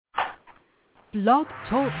Blog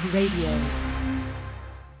Talk Radio.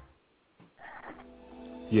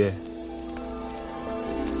 Yeah.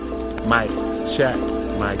 Mic check.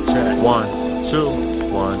 1, 2,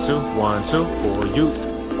 1, 2, 1, 2 for you.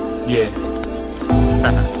 Yeah. You know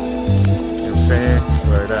what I'm saying?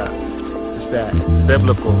 Word up. It's that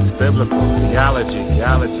biblical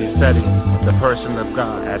theology study of the person of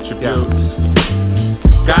God, attributes.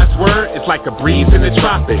 God's word is like a breeze in the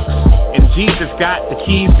tropics, and Jesus got the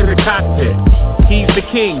keys to the cockpit. He's the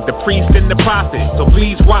king, the priest, and the prophet, so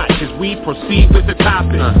please watch as we proceed with the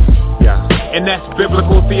topic. And that's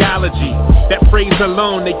biblical theology. That phrase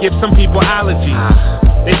alone, they give some people allergies.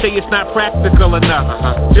 They say it's not practical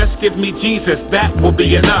enough. Just give me Jesus, that will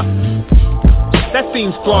be enough. That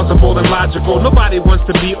seems plausible and logical. Nobody wants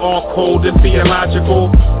to be all cold and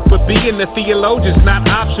theological. But being a theologian's not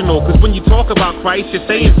optional, cause when you talk about Christ, you're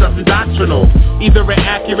saying something doctrinal. Either it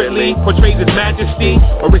accurately portrays his majesty,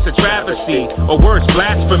 or it's a travesty, or worse,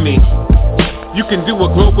 blasphemy. You can do a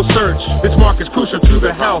global search. This mark is crucial to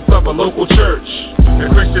the health of a local church. The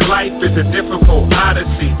Christian life is a difficult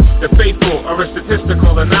odyssey. The faithful are a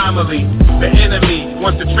statistical anomaly. The enemy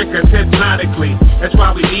wants to trick us hypnotically. That's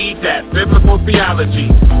why we need that biblical theology.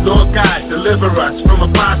 Lord God, deliver us from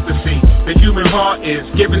apostasy. The human heart is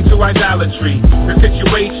given to idolatry. The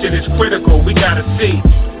situation is critical, we gotta see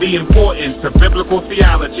the importance of biblical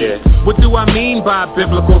theology. What do I mean by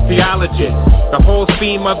biblical theology? The whole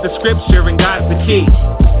theme of the scripture and God's the key.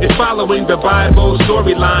 It's following the Bible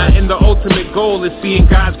storyline, and the ultimate goal is seeing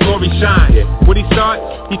God's glory shine. What he starts,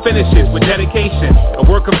 he finishes with dedication. A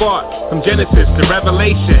work of art from Genesis to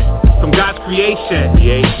Revelation, from God's creation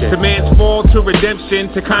to man's fall to redemption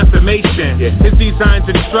to consummation. His designs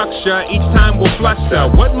and structure each time will fluster.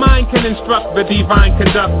 What mind can instruct the divine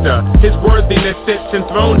conductor? His worthiness sits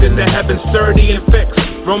enthroned in the heavens, sturdy and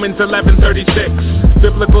fixed. Romans 11:36.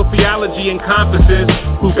 Biblical theology encompasses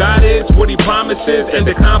who God is, what he promises, and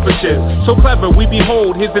accomplishes. So clever, we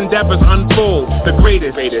behold his endeavors unfold. The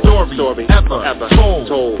greatest story ever told.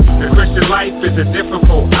 The Christian life is a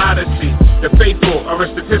difficult odyssey. The faithful are a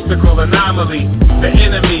statistical anomaly. The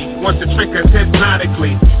enemy wants to trick us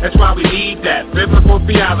hypnotically. That's why we need that biblical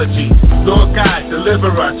theology. Lord God, deliver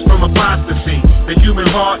us from apostasy. The human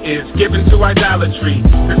heart is given to idolatry.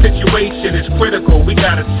 The situation is critical, we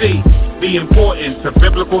gotta see the importance of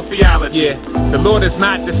biblical theology. The Lord has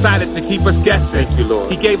not decided to keep us guessing. Thank you,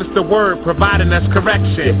 Lord. He gave us the word, providing us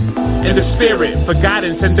correction, and the spirit for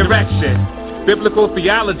guidance and direction. Biblical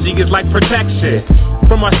theology is like protection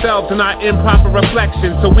from ourselves and our improper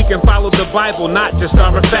reflections, so we can follow the Bible, not just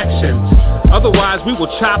our affections. Otherwise, we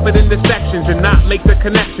will chop it into sections and not make the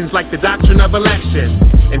connections like the doctrine of election.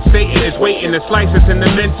 And Satan is waiting to slice us into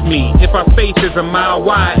mincemeat if our faith is a mile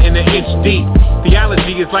wide and an inch deep.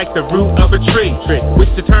 Theology is like the root of a tree,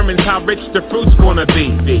 which determines how rich the fruit's gonna be.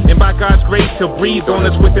 And by God's grace, he'll breathe on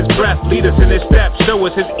us with his breath, lead us in his steps, show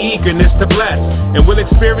us his eagerness to bless. And we'll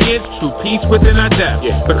experience true peace within our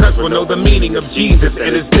depth, because we'll know the meaning of Jesus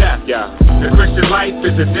and his death. The Christian life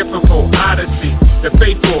is a difficult odyssey. The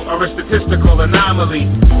faithful are a statistical anomaly.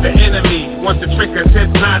 The enemy wants to trick us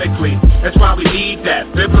hypnotically. That's why we need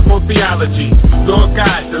that biblical theology. Lord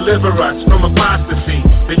God, deliver us from apostasy.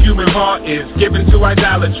 The human heart is given to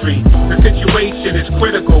idolatry. The situation is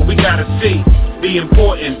critical, we gotta see the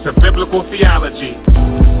importance of biblical theology.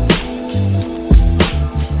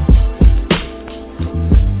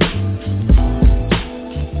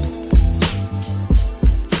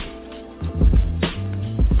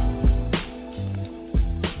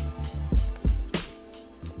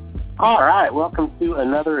 All right, welcome to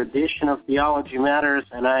another edition of Theology Matters,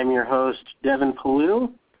 and I'm your host, Devin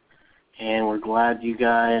Pellew, and we're glad you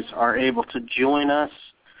guys are able to join us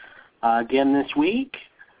again this week.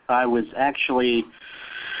 I was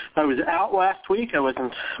out last week. I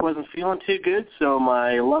wasn't feeling too good, so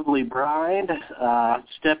my lovely bride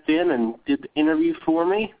stepped in and did the interview for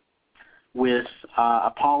me with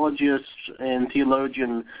apologist and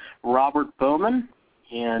theologian Robert Bowman,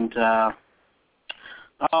 and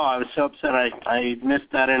I was so upset I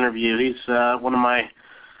missed that interview. He's one of my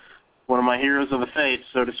heroes of the faith,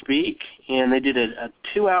 so to speak, and they did a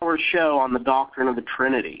 2-hour show on the doctrine of the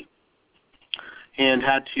Trinity and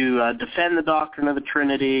had to defend the doctrine of the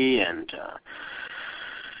Trinity and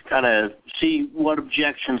kind of see what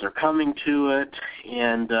objections are coming to it,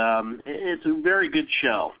 and it's a very good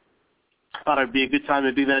show. I thought it would be a good time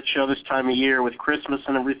to do that show this time of year with Christmas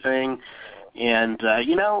and everything, and,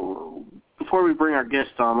 before we bring our guest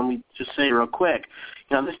on, let me just say real quick,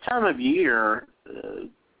 this time of year,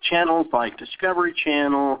 channels like Discovery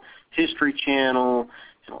Channel, History Channel,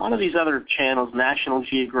 And a lot of these other channels, National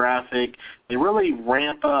Geographic, they really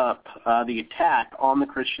ramp up the attack on the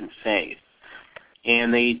Christian faith.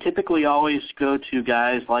 And they typically always go to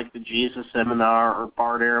guys like the Jesus Seminar or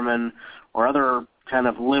Bart Ehrman or other kind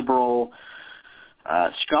of liberal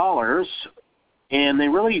scholars, and they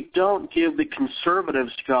really don't give the conservative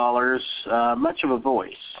scholars much of a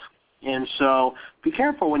voice. And so be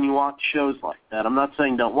careful when you watch shows like that. I'm not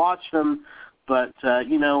saying don't watch them, but, at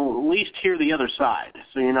least hear the other side,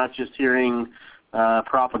 so you're not just hearing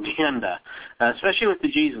propaganda, especially with the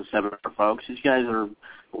Jesus Seminar folks. These guys are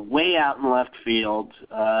way out in left field.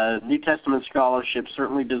 New Testament scholarship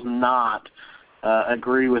certainly does not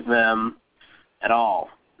agree with them at all.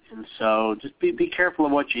 And so just be careful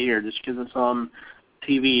of what you hear. Just because it's on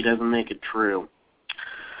TV doesn't make it true.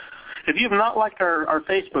 If you have not liked our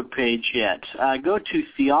Facebook page yet, go to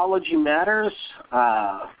Theology Matters,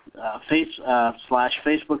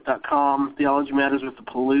 /Facebook.com, Theology Matters with the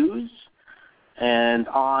Pellews. And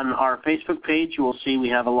on our Facebook page, you will see we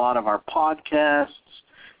have a lot of our podcasts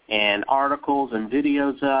and articles and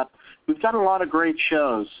videos up. We've done a lot of great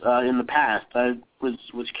shows in the past. I was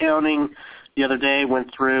counting the other day,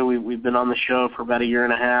 went through. We've been on the show for about a year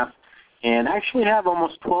and a half, and actually have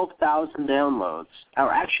almost 12,000 downloads,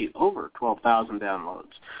 or actually over 12,000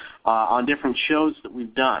 downloads on different shows that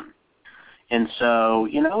we've done. And so,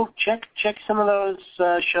 check some of those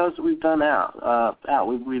shows that we've done out.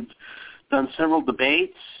 We've done several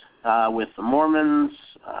debates with the Mormons,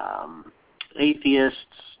 atheists.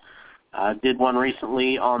 Did one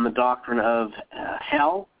recently on the doctrine of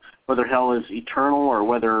hell, whether hell is eternal or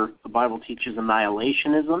whether the Bible teaches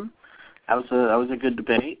annihilationism. That was a good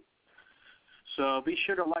debate. So be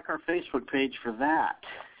sure to like our Facebook page for that.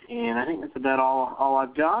 And I think that's about all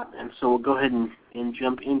I've got. And so we'll go ahead and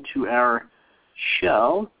jump into our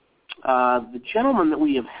show. The gentleman that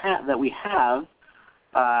we've had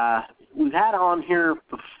on here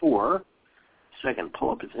before. So I can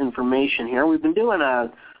pull up his information here. We've been doing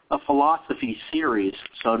a philosophy series,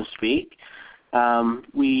 so to speak.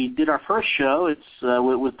 We did our first show. It's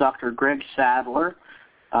with Dr. Greg Sadler,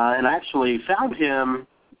 and I actually found him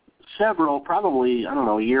probably,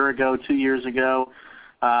 a year ago, 2 years ago,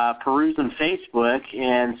 perusing Facebook,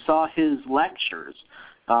 and saw his lectures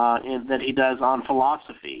that he does on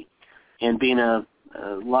philosophy, and being a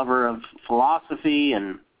lover of philosophy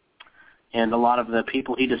and a lot of the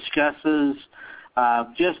people he discusses.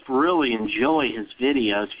 Just really enjoy his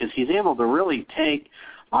videos because he's able to really take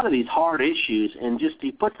a lot of these hard issues and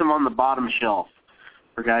he puts them on the bottom shelf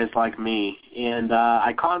for guys like me. And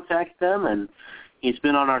I contact them, and he's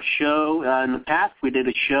been on our show. In the past, we did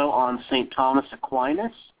a show on St. Thomas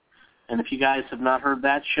Aquinas. And if you guys have not heard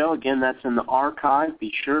that show, again, that's in the archive.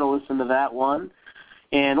 Be sure to listen to that one.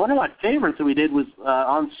 And one of my favorites that we did was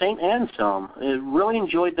on St. Anselm. I really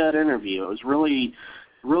enjoyed that interview. It was really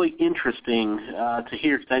interesting to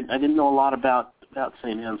hear because I didn't know a lot about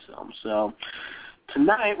St. Anselm. So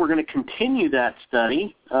tonight we're going to continue that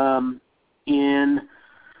study in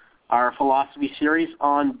our philosophy series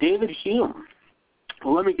on David Hume.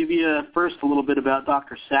 Well, let me give you first a little bit about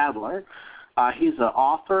Dr. Sadler. He's an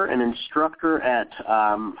author and instructor at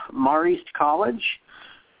Marist College.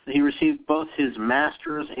 He received both his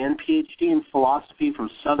master's and PhD in philosophy from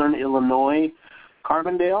Southern Illinois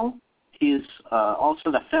Carbondale. He is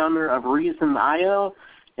also the founder of ReasonIO,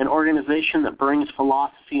 an organization that brings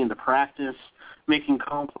philosophy into practice, making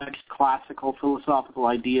complex classical philosophical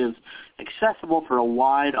ideas accessible for a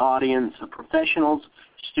wide audience of professionals,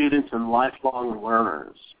 students, and lifelong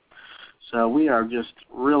learners. So we are just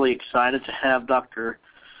really excited to have Dr.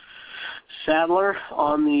 Sadler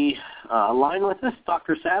on the line with us.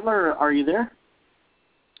 Dr. Sadler, are you there?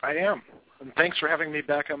 I am, and thanks for having me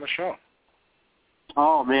back on the show.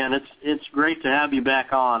 Oh man, it's great to have you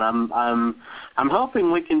back on. I'm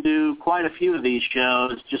hoping we can do quite a few of these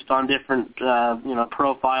shows just on different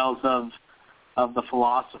profiles of the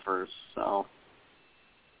philosophers. So,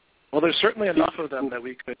 well, there's certainly enough of them that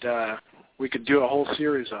we could do a whole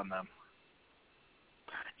series on them.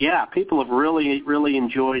 Yeah, people have really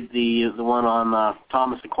enjoyed the one on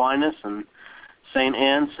Thomas Aquinas and St.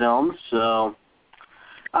 Anselm. So,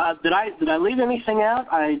 did I leave anything out?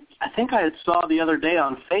 I think I saw the other day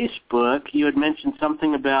on Facebook you had mentioned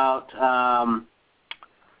something about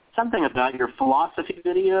your philosophy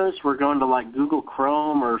videos. We're going to like Google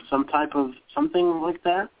Chrome or some type of something like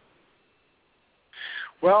that.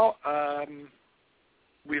 Well,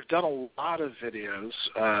 we've done a lot of videos.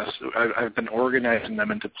 So I've been organizing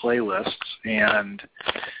them into playlists, and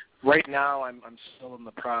right now I'm still in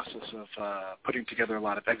the process of putting together a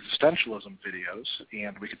lot of existentialism videos,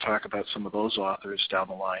 and we could talk about some of those authors down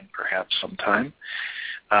the line perhaps sometime.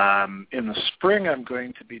 In the spring, I'm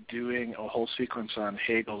going to be doing a whole sequence on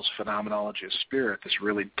Hegel's Phenomenology of Spirit, this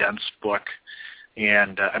really dense book,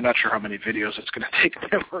 and I'm not sure how many videos it's going to take me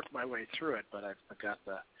to work my way through it, but I've got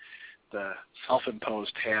the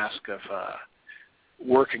self-imposed task of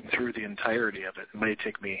working through the entirety of it. It may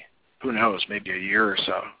take me, who knows, maybe a year or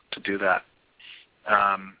so to do that.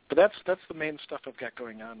 But that's the main stuff I've got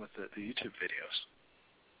going on with the YouTube videos.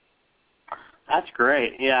 That's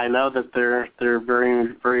great. Yeah, I know that they're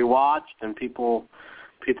very, very watched, and people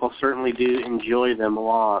certainly do enjoy them a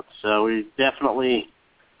lot. So we definitely,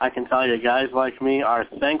 I can tell you, guys like me are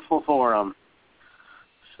thankful for them.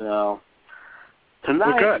 So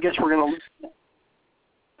tonight, I guess we're going to look.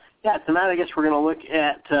 Yeah, tonight I guess we're going to look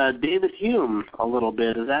at David Hume a little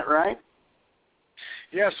bit. Is that right?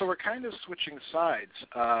 Yeah, so we're kind of switching sides.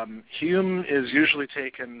 Hume is usually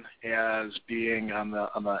taken as being on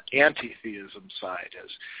the anti-theism side, as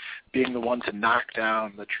being the one to knock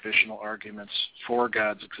down the traditional arguments for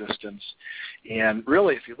God's existence. And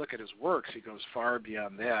really, if you look at his works, he goes far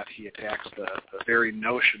beyond that. He attacks the very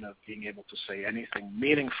notion of being able to say anything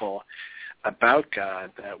meaningful about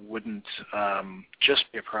God that wouldn't just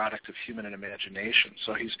be a product of human imagination.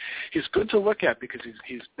 So he's good to look at because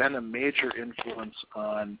he's been a major influence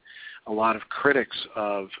on a lot of critics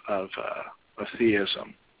of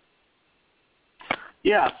theism.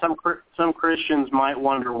 Yeah, some Christians might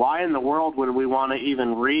wonder, why in the world would we want to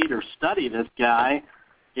even read or study this guy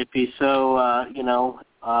if he's so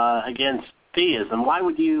against theism? Why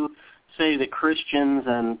would you say that Christians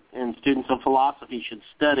and students of philosophy should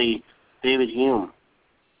study David Hume?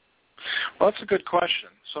 Well, that's a good question.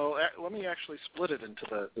 So let me actually split it into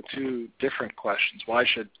the two different questions. Why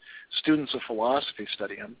should students of philosophy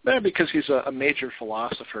study him? Because he's a major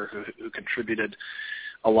philosopher who contributed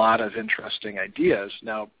a lot of interesting ideas.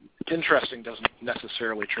 Now, interesting doesn't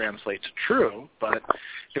necessarily translate to true, but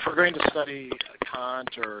if we're going to study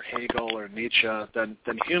Kant or Hegel or Nietzsche, then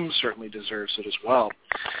Hume certainly deserves it as well.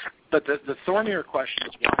 But the thornier question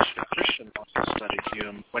is, why should a Christian want to study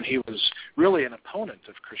Hume when he was really an opponent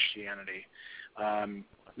of Christianity,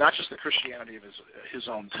 not just the Christianity of his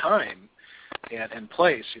own time and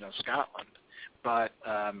place, Scotland, but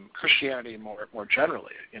Christianity more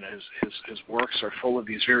generally. His works are full of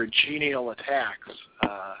these very genial attacks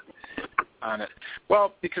on it.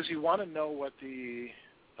 Well, because you want to know what the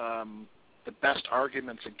best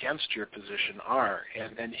arguments against your position are.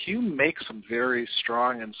 And Hume makes some very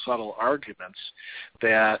strong and subtle arguments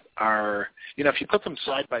that are, if you put them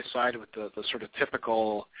side by side with the sort of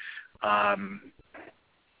typical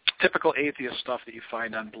atheist stuff that you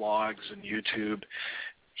find on blogs and YouTube,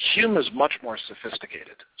 Hume is much more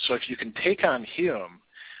sophisticated. So if you can take on Hume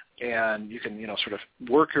and you can, sort of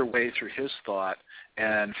work your way through his thought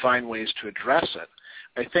and find ways to address it,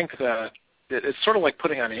 I think that it's sort of like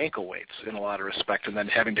putting on ankle weights in a lot of respect and then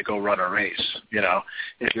having to go run a race.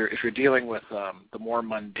 If you're dealing with the more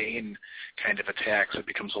mundane kind of attacks, it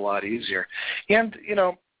becomes a lot easier. And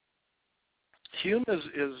Hume is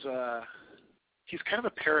he's kind of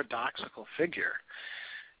a paradoxical figure.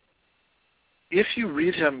 If you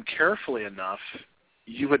read him carefully enough,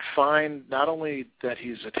 you would find not only that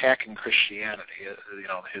he's attacking Christianity,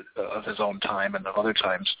 of his own time and of other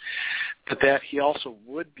times, but that he also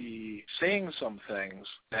would be saying some things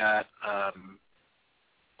that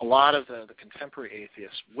a lot of the contemporary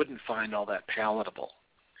atheists wouldn't find all that palatable.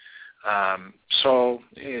 So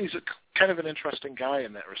he's kind of an interesting guy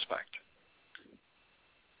in that respect.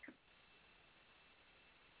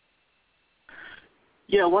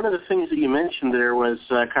 Yeah, one of the things that you mentioned there was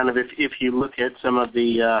kind of if you look at some of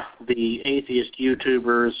the atheist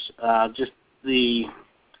YouTubers, just the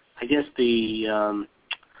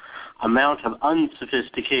amount of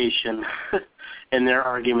unsophistication in their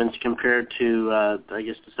arguments compared to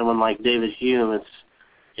to someone like David Hume,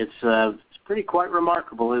 it's pretty quite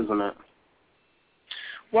remarkable, isn't it?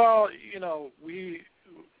 Well, the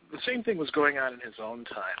same thing was going on in his own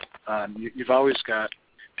time. You've always got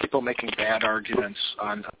people making bad arguments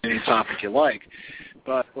on any topic you like,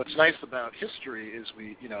 but what's nice about history is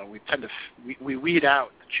we tend to we weed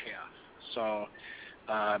out the chaff. So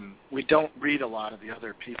we don't read a lot of the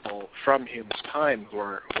other people from Hume's time who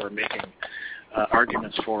are making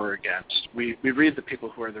arguments for or against. We read the people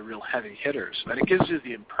who are the real heavy hitters, and it gives you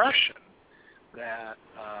the impression that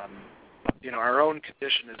our own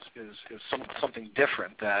condition is something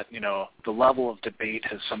different, that the level of debate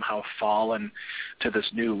has somehow fallen to this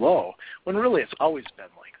new low, when really it's always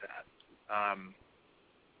been like that.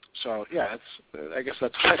 So, yeah, I guess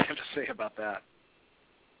that's what I have to say about that.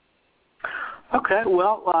 Okay,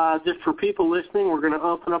 well, just for people listening, we're going to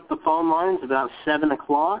open up the phone lines about 7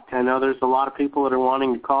 o'clock. I know there's a lot of people that are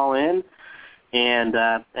wanting to call in and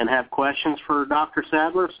have questions for Dr.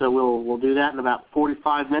 Sadler, so we'll do that in about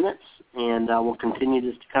 45 minutes, and we'll continue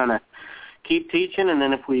just to kind of keep teaching, and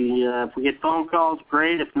then if we get phone calls,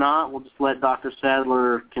 great. If not, we'll just let Dr.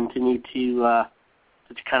 Sadler continue to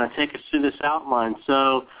kind of take us through this outline.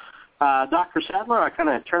 So, Dr. Sadler, I kind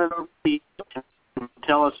of turn it over to you.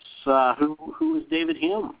 Tell us who is David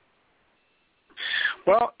Hume?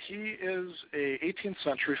 Well, he is a 18th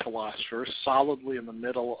century philosopher, solidly in the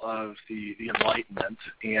middle of the Enlightenment,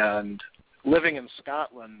 and living in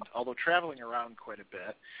Scotland, although traveling around quite a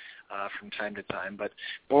bit from time to time, but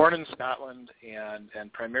born in Scotland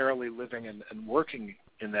and primarily living and working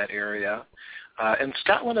in that area. And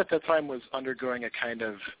Scotland at that time was undergoing a kind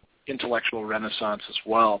of intellectual renaissance as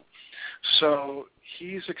well. So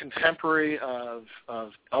he's a contemporary of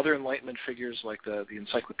other Enlightenment figures like the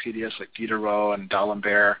encyclopedists like Diderot and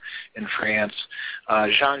D'Alembert in France.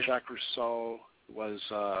 Jean-Jacques Rousseau was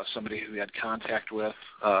somebody who he had contact with.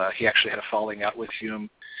 He actually had a falling out with Hume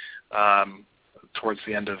towards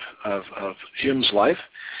the end of Hume's life.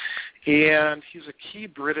 And he's a key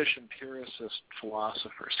British empiricist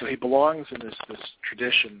philosopher. So he belongs in this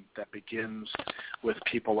tradition that begins with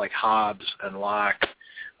people like Hobbes and Locke,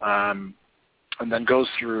 and then goes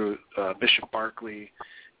through Bishop Berkeley,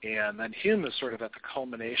 and then Hume is sort of at the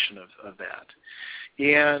culmination of that.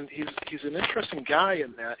 And he's an interesting guy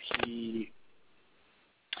in that he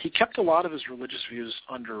kept a lot of his religious views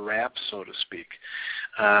under wraps, so to speak.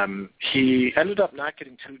 He ended up not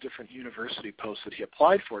getting 2 different university posts that he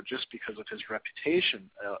applied for just because of his reputation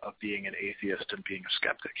of being an atheist and being a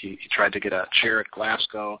skeptic. He tried to get a chair at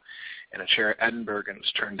Glasgow and a chair at Edinburgh and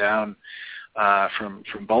was turned down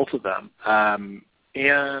from both of them.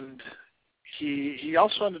 And he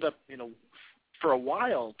also ended up, for a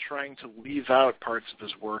while trying to leave out parts of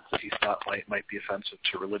his work that he thought might be offensive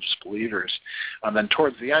to religious believers. And then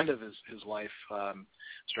towards the end of his life,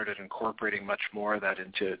 started incorporating much more of that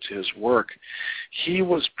into his work. He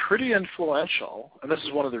was pretty influential, and this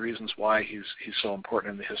is one of the reasons why he's so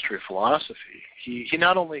important in the history of philosophy. He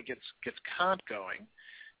not only gets Kant going.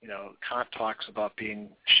 Kant talks about being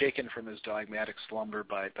shaken from his dogmatic slumber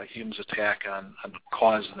by Hume's attack on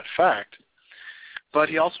cause and effect. But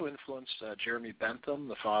he also influenced Jeremy Bentham,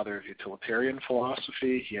 the father of utilitarian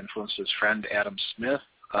philosophy. He influenced his friend Adam Smith,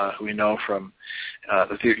 who we know from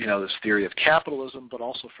this theory of capitalism, but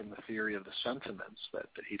also from the theory of the sentiments that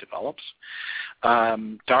he develops.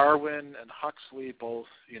 Darwin and Huxley both,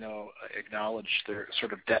 acknowledged their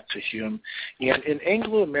sort of debt to Hume. And in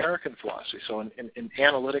Anglo-American philosophy, so in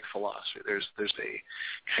analytic philosophy, there's a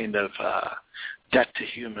kind of debt to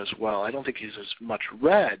Hume as well. I don't think he's as much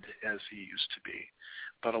read as he used to be,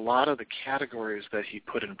 but a lot of the categories that he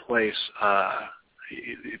put in place,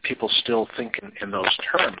 people still think in those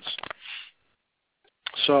terms.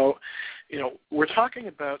 So, we're talking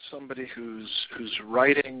about somebody who's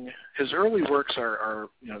writing. His early works are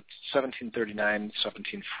 1739,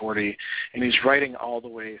 1740, and he's writing all the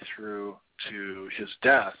way through to his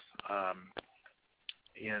death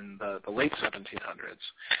in the late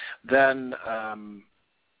 1700s. Then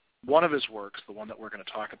one of his works, the one that we're going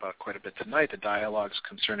to talk about quite a bit tonight, the Dialogues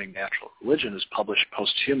Concerning Natural Religion, is published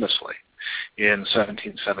posthumously in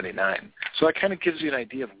 1779. So that kind of gives you an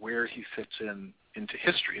idea of where he fits into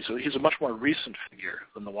history. So he's a much more recent figure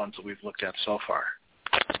than the ones that we've looked at so far.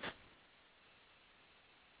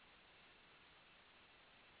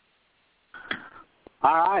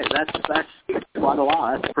 All right, that's quite a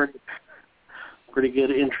lot. That's pretty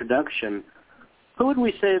good introduction. Who would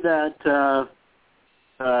we say that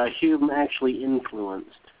Hume actually influenced?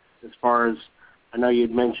 As far as I know,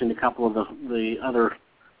 you'd mentioned a couple of the other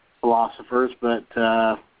philosophers, but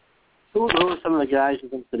who are some of the guys you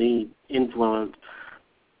think that he influenced?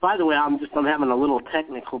 By the way, I'm having a little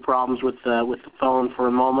technical problems with the phone for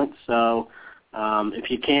a moment, so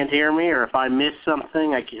if you can't hear me or if I miss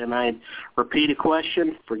something, I repeat a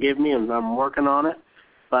question, forgive me, I'm working on it.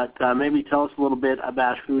 But maybe tell us a little bit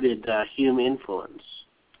about who did Hume influence?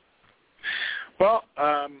 Well,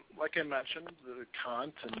 like I mentioned,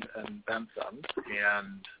 Kant and Bentham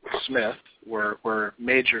and Smith were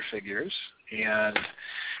major figures, and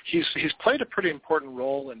he's played a pretty important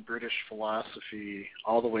role in British philosophy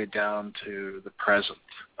all the way down to the present.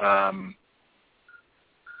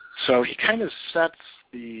 So he kind of sets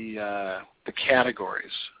the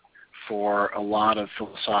categories for a lot of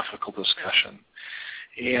philosophical discussion.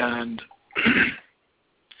 And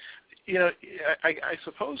I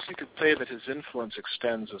suppose you could say that his influence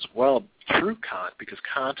extends as well through Kant, because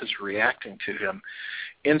Kant is reacting to him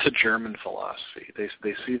into German philosophy.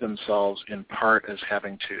 They see themselves in part as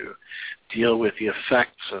having to deal with the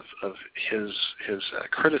effects of his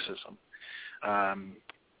criticism.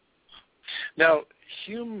 Now,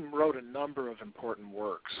 Hume wrote a number of important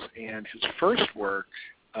works, and his first work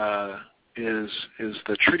is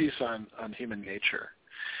the Treatise on Human Nature.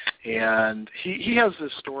 And he has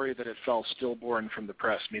this story that it fell stillborn from the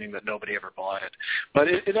press, meaning that nobody ever bought it. But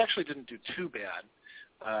it actually didn't do too bad.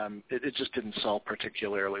 It just didn't sell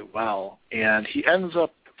particularly well. And he ends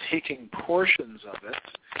up taking portions of it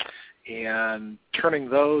and turning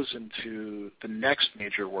those into the next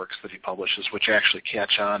major works that he publishes, which actually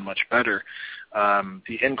catch on much better.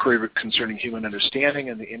 The Inquiry Concerning Human Understanding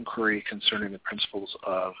and the Inquiry Concerning the Principles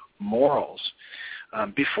of Morals.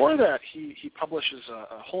 Before that, he publishes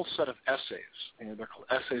a whole set of essays. They're called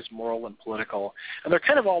Essays, Moral and Political, and they're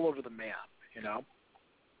kind of all over the map.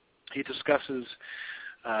 He discusses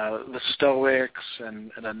the Stoics and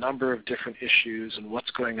a number of different issues and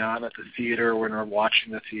what's going on at the theater when we're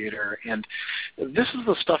watching the theater. And this is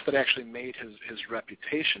the stuff that actually made his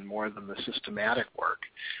reputation more than the systematic work.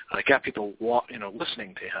 It got people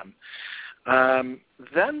listening to him.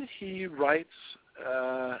 Then he writes,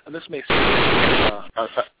 and this may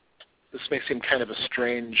seem kind of a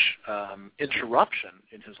strange interruption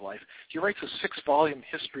in his life. He writes a 6-volume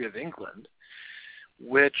history of England,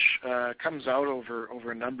 which comes out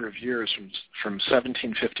over a number of years from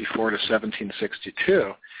 1754 to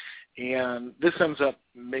 1762. And this ends up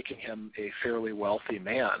making him a fairly wealthy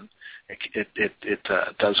man. It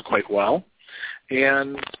does quite well.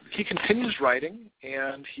 And he continues writing,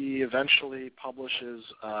 and he eventually publishes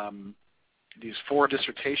these 4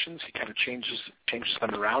 dissertations. He kind of changes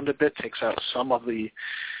them around a bit, takes out some of the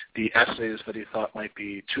essays that he thought might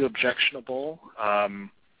be too objectionable.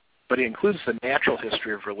 But he includes the natural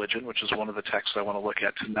history of religion, which is one of the texts I want to look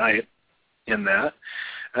at tonight in that.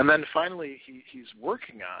 And then finally, he's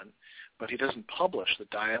working on, but he doesn't publish, the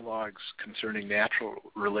dialogues concerning natural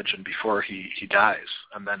religion before he dies,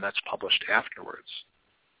 and then that's published afterwards.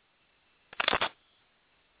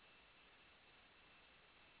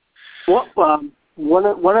 Well, one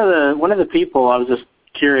of the people, I was just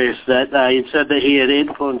curious that you said that he had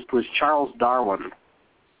influenced was Charles Darwin.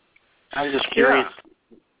 I was just curious.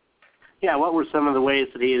 Yeah, what were some of the ways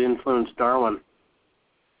that he had influenced Darwin?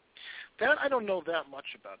 That I don't know that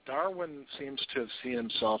much about. Darwin seems to have seen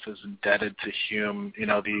himself as indebted to Hume.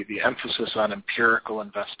 The emphasis on empirical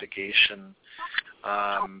investigation.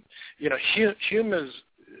 Hume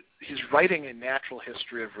he's writing a natural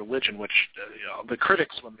history of religion, which the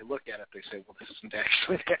critics, when they look at it, they say, well, this isn't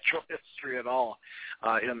actually natural history at all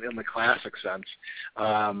in the classic sense.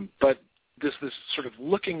 But this sort of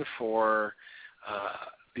looking for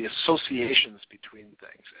the associations between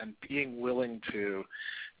things and being willing to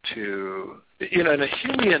in a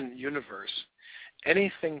Humean universe,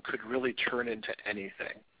 anything could really turn into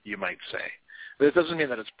anything, you might say. It doesn't mean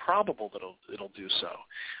that it's probable that it'll do so,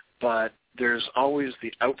 but there's always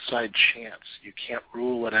the outside chance. You can't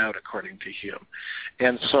rule it out, according to Hume.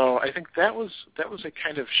 And so I think that was a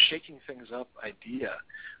kind of shaking things up idea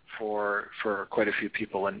for quite a few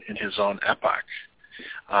people in his own epoch.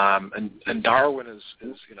 And Darwin is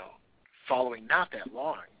following not that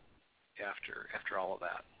long after all of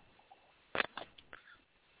that.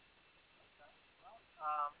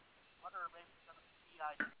 What are maybe some of the key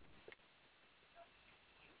ideas?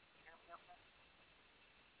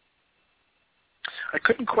 I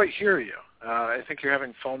couldn't quite hear you. I think you're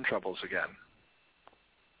having phone troubles again.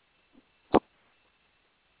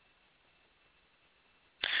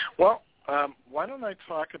 Well, why don't I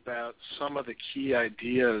talk about some of the key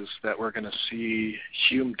ideas that we're going to see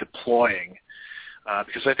Hume deploying?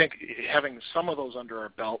 Because I think having some of those under our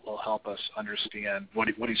belt will help us understand what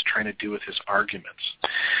he's trying to do with his arguments.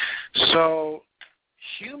 So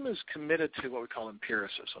Hume is committed to what we call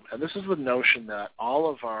empiricism, and this is the notion that all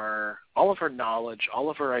of our knowledge, all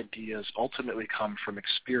of our ideas ultimately come from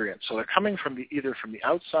experience. So they're coming from either from the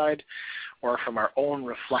outside or from our own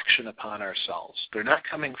reflection upon ourselves. They're not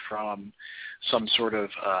coming from some sort of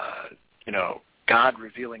God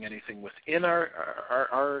revealing anything within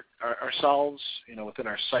ourselves, within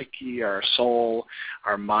our psyche, our soul,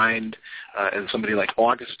 our mind, and somebody like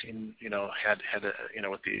Augustine, had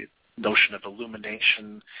with the notion of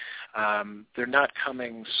illumination. They're not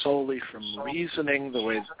coming solely from reasoning the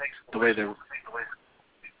way they're.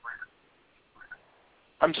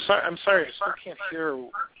 I'm sorry, I still can't hear.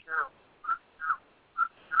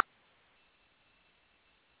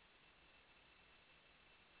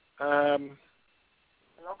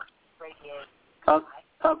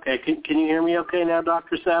 Okay. Can you hear me okay now,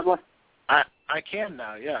 Dr. Sadler? I can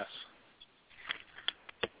now, yes.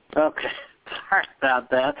 Okay. Sorry about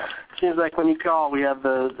that. Seems like when you call,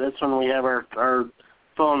 that's when we have our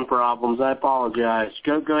phone problems. I apologize.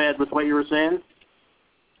 Go ahead with what you were saying.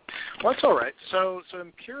 Well, that's all right. So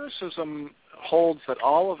empiricism holds that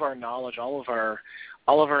all of our knowledge, all of our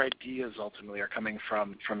ideas ultimately are coming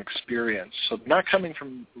from experience. So not coming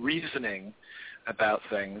from reasoning about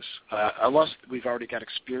things, unless we've already got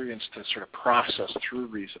experience to sort of process through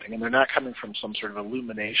reasoning, and they're not coming from some sort of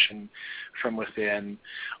illumination from within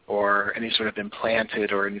or any sort of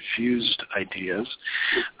implanted or infused ideas.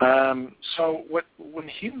 So when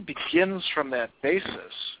Hume begins from that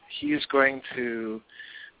basis, he is going to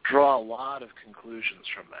draw a lot of conclusions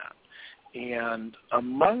from that. And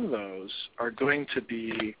among those are going to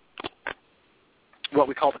be what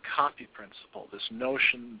we call the copy principle, this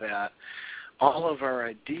notion that all of our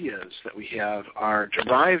ideas that we have are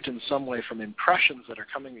derived in some way from impressions that are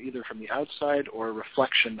coming either from the outside or a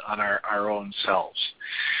reflection on our own selves.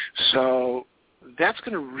 So that's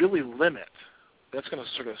going to really limit, that's going to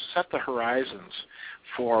sort of set the horizons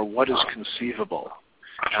for what is conceivable,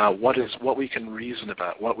 what we can reason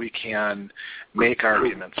about, what we can make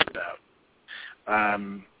arguments about.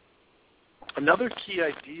 Another key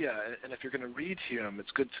idea, and if you're going to read Hume,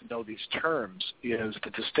 it's good to know these terms, is the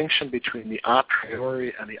distinction between the a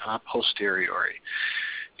priori and the a posteriori.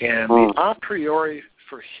 And the a priori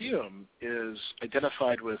for Hume is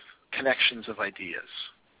identified with connections of ideas.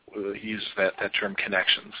 He uses that term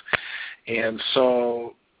connections. And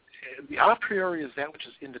so the a priori is that which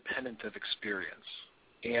is independent of experience.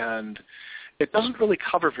 And it doesn't really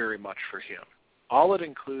cover very much for Hume. All it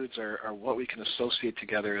includes are what we can associate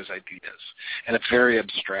together as ideas, and it's very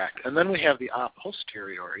abstract. And then we have the a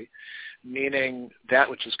posteriori, meaning that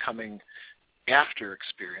which is coming after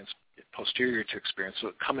experience, posterior to experience,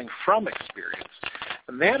 so coming from experience.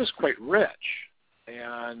 And that is quite rich,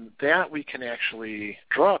 and that we can actually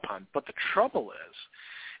draw upon. But the trouble is,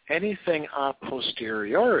 anything a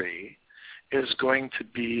posteriori is going to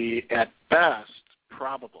be, at best,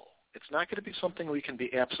 probable. It's not going to be something we can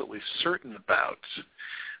be absolutely certain about,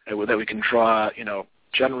 that we can draw,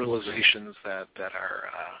 generalizations that are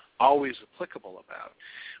always applicable about.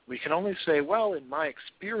 We can only say, well, in my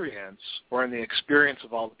experience, or in the experience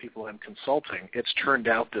of all the people I'm consulting, it's turned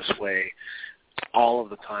out this way all of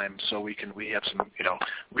the time, so we have some,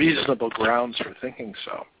 reasonable grounds for thinking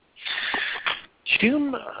so.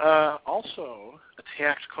 Hume also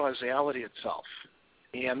attacked causality itself.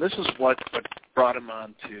 And this is what brought him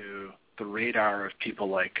onto the radar of people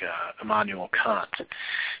like Immanuel Kant.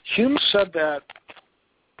 Hume said that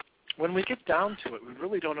when we get down to it, we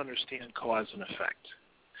really don't understand cause and effect.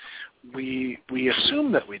 We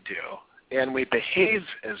assume that we do, and we behave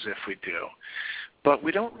as if we do, but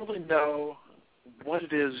we don't really know what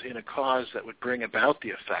it is in a cause that would bring about the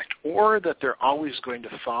effect, or that they're always going to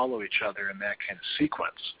follow each other in that kind of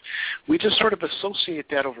sequence. We just sort of associate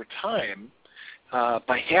that over time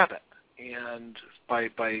by habit and by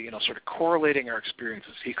sort of correlating our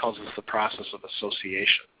experiences. He calls this the process of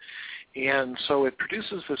association. And so it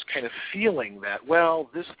produces this kind of feeling that, well,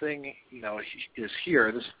 this thing, is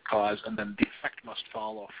here, this is the cause, and then the effect must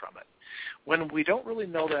follow from it, when we don't really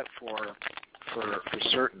know that for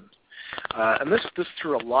certain. And this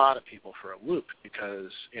threw a lot of people for a loop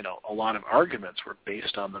because, a lot of arguments were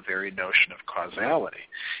based on the very notion of causality.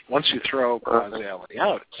 Once you throw causality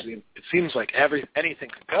out, it seems like anything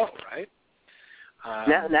could go, right?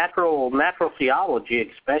 Natural theology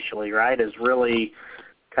especially, right, is really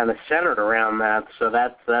kind of centered around that. So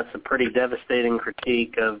that's a pretty devastating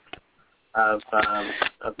critique of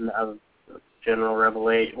general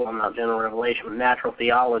revelation. Well, not general revelation, but natural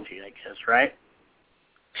theology, I guess, right?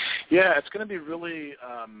 Yeah, it's going to be really,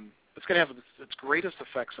 it's going to have its greatest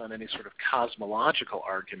effects on any sort of cosmological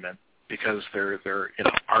argument because they're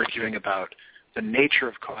arguing about the nature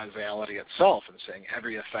of causality itself and saying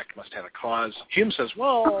every effect must have a cause. Hume says,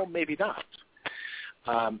 well, maybe not.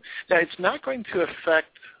 Now, it's not going to affect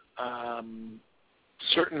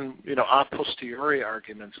certain, a posteriori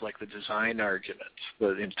arguments like the design argument,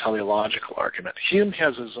 the teleological argument. Hume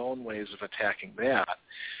has his own ways of attacking that,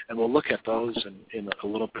 and we'll look at those in a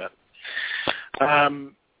little bit.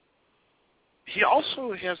 He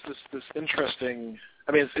also has this interesting,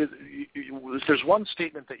 there's one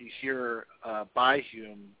statement that you hear by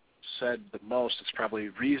Hume said the most. It's probably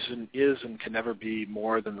reason is and can never be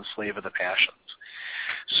more than the slave of the passions.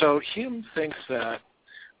 So Hume thinks that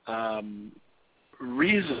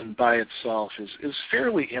reason by itself is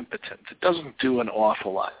fairly impotent. It doesn't do an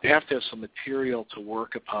awful lot. You have to have some material to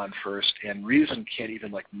work upon first, and reason can't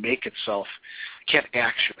even make itself, can't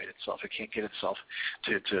actuate itself. It can't get itself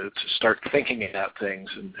to start thinking about things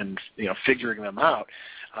and figuring them out.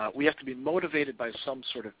 We have to be motivated by some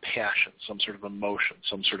sort of passion, some sort of emotion,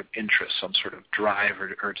 some sort of interest, some sort of drive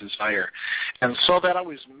or desire. And so that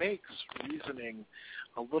always makes reasoning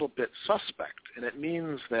a little bit suspect, and it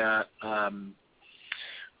means that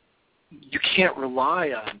you can't rely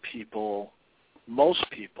on most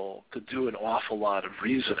people, to do an awful lot of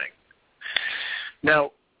reasoning.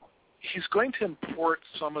 Now, he's going to import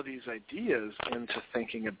some of these ideas into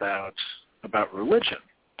thinking about religion.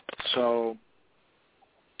 So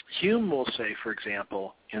Hume will say, for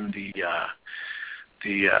example, in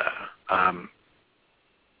the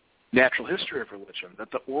Natural History of Religion,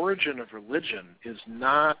 that the origin of religion is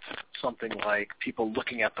not something like people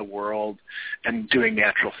looking at the world and doing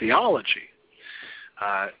natural theology.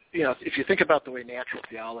 If you think about the way natural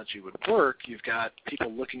theology would work, you've got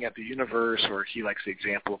people looking at the universe, or he likes the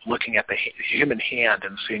example of looking at the human hand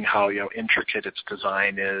and seeing how intricate its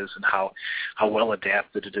design is and how well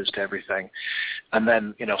adapted it is to everything, and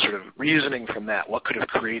then sort of reasoning from that, what could have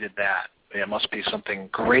created that? It must be something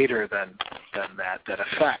greater than that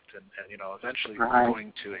effect, and eventually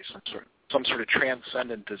going to some sort of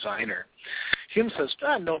transcendent designer. Hume says,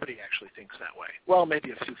 nobody actually thinks that way. Well,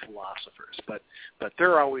 maybe a few philosophers, but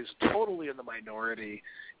they're always totally in the minority,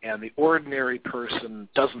 and the ordinary person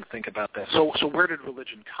doesn't think about that. So where did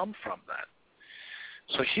religion come from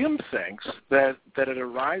then? So Hume thinks that it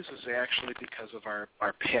arises actually because of our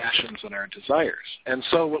passions and our desires. And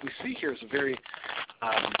so what we see here is a very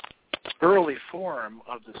early form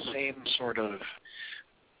of the same sort of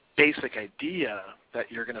basic idea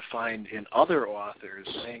that you're going to find in other authors,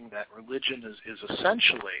 saying that religion is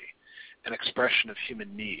essentially an expression of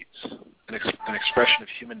human needs, an expression of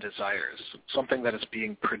human desires, something that is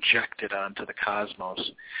being projected onto the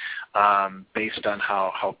cosmos based on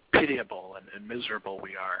how pitiable and miserable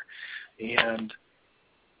we are. And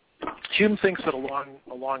Hume thinks that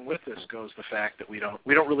along with this goes the fact that we don't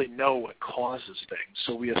really know what causes things.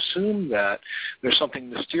 So we assume that there's something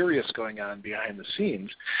mysterious going on behind the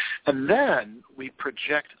scenes, and then we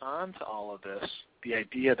project onto all of this the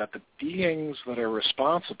idea that the beings that are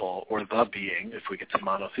responsible, or the being, if we get to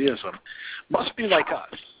monotheism, must be like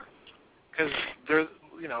us, because they're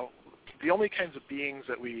the only kinds of beings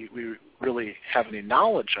that we really have any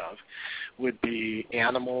knowledge of would be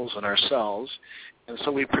animals and ourselves. And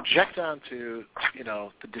so we project onto,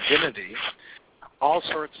 the divinity all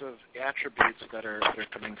sorts of attributes that are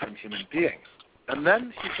coming from human beings. And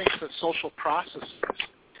then he thinks that social processes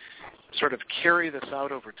sort of carry this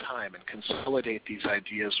out over time and consolidate these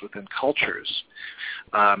ideas within cultures.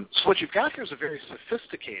 So what you've got here is a very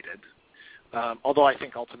sophisticated, although I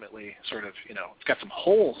think ultimately sort of, it's got some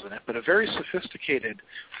holes in it, but a very sophisticated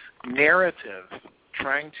narrative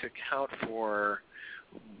trying to account for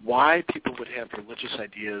why people would have religious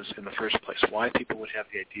ideas in the first place, why people would have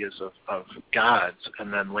the ideas of gods,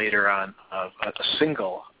 and then later on of a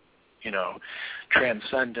single,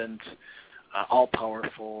 transcendent,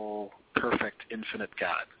 all-powerful, perfect, infinite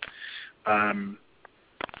God.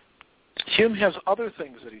 Hume has other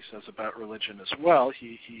things that he says about religion as well.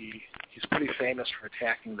 He's pretty famous for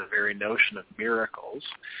attacking the very notion of miracles.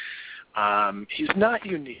 He's not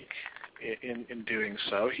unique in doing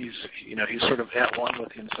so. He's sort of at one with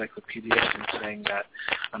the encyclopedists in saying that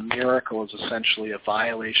a miracle is essentially a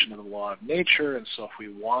violation of the law of nature, and so if we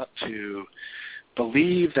want to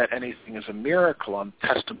believe that anything is a miracle on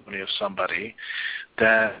testimony of somebody,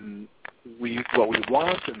 then what we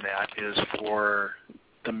want in that is for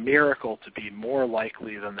the miracle to be more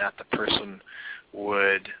likely than that the person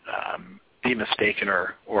would be mistaken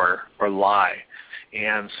or lie.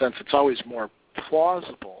 And since it's always more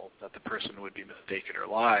plausible that the person would be mistaken or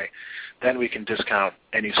lie, then we can discount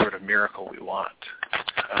any sort of miracle we want.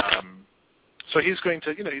 So he's going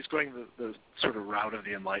to, he's going the sort of route of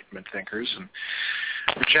the Enlightenment thinkers and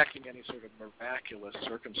rejecting any sort of miraculous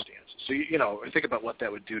circumstances. So, think about what that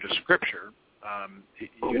would do to Scripture.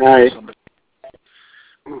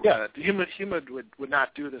 Hume would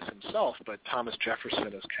not do this himself, but Thomas Jefferson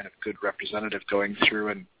is kind of a good representative going through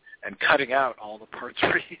and cutting out all the parts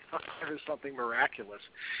where there is something miraculous,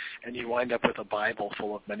 and you wind up with a Bible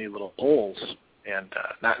full of many little holes, and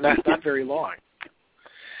not very long.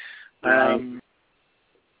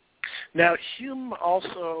 Now, Hume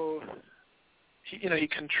also, he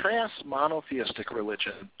contrasts monotheistic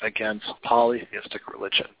religion against polytheistic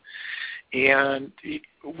religion, and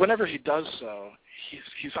whenever he does so,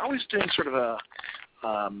 he's always doing sort of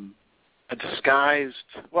a a disguised,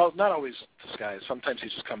 well, not always disguised. Sometimes he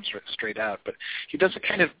just comes straight out, but he does a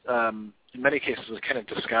kind of, in many cases, a kind of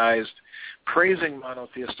disguised praising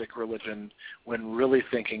monotheistic religion when really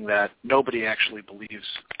thinking that nobody actually believes,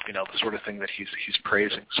 the sort of thing that he's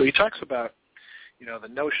praising. So he talks about, the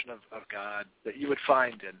notion of God that you would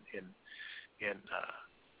find in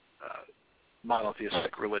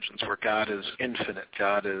monotheistic religions, where God is infinite,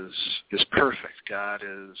 God is perfect, God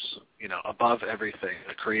is above everything,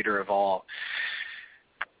 the creator of all.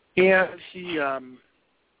 And he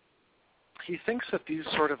thinks that these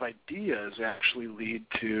sort of ideas actually lead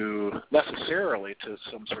necessarily to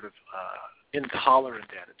some sort of intolerant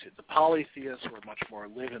attitude. The polytheists were much more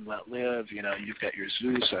live and let live. You've got your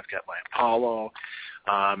Zeus, I've got my Apollo.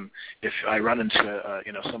 If I run into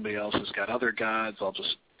somebody else who's got other gods, I'll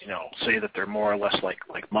just say that they're more or less like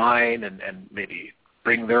mine, and maybe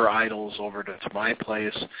bring their idols over to my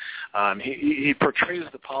place. He portrays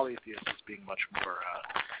the polytheists as being much more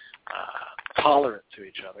tolerant to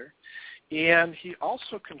each other. And he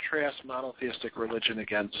also contrasts monotheistic religion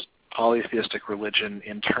against polytheistic religion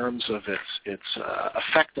in terms of its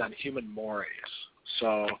effect on human mores.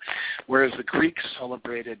 So whereas the Greeks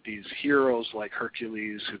celebrated these heroes like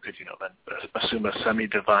Hercules, who could, then assume a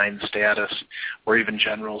semi-divine status, or even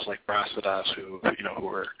generals like Brasidas, who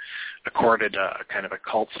were accorded a kind of a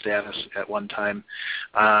cult status at one time,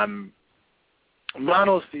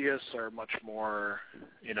 monotheists are much more,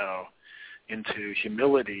 into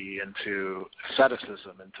humility, into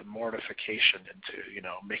asceticism, into mortification, into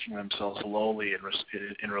making themselves lowly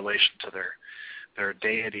in relation to their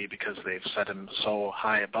deity because they've set him so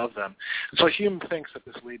high above them. And so Hume thinks that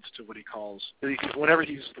this leads to what he calls, whenever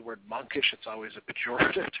he uses the word monkish, it's always a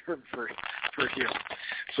pejorative term for Hume.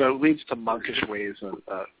 So it leads to monkish ways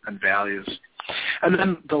and values. And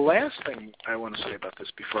then the last thing I want to say about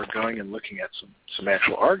this before going and looking at some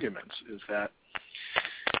actual arguments is that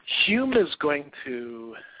Hume is going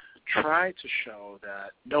to try to show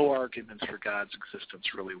that no arguments for God's existence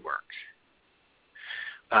really work.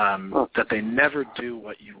 That they never do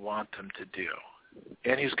what you want them to do.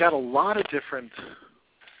 And he's got a lot of different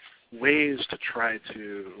ways to try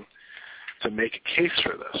to make a case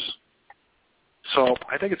for this. So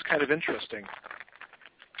I think it's kind of interesting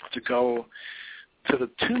to go to the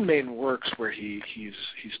two main works where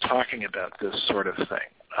he's talking about this sort of thing.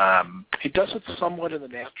 He does it somewhat in the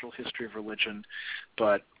Natural History of Religion,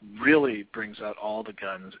 but really brings out all the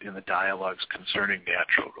guns in the Dialogues Concerning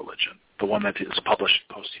Natural Religion, the one that is published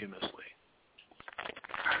posthumously.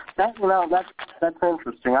 That's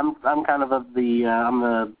interesting. I'm kind of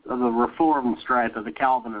the Reformed stripe, of the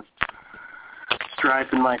Calvinist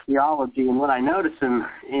stripe in my theology, and what I notice in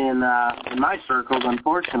my circles,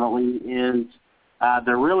 unfortunately, is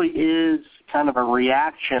there really is kind of a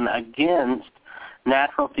reaction against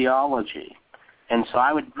natural theology. And so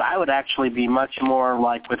I would actually be much more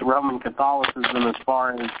like with Roman Catholicism as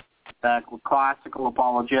far as classical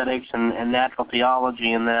apologetics and natural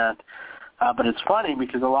theology and that. But it's funny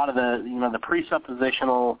because a lot of the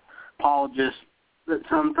presuppositional apologists that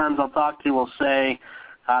sometimes I'll talk to will say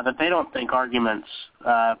that they don't think arguments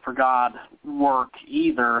for God work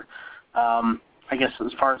either. I guess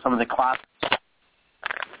as far as some of the classics.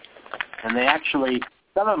 And they actually,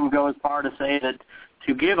 some of them go as far to say that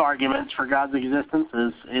to give arguments for God's existence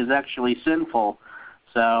is actually sinful.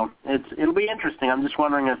 So it'll be interesting. I'm just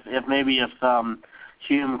wondering if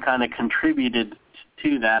Hume kind of contributed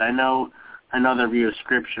to that. I know their view of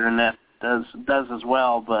Scripture, and that does as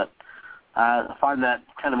well, but I find that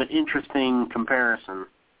kind of an interesting comparison.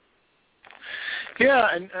 Yeah,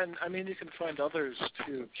 and I mean, you can find others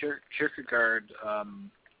too. Kierkegaard,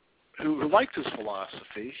 who liked his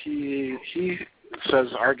philosophy, he says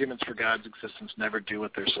arguments for God's existence never do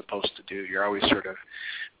what they're supposed to do. You're always sort of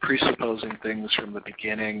presupposing things from the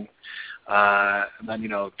beginning, and then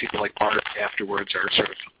people like Barth afterwards are sort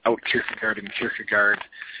of out Kierkegaard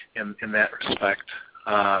in that respect.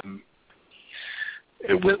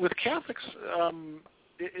 With Catholics,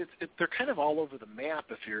 they're kind of all over the map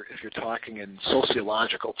if you're talking in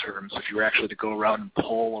sociological terms. If you were actually to go around and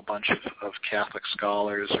poll a bunch of Catholic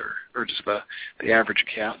scholars or just the average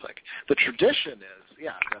Catholic, the tradition is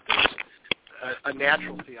that there's a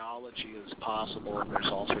natural theology is possible, and there's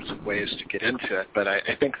all sorts of ways to get into it. But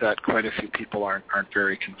I think that quite a few people aren't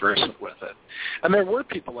very conversant with it. And there were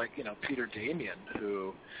people like Peter Damian,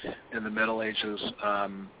 who in the Middle Ages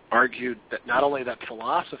argued that not only that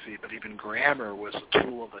philosophy but even grammar was a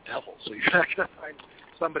tool of the devil. So you're not going to find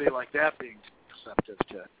somebody like that being receptive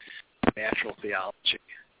to natural theology.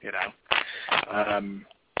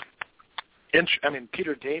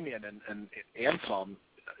 Peter Damian and Anselm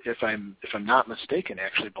if I'm not mistaken,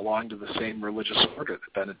 actually belong to the same religious order,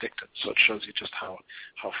 the Benedictines. So it shows you just how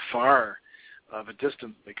far of a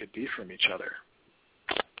distance they could be from each other.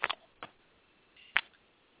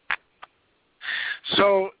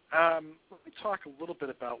 So let me talk a little bit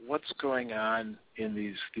about what's going on in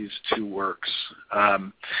these two works.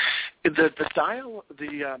 The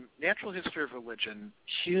Natural History of Religion,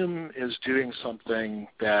 Hume is doing something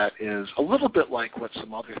that is a little bit like what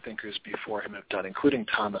some other thinkers before him have done, including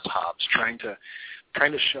Thomas Hobbes, trying to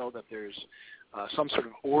show that there's some sort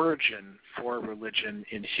of origin for religion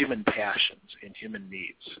in human passions, in human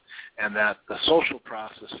needs, and that the social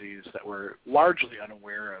processes that we're largely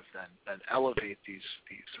unaware of then elevate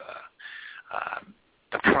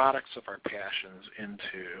the products of our passions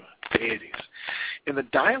into deities. In the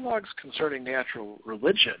dialogues concerning natural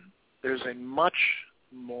religion, there's a much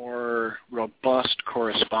more robust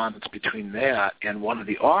correspondence between that and one of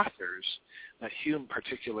the authors that Hume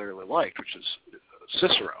particularly liked, which is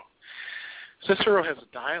Cicero. Cicero has a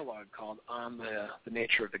dialogue called On the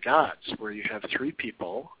Nature of the Gods, where you have three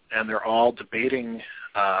people, and they're all debating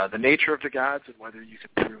the nature of the gods and whether you can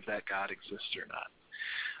prove that God exists or not.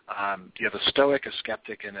 You have a Stoic, a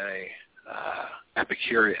skeptic, and a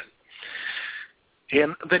Epicurean.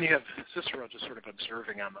 And then you have Cicero just sort of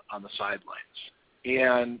observing on the sidelines.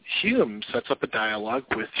 And Hume sets up a dialogue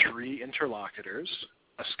with three interlocutors,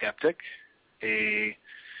 a skeptic, you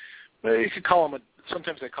could call him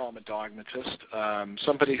sometimes they call him a dogmatist,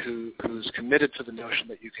 somebody who's committed to the notion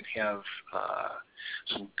that you can have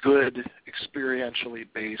some good, experientially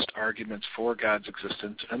based arguments for God's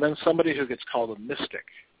existence, and then somebody who gets called a mystic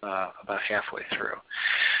about halfway through.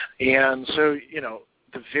 And so,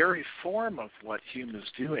 the very form of what Hume is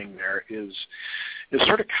doing there is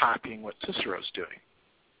sort of copying what Cicero's doing.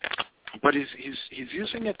 But he's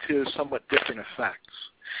using it to somewhat different effects.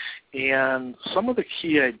 And some of the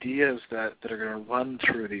key ideas that are going to run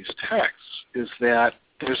through these texts is that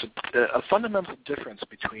there's a fundamental difference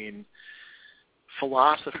between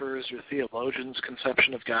philosophers or theologians'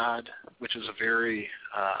 conception of God, which is a very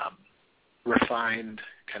refined,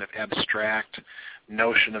 kind of abstract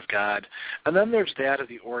notion of God, and then there's that of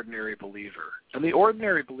the ordinary believer. And the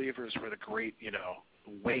ordinary believer is where the great,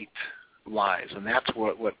 weight lies, and that's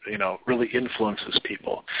what really influences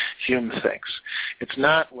people, Hume thinks. It's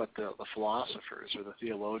not what the philosophers or the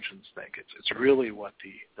theologians think. It's really what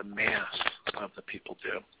the mass of the people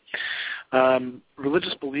do.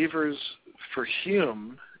 Religious believers, for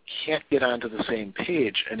Hume, can't get onto the same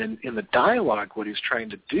page, and in the dialogue, what he's trying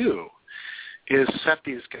to do is set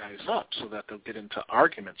these guys up so that they'll get into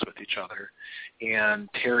arguments with each other and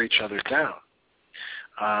tear each other down.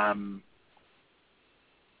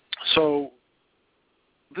 So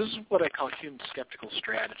this is what I call Hume's skeptical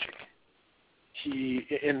strategy.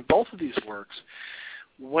 In both of these works,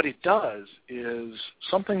 what he does is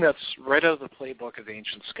something that's right out of the playbook of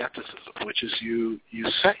ancient skepticism, which is you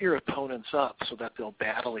set your opponents up so that they'll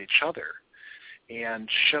battle each other and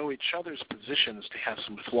show each other's positions to have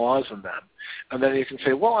some flaws in them. And then you can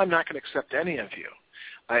say, well, I'm not going to accept any of you.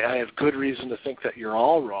 I have good reason to think that you're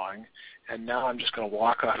all wrong, and now I'm just going to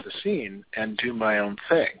walk off the scene and do my own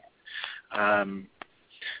thing.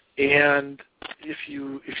 And if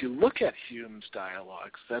you look at Hume's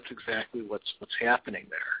dialogues, that's exactly what's happening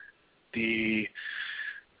there.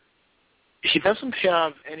 He doesn't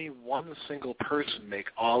have any one single person make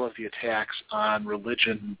all of the attacks on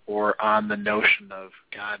religion or on the notion of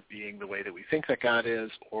God being the way that we think that God is,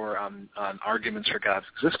 or on arguments for God's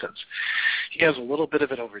existence. He has a little bit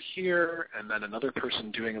of it over here, and then another person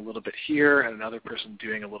doing a little bit here, and another person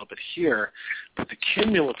doing a little bit here. But the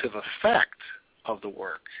cumulative effect of the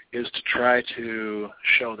work is to try to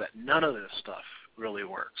show that none of this stuff really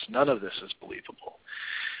works. None of this is believable.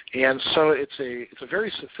 And so it's a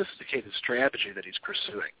very sophisticated strategy that he's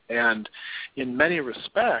pursuing. And in many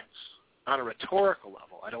respects, on a rhetorical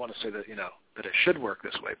level, I don't want to say that, that it should work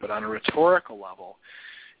this way, but on a rhetorical level,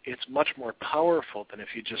 it's much more powerful than if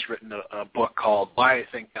you'd just written a book called Why I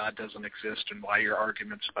Think God Doesn't Exist and Why Your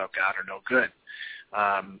Arguments About God Are No Good.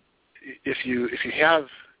 If you have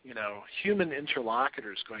human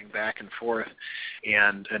interlocutors going back and forth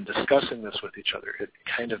and discussing this with each other, it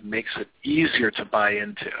kind of makes it easier to buy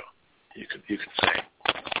into, you could say.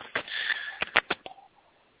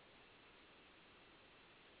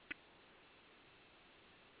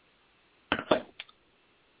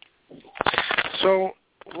 So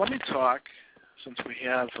let me talk, since we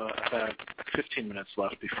have about 15 minutes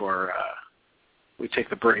left before we take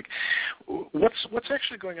the break. What's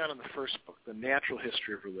actually going on in the first book, The Natural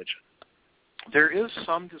History of Religion? there is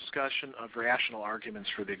some discussion of rational arguments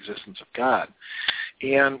for the existence of God.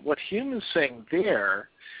 And what Hume is saying there,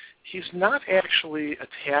 he's not actually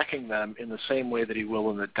attacking them in the same way that he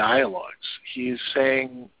will in the dialogues. He's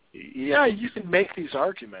saying, yeah, you can make these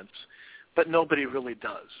arguments, but nobody really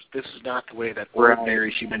does. This is not the way that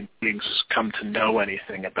ordinary human beings come to know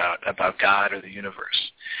anything about God or the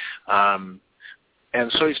universe.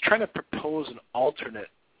 And so he's trying to propose an alternate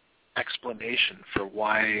explanation for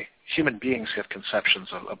why human beings have conceptions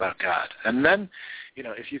about God. And then,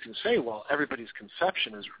 if you can say, well, everybody's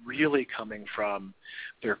conception is really coming from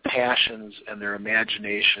their passions and their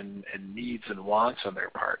imagination and needs and wants on their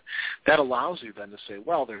part, that allows you then to say,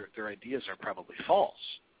 well, their ideas are probably false.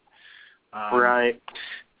 Right.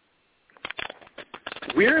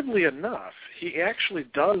 Weirdly enough, he actually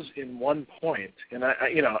does in one point, and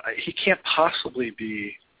he can't possibly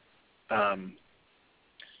be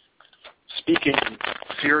speaking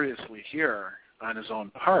seriously here on his own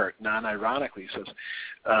part, non-ironically. He says,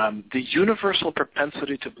 the universal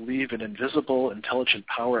propensity to believe in invisible, intelligent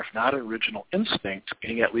power, if not original instinct,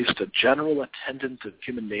 being at least a general attendant of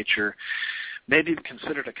human nature, may be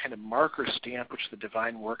considered a kind of marker stamp which the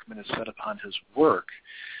divine workman has set upon his work.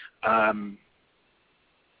 And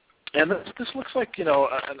this looks like, an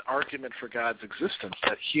argument for God's existence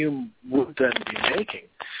that Hume would then be making.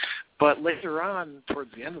 But later on,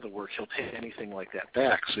 towards the end of the work, he'll take anything like that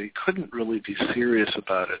back. So he couldn't really be serious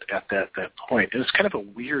about it at that point. And it's kind of a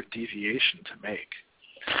weird deviation to make.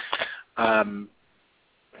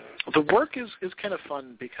 The work is kind of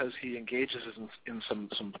fun because he engages in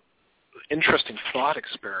some interesting thought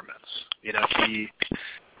experiments.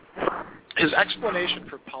 His explanation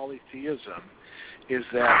for polytheism is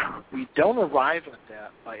that we don't arrive at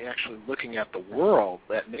that by actually looking at the world,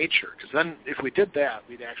 at nature, because then if we did that,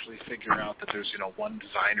 we'd actually figure out that there's, one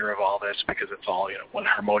designer of all this because it's all, one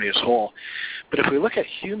harmonious whole. But if we look at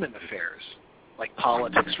human affairs, like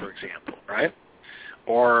politics, for example, right,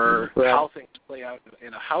 or how things play out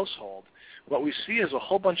in a household, what we see is a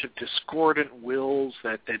whole bunch of discordant wills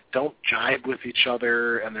that don't jibe with each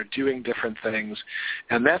other, and they're doing different things,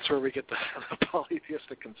 and that's where we get the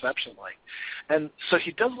polytheistic conception like. And so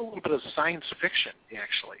he does a little bit of science fiction,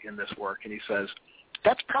 actually, in this work, and he says,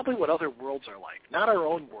 that's probably what other worlds are like. Not our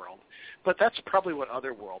own world, but that's probably what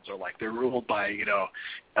other worlds are like. They're ruled by,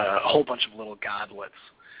 a whole bunch of little godlets.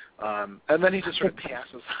 And then he just sort of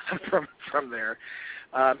passes on from there.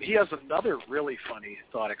 He has another really funny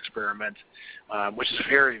thought experiment, which is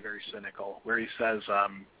very, very cynical, where he says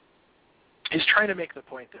he's trying to make the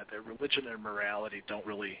point that religion and morality don't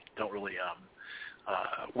really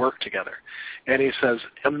work together. And he says,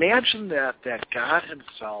 imagine that God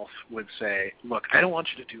himself would say, look, I don't want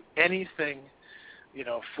you to do anything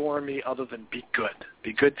for me other than be good.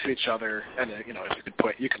 Be good to each other. And,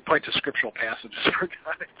 you can point to scriptural passages where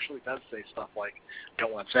God actually does say stuff like, I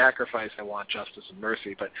don't want sacrifice, I want justice and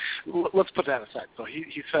mercy. But let's put that aside. So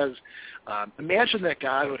he says, imagine that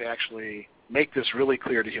God would actually make this really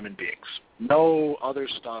clear to human beings. No other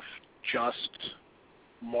stuff, just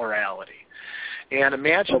morality. And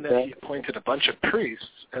imagine that he appointed a bunch of priests,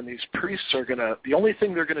 and these priests are the only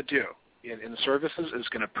thing they're going to do in services is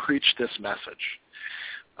going to preach this message.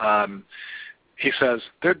 He says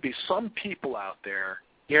there'd be some people out there,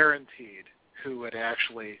 guaranteed, who would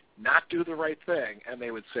actually not do the right thing, and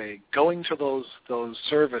they would say, going to those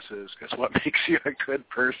services is what makes you a good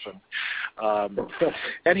person.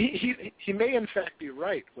 And he may in fact be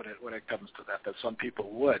right when it comes to that some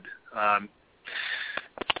people would.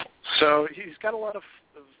 So he's got a lot of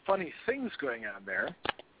funny things going on there.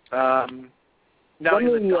 Now,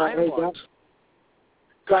 in the dialogues...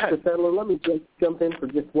 Dr. Sadler, let me just jump in for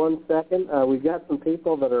just 1 second. We've got some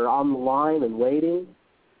people that are on the line and waiting,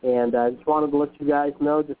 and I just wanted to let you guys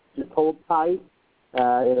know, just hold tight.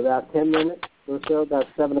 In about 10 minutes or so, about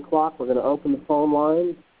 7 o'clock, we're going to open the phone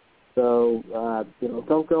lines. So,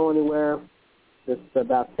 don't go anywhere. Just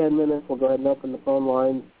about 10 minutes, we'll go ahead and open the phone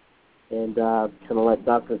lines, and going to let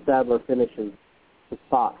Dr. Sadler finish his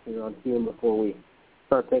talk here on Hume before we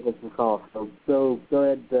start taking some calls. So go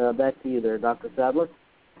ahead, back to you there, Dr. Sadler.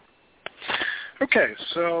 Okay,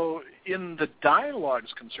 so in the dialogues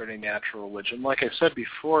concerning natural religion, like I said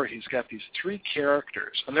before, he's got these three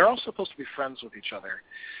characters, and they're all supposed to be friends with each other,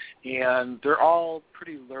 and they're all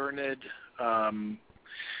pretty learned.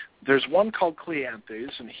 There's one called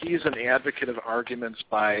Cleanthes, and he's an advocate of arguments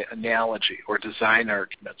by analogy or design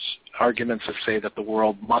arguments that say that the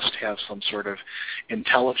world must have some sort of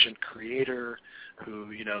intelligent creator who,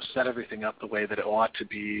 set everything up the way that it ought to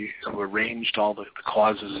be, who arranged all the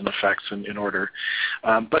causes and effects in order,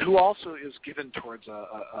 but who also is given towards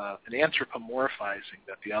an anthropomorphizing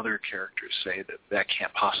that the other characters say that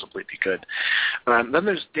can't possibly be good. Then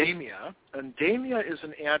there's Damia, and Damia is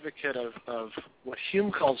an advocate of what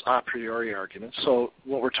Hume calls a priori arguments. So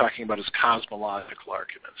what we're talking about is cosmological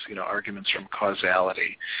arguments, arguments from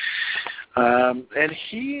causality. And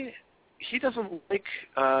he doesn't like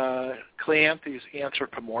Cleanthes'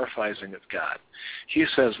 anthropomorphizing of God. He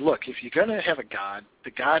says, look, if you're going to have a God,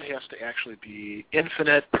 the God has to actually be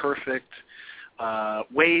infinite, perfect,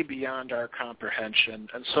 way beyond our comprehension.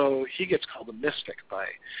 And so he gets called a mystic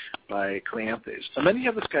by Cleanthes. And then you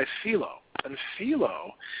have this guy Philo. And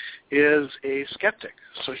Philo is a skeptic.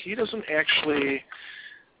 So he doesn't actually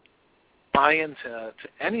buy into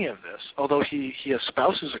any of this, although he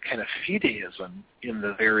espouses a kind of fideism in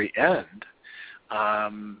the very end,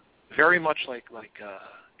 very much like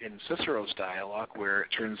in Cicero's dialogue, where it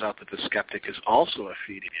turns out that the skeptic is also a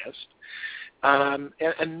fideist.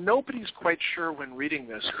 And nobody's quite sure when reading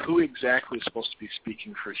this who exactly is supposed to be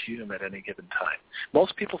speaking for Hume at any given time.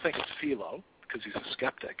 Most people think it's Philo, because he's a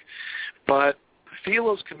skeptic, but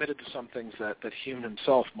Philo's committed to some things that Hume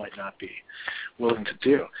himself might not be willing to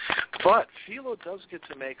do. But Philo does get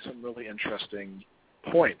to make some really interesting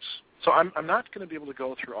points. So I'm not going to be able to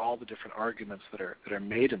go through all the different arguments that are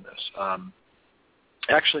made in this.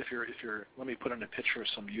 Actually, if you're, let me put in a picture of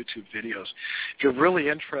some YouTube videos. If you're really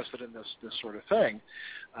interested in this sort of thing,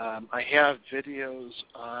 I have videos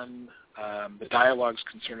on the dialogues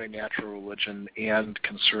concerning natural religion and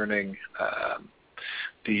concerning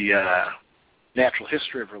the natural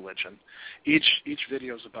history of religion. Each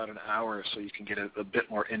video is about an hour, so you can get a bit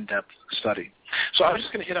more in-depth study. So I'm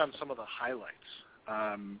just going to hit on some of the highlights.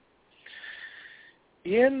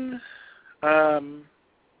 In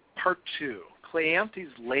part 2, Cleanthes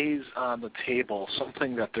lays on the table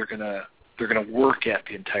something that they're going to work at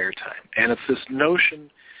the entire time, and it's this notion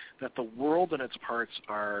that the world and its parts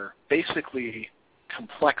are basically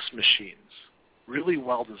complex machines, really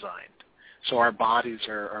well designed. So our bodies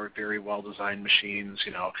are very well-designed machines,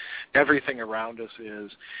 everything around us is.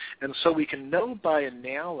 And so we can know by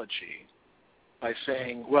analogy, by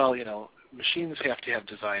saying, well, machines have to have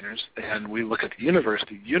designers, and we look at the universe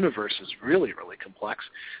is really, really complex.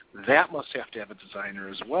 That must have to have a designer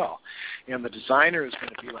as well. And the designer is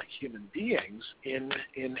going to be like human beings in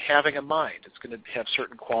having a mind. It's going to have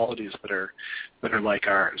certain qualities that are like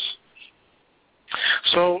ours.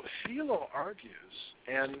 So Philo argues,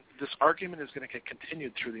 and this argument is going to get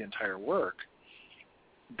continued through the entire work,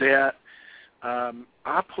 that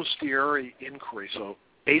a posteriori inquiry, so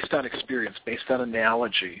based on experience, based on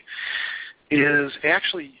analogy, is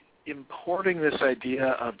actually importing this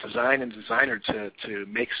idea of design and designer to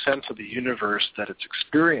make sense of the universe that it's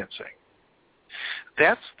experiencing.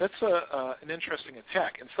 That's an interesting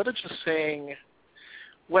attack. Instead of just saying,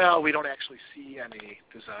 well, we don't actually see any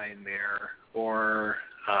design there, or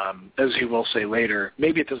as he will say later,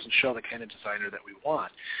 maybe it doesn't show the kind of designer that we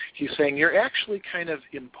want. He's saying you're actually kind of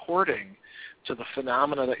importing to the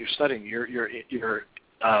phenomena that you're studying. You're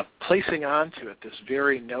placing onto it this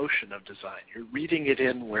very notion of design. You're reading it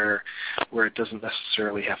in where it doesn't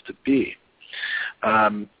necessarily have to be.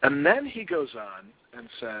 And then he goes on and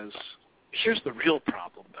says, here's the real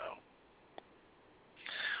problem, though.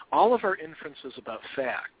 All of our inferences about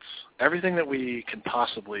facts, everything that we can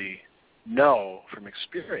possibly know from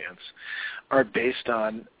experience, are based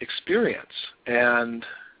on experience. And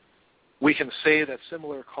we can say that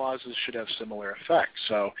similar causes should have similar effects.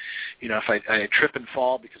 So, if I trip and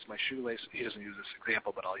fall because my shoelace, he doesn't use this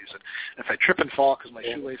example, but I'll use it. If I trip and fall because my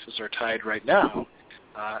shoelaces are tied right now,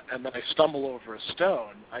 and then I stumble over a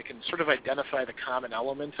stone, I can sort of identify the common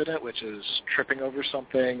element in it, which is tripping over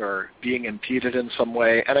something or being impeded in some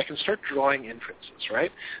way, and I can start drawing inferences,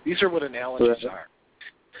 right? These are what analogies are.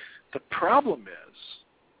 The problem is,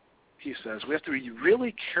 he says, we have to be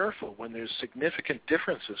really careful when there's significant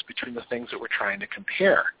differences between the things that we're trying to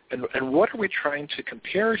compare. And what are we trying to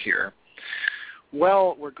compare here?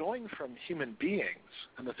 Well, we're going from human beings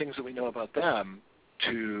and the things that we know about them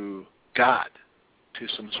to God, to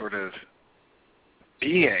some sort of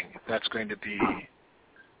being that's going to be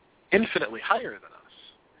infinitely higher than us.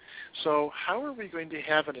 So how are we going to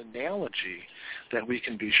have an analogy that we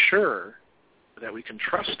can be sure that we can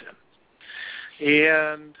trust in?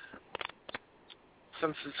 And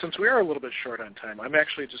since we are a little bit short on time, I'm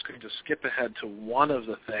actually just going to skip ahead to one of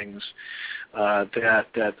the things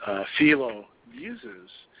that Philo uses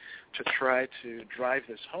to try to drive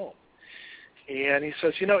this home. And he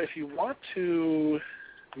says, if you want to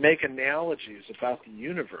make analogies about the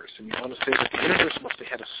universe, and you want to say that the universe must have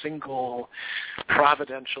had a single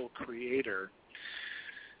providential creator,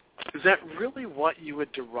 is that really what you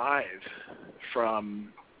would derive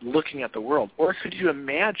from looking at the world? Or could you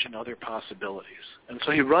imagine other possibilities? And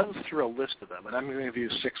so he runs through a list of them, and I'm going to give you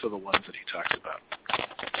 6 of the ones that he talks about.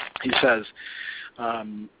 He says,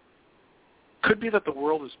 could be that the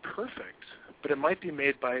world is perfect, but it might be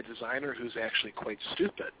made by a designer who's actually quite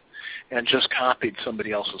stupid and just copied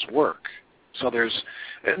somebody else's work. So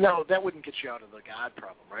now that wouldn't get you out of the God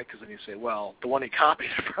problem, right? Because then you say, well, the one he copied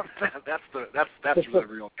from, that's the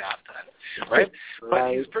real God then, right?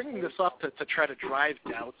 But he's bringing this up to try to drive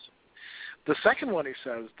doubts. The second one, he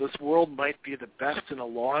says, this world might be the best in a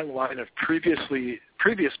long line of previous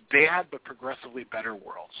bad but progressively better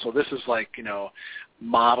worlds. So this is like,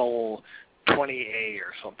 model 20A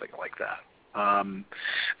or something like that.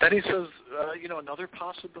 Then he says, another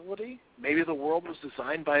possibility, maybe the world was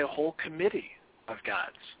designed by a whole committee of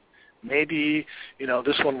gods. Maybe,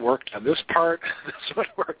 this one worked on this part, this one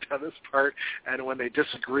worked on this part, and when they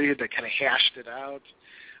disagreed, they kind of hashed it out.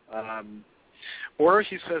 Or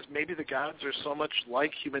he says maybe the gods are so much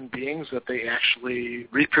like human beings that they actually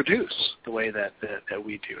reproduce the way that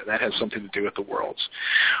we do. And that has something to do with the worlds.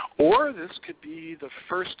 Or this could be the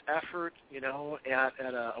first effort,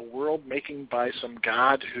 at a world making by some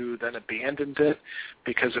god who then abandoned it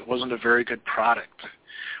because it wasn't a very good product.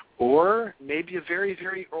 Or maybe a very,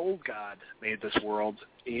 very old god made this world,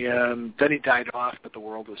 and then he died off, but the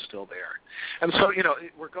world was still there. And so,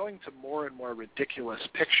 we're going to more and more ridiculous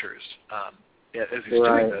pictures as he's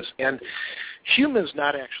doing this. And Hume is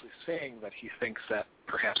not actually saying that he thinks that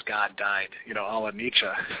perhaps God died, a la Nietzsche.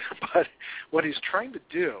 But what he's trying to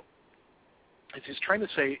do is he's trying to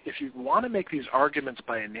say, if you want to make these arguments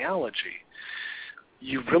by analogy,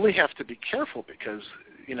 you really have to be careful because,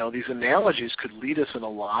 these analogies could lead us in a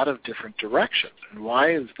lot of different directions. And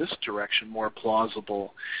why is this direction more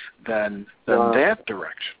plausible than that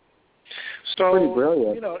direction? So, pretty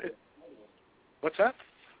brilliant. What's that?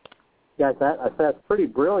 Yeah, that's pretty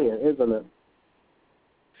brilliant, isn't it?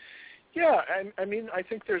 Yeah, I mean, I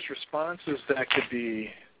think there's responses that could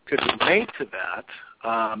be made to that.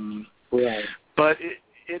 Right. But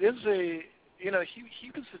it is a, he was.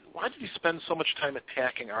 Why did he spend so much time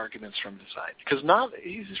attacking arguments from design? Because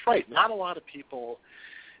he's right. Not a lot of people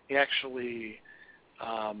actually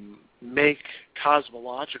make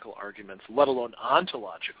cosmological arguments, let alone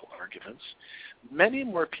ontological arguments. Many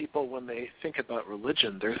more people, when they think about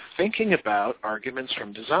religion, they're thinking about arguments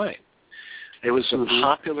from design. It was a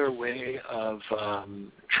popular way of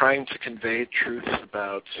trying to convey truth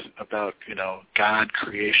about God,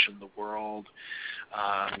 creation, the world,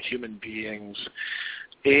 human beings,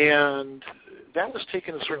 and that was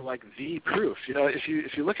taken as sort of like the proof.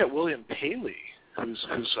 If you look at William Paley, who's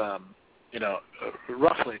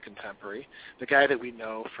roughly a contemporary, the guy that we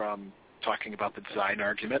know from talking about the design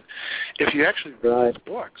argument, if you actually read his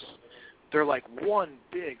books, they're like one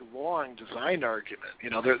big, long design argument,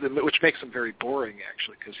 which makes them very boring,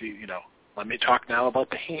 actually, because let me talk now about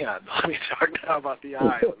the hand, let me talk now about the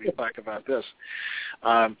eye, let me talk about this.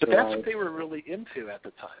 But that's what they were really into at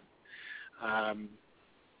the time.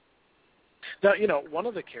 Now, one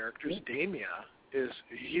of the characters, Damia,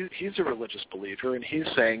 he's a religious believer, and he's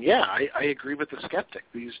saying, I agree with the skeptic.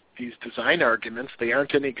 These design arguments, they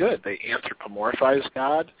aren't any good. They anthropomorphize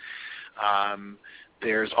God.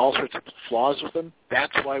 There's all sorts of flaws with them.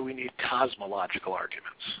 That's why we need cosmological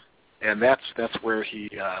arguments, and that's where he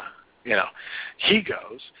goes.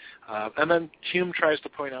 And then Hume tries to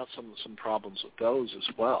point out some problems with those as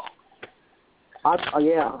well.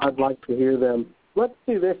 I'd like to hear them. Let's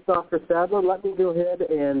do this, Dr. Sadler. Let me go ahead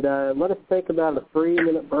and let us take about a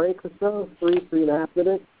 3-minute break or so, 3.5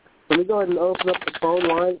 minutes. Let me go ahead and open up the phone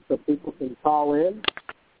line so people can call in.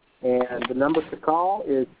 And the number to call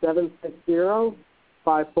is 760-542-3907,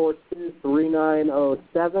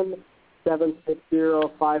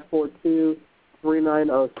 760-542-3907.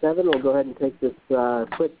 We'll go ahead and take this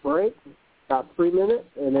quick break, about 3 minutes,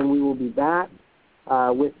 and then we will be back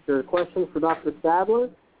with your questions for Dr. Sadler.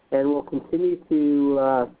 And we'll continue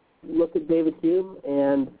to look at David Hume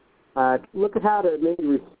and look at how to maybe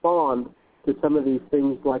respond to some of these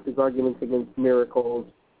things like his arguments against miracles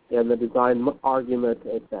and the design argument,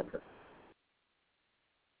 etc.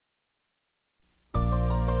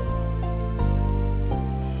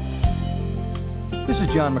 This is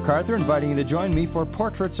John MacArthur inviting you to join me for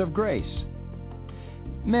Portraits of Grace.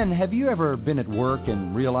 Men, have you ever been at work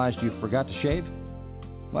and realized you forgot to shave?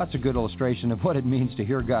 Well, that's a good illustration of what it means to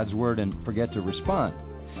hear God's Word and forget to respond.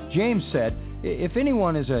 James said, If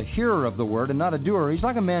anyone is a hearer of the word and not a doer, he's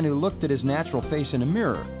like a man who looked at his natural face in a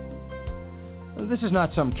mirror. This is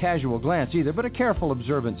not some casual glance either, but a careful,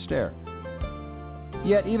 observant stare.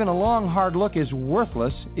 Yet even a long, hard look is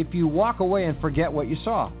worthless if you walk away and forget what you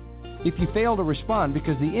saw. If you fail to respond,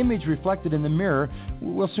 because the image reflected in the mirror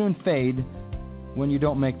will soon fade when you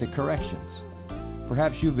don't make the corrections.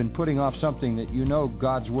 Perhaps you've been putting off something that you know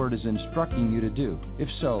God's Word is instructing you to do. If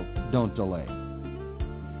so, don't delay.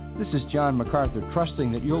 This is John MacArthur,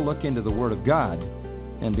 trusting that you'll look into the Word of God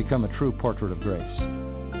and become a true portrait of grace.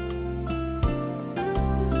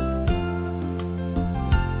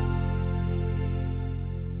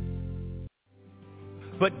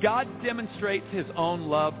 But God demonstrates His own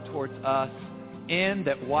love towards us in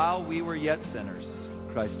that while we were yet sinners,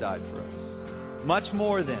 Christ died for us. Much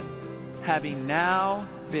more then, having now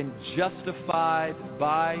been justified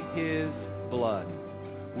by His blood,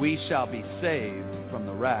 we shall be saved from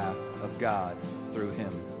the wrath of God through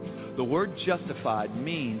Him. The word justified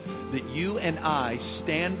means that you and I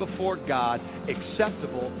stand before God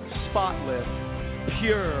acceptable, spotless,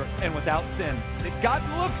 pure, and without sin. That God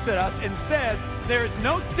looks at us and says, there is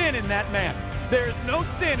no sin in that man. There is no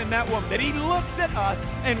sin in that woman. That He looks at us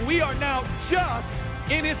and we are now just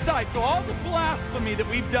in His sight. So all the blasphemy that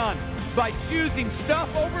we've done by choosing stuff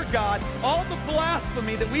over God, all the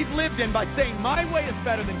blasphemy that we've lived in by saying my way is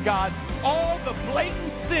better than God's, all the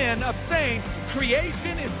blatant sin of saying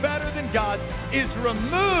creation is better than God's is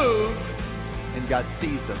removed, and God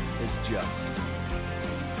sees us as just.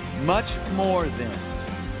 Much more then,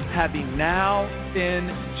 having now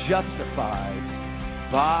been justified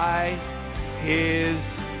by His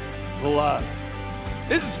blood.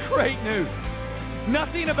 This is great news.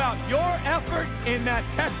 Nothing about your effort in that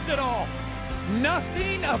text at all.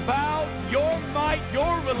 Nothing about your might,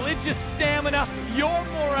 your religious stamina, your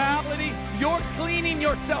morality, your cleaning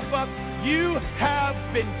yourself up. You have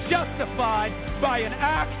been justified by an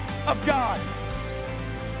act of God.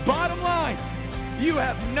 Bottom line, you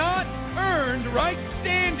have not earned right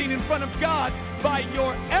standing in front of God by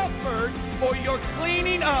your effort or your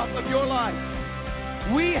cleaning up of your life.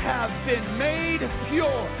 We have been made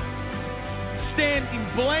pure, standing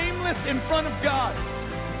blameless in front of God,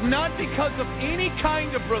 not because of any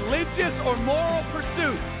kind of religious or moral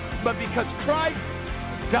pursuit, but because Christ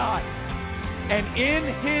died. And in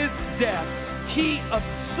His death, He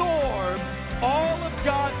absorbed all of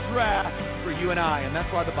God's wrath for you and I. And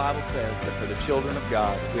that's why the Bible says that for the children of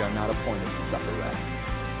God, we are not appointed to suffer wrath.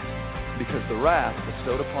 Because the wrath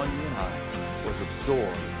bestowed upon you and I was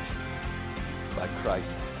absorbed by Christ's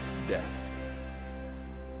death.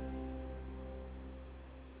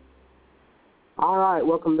 All right,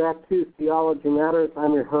 welcome back to Theology Matters.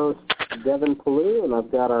 I'm your host, Devin Pellew, and I've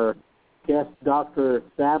got our guest, Dr.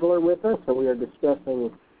 Sadler, with us, and we are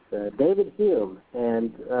discussing David Hume,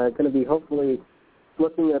 and going to be hopefully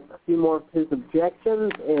looking at a few more of his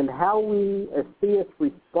objections and how we as theists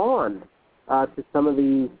respond to some of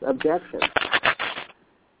these objections.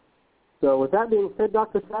 So with that being said,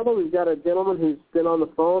 Dr. Sadler, we've got a gentleman who's been on the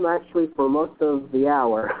phone actually for most of the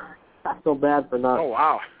hour. I feel bad for not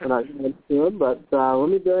getting to him, but let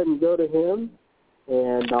me go ahead and go to him,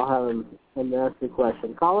 and I'll have him ask the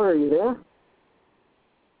question. Caller, are you there?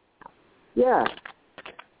 Yeah.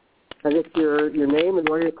 I guess your name and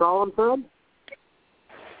where you're calling from?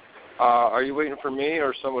 Are you waiting for me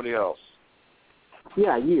or somebody else?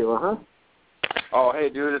 Yeah, you, uh-huh. Oh, hey,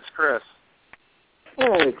 dude, it's Chris.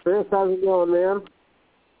 Hey, Chris, how's it going, man?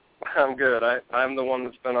 I'm good. I'm the one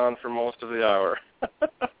that's been on for most of the hour.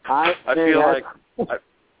 I feel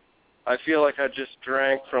like I just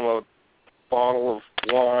drank from a bottle of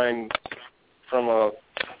wine from a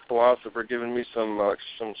philosopher giving me some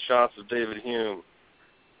shots of David Hume.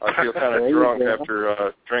 I feel kind of drunk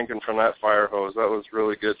after drinking from that fire hose. That was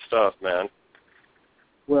really good stuff, man.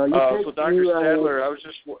 Well, so Dr. Sadler, I was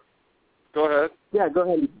just... Go ahead. Yeah, go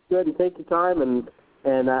ahead. Go ahead and take your time and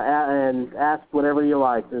ask whatever you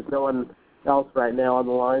like. There's no one else right now on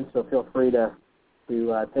the line, so feel free to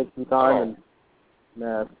take some time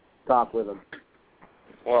and talk with them.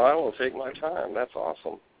 Well, I will take my time. That's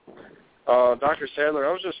awesome. Dr. Sadler,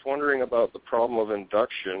 I was just wondering about the problem of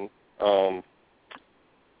induction.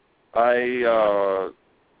 I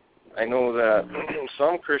know that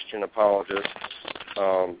some Christian apologists,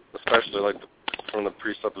 especially like from the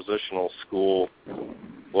presuppositional school,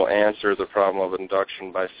 will answer the problem of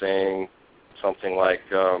induction by saying something like,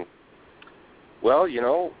 well, you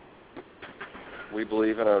know, we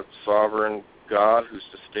believe in a sovereign God who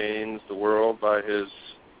sustains the world by His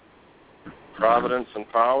providence and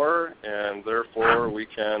power, and therefore we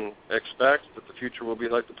can expect that the future will be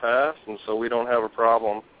like the past, and so we don't have a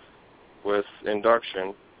problem with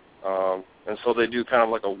induction, and so they do kind of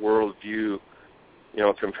like a worldview,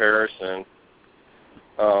 comparison.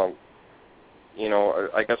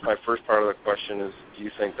 I guess my first part of the question is, do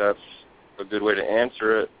you think that's a good way to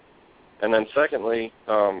answer it? And then secondly,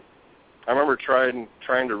 I remember trying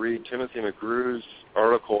to read Timothy McGrew's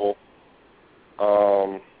article.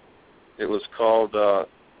 It was called, I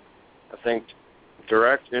think,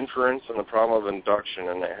 Direct Inference and the Problem of Induction,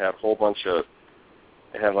 and it had a whole bunch of,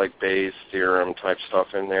 like Bayes' theorem type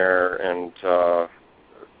stuff in there, and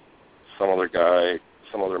some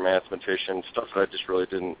other mathematician, stuff that I just really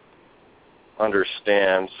didn't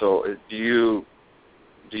understand. So do you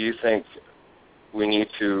think we need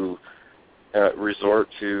to resort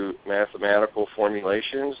to mathematical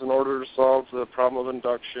formulations in order to solve the problem of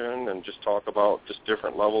induction and just talk about just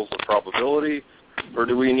different levels of probability? Or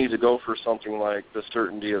do we need to go for something like the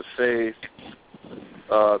certainty of faith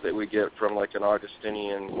that we get from like an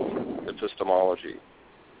Augustinian epistemology?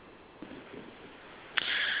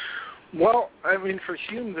 Well, I mean, for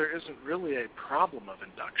Hume, there isn't really a problem of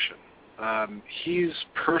induction. He's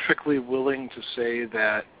perfectly willing to say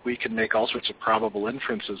that we can make all sorts of probable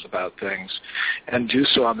inferences about things and do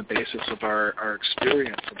so on the basis of our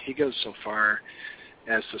experience. And he goes so far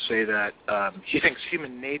as to say that he thinks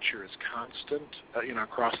human nature is constant,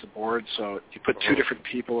 across the board. So you put two different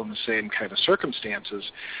people in the same kind of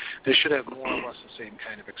circumstances, they should have more or less the same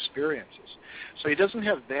kind of experiences. So he doesn't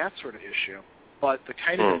have that sort of issue. But the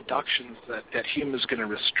kind of inductions that Hume is going to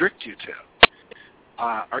restrict you to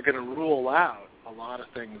are going to rule out a lot of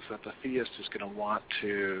things that the theist is going to want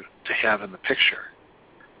to have in the picture.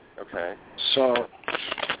 Okay. So,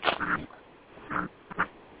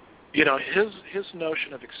 his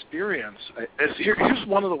notion of experience, here's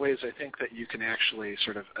one of the ways I think that you can actually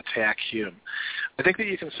sort of attack Hume. I think that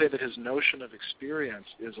you can say that his notion of experience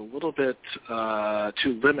is a little bit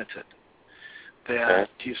too limited, that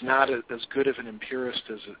he's not as good of an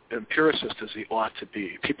empiricist as he ought to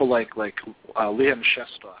be. People like Leon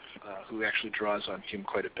Shestov, who actually draws on Hume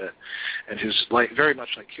quite a bit, and who's very much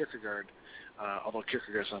like Kierkegaard, although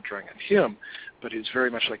Kierkegaard's not drawing on Hume, but he's very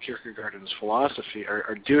much like Kierkegaard in his philosophy,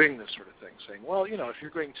 are doing this sort of thing, saying, well, if you're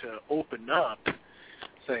going to open up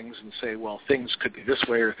things and say, well, things could be this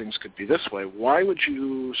way or things could be this way, why would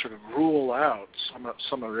you sort of rule out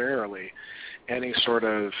summarily any sort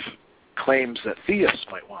of claims that theists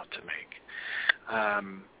might want to make?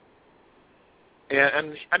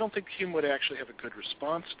 And I don't think Hume would actually have a good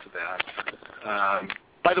response to that.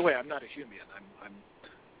 By the way, I'm not a Humean.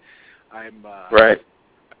 I'm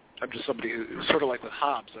just somebody who's sort of like with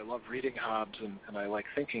Hobbes. I love reading Hobbes, and I like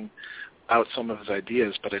thinking out some of his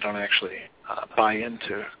ideas, but I don't actually buy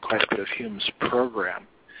into quite a bit of Hume's program.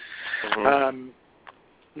 Mm-hmm.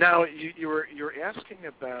 Now, you were asking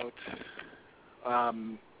about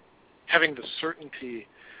having the certainty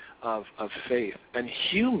of faith, and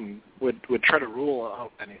Hume would try to rule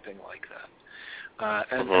out anything like that.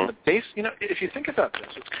 And the base, if you think about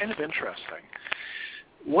this, it's kind of interesting.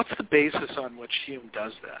 What's the basis on which Hume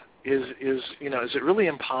does that? Is it really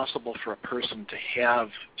impossible for a person to have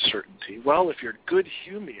certainty? Well, if you're a good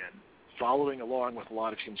Humean, following along with a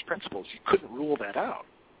lot of Hume's principles, you couldn't rule that out.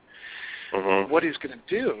 Mm-hmm. What he's going to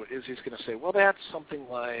do is he's going to say, well, that's something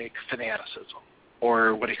like fanaticism,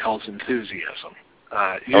 or what he calls enthusiasm.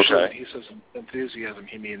 Usually when he says enthusiasm,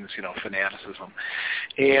 he means, fanaticism.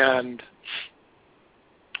 And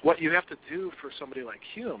what you have to do for somebody like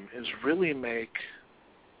Hume is really make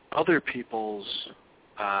other people's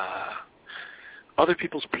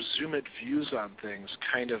presumed views on things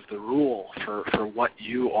kind of the rule for what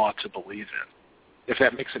you ought to believe in, if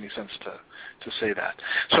that makes any sense to say that.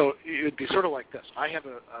 So it would be sort of like this. I have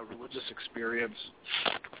a religious experience,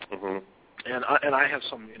 and I have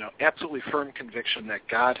some, absolutely firm conviction that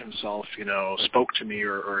God himself, spoke to me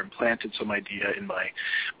or implanted some idea in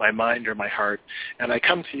my mind or my heart, and I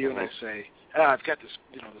come to you and I say, I've got this,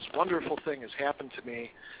 this wonderful thing has happened to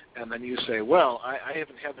me, and then you say, well, I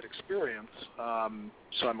haven't had that experience,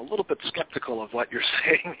 so I'm a little bit skeptical of what you're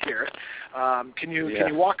saying here. Can you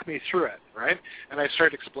walk me through it, right? And I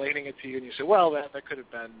start explaining it to you, and you say, well, that could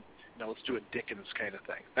have been, let's do a Dickens kind of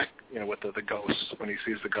thing, that, with the ghost, when he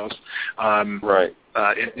sees the ghost. Right.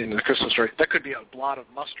 In the Christmas story, that could be a blot of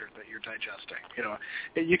mustard that you're digesting.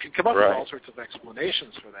 You could come up with all sorts of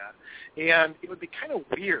explanations for that, and it would be kind of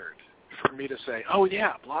weird for me to say, oh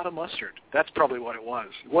yeah, blot of mustard. That's probably what it was.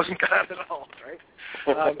 It wasn't God at all,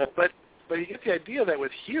 right? But you get the idea that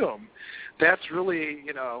with Hume, that's really,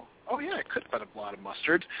 oh yeah, it could have been a blot of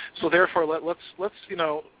mustard. So therefore, let's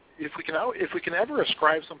if we can ever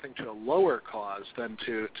ascribe something to a lower cause than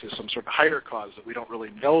to some sort of higher cause that we don't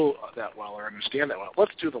really know that well or understand that well,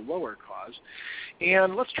 let's do the lower cause,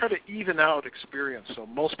 and let's try to even out experience so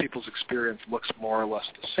most people's experience looks more or less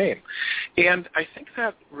the same. And I think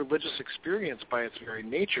that religious experience, by its very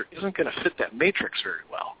nature, isn't going to fit that matrix very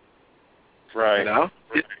well. Right. You know?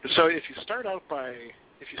 So if you start out by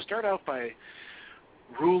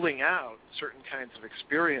ruling out certain kinds of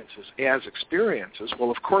experiences as experiences,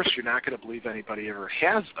 well, of course, you're not going to believe anybody ever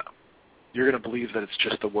has them. You're going to believe that it's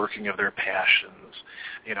just the working of their passions,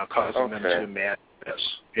 causing them to madness.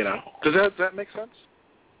 Does that make sense?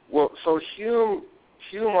 Well, so Hume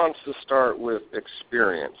wants to start with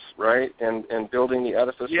experience, right, and building the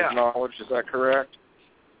edifice of knowledge. Is that correct?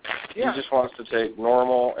 Yeah. He just wants to take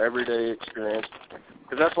normal, everyday experience,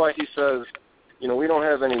 because that's why he says, we don't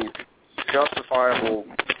have any justifiable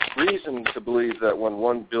reason to believe that when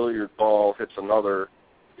one billiard ball hits another,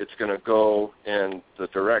 it's going to go in the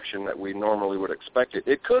direction that we normally would expect it.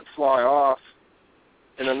 It could fly off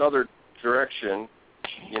in another direction,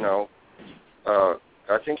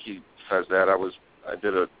 I think he says that. I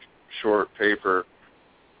did a short paper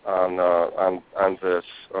on this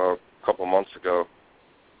a couple months ago.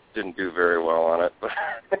 Didn't do very well on it, but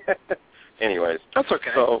anyways. That's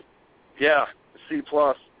okay. So, yeah, C+.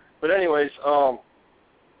 But anyways, so,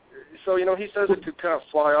 he says it could kind of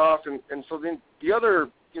fly off, and so then the other,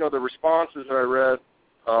 the responses that I read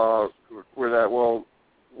were that, well,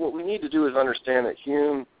 what we need to do is understand that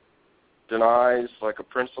Hume denies, like, a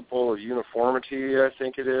principle of uniformity, I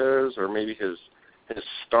think it is, or maybe his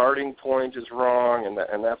starting point is wrong,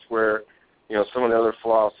 and that's where, some of the other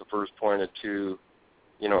philosophers pointed to,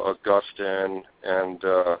 Augustine and,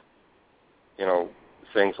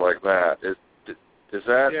 things like that. Is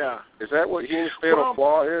that what Hume's fatal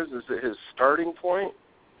flaw is? Is it his starting point?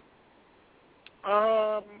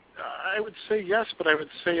 I would say yes, but I would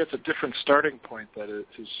say it's a different starting point that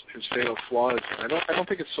his fatal flaw is. I don't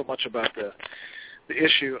think it's so much about the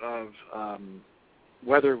issue of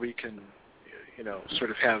whether we can,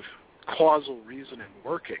 sort of have causal reasoning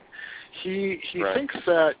working. He thinks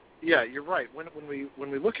that. Yeah, you're right. When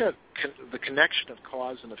we look at the connection of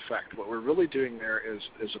cause and effect, what we're really doing there is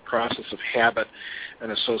a process of habit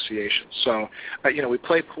and association. So, we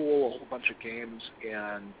play pool, a whole bunch of games,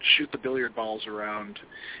 and shoot the billiard balls around,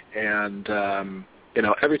 and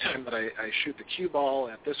every time that I shoot the cue ball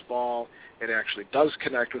at this ball, it actually does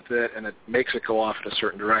connect with it, and it makes it go off in a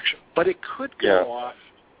certain direction. But it could go off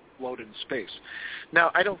float in space.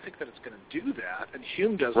 Now, I don't think that it's going to do that, and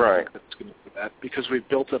Hume doesn't think that it's going to do that because we've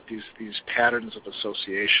built up these patterns of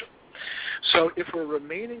association. So if we're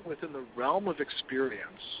remaining within the realm of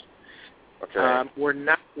experience, we're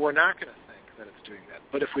not going to think that it's doing that.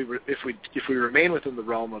 But if we remain within the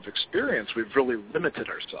realm of experience, we've really limited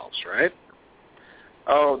ourselves, right?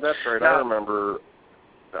 Oh, that's right. Now, I remember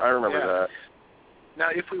that. Now,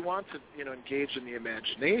 if we want to, engage in the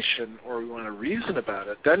imagination, or we want to reason about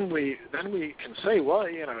it, then we can say, well,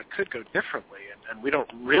 it could go differently, and we don't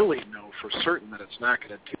really know for certain that it's not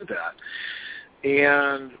going to do that.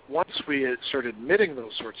 And once we start admitting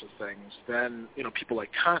those sorts of things, then people like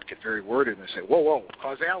Kant get very worried, and they say, whoa,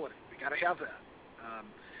 causality, we got to have that.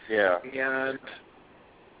 And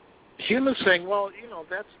Hume is saying, well,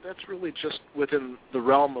 that's really just within the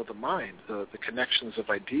realm of the mind, the connections of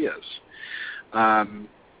ideas. And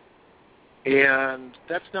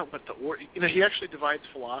that's not what he actually divides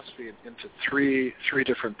philosophy into three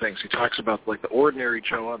different things. He talks about, like, the ordinary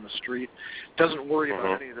Joe on the street doesn't worry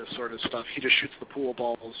about any of this sort of stuff. He just shoots the pool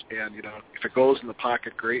balls, and, if it goes in the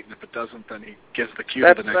pocket, great, and if it doesn't, then he gives the cue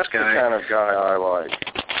to the next guy. That's the kind of guy I like,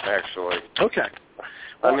 actually. Okay.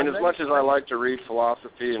 Well, as much as I like to read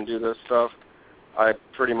philosophy and do this stuff, I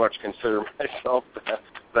pretty much consider myself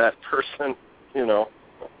that person,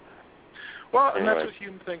 Well, and that's what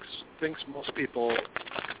Hume thinks most people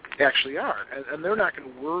actually are, and they're not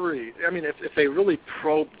going to worry. I mean, if they really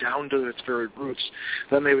probe down to its very roots,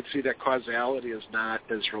 then they would see that causality is not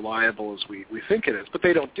as reliable as we think it is, but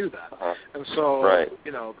they don't do that. And so,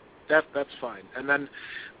 that's fine. And then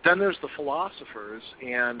there's the philosophers,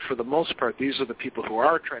 and for the most part, these are the people who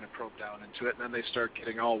are trying to probe down into it, and then they start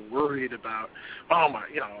getting all worried about,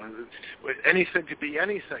 anything could be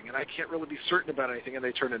anything, and I can't really be certain about anything, and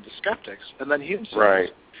they turn into skeptics. And then Hume says,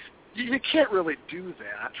 you can't really do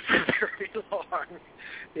that for very long.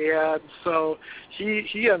 And so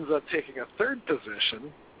he ends up taking a third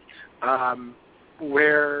position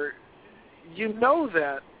where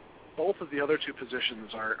that both of the other two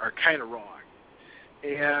positions are kind of wrong.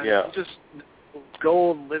 And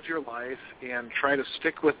go and live your life and try to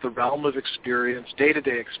stick with the realm of experience,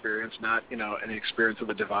 day-to-day experience, not, any experience of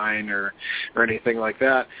the divine or anything like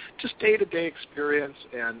that. Just day-to-day experience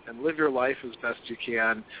and live your life as best you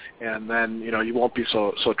can, and then, you won't be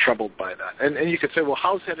so troubled by that. And you could say, well,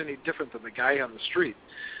 how's that any different than the guy on the street?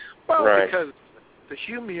 Well, right. Because the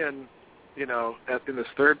Humean, in this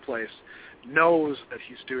third place, knows that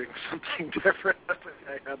he's doing something different than the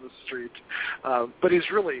guy on the street. But he's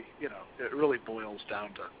really, it really boils down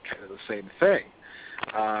to kind of the same thing.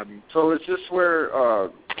 So is this where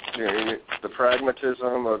the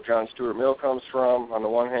pragmatism of John Stuart Mill comes from, on the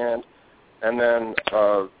one hand, and then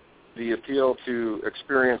the appeal to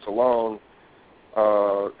experience alone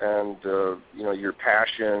and your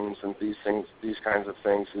passions and these kinds of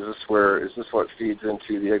things? Is this what feeds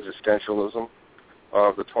into the existentialism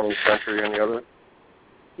of the 20th century and the other?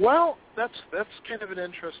 Well, that's kind of an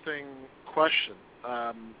interesting question.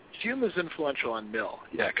 Hume is influential on Mill,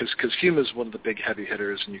 because Hume is one of the big heavy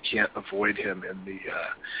hitters, and you can't avoid him in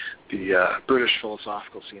the British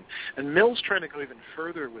philosophical scene. And Mill's trying to go even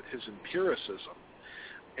further with his empiricism,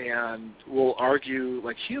 and will argue,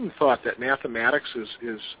 like Hume thought that mathematics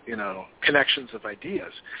is connections of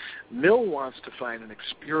ideas. Mill wants to find an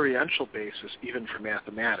experiential basis even for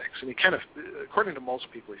mathematics, and he kind of, according to most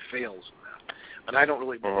people, he fails in that. And I don't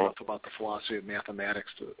really know enough about the philosophy of mathematics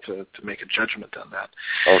to make a judgment on that.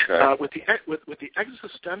 Okay. With the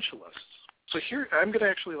existentialists, so here I'm going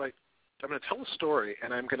to tell a story,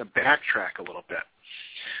 and I'm going to backtrack a little bit.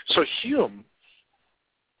 So Hume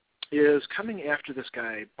is coming after this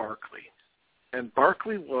guy, Berkeley. And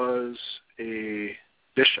Berkeley was a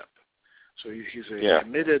bishop. So he's a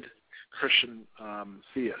admitted Christian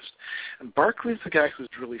theist. And Berkeley's the guy who's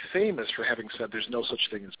really famous for having said there's no such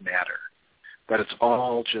thing as matter, that it's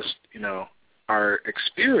all just, our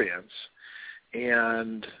experience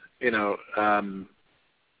and,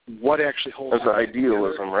 what actually holds... That's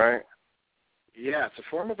idealism, together. Right? Yeah, it's a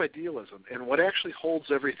form of idealism. And what actually holds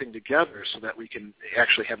everything together so that we can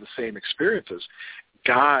actually have the same experiences,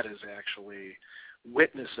 God is actually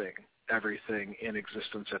witnessing everything in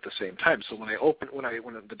existence at the same time. So when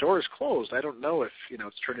the door is closed, I don't know if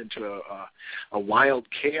it's turned into a wild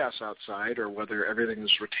chaos outside or whether everything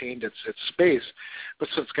has retained its space. But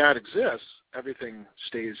since God exists, everything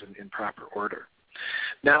stays in proper order.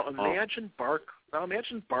 Now imagine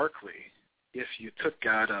Berkeley if you took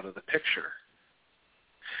God out of the picture.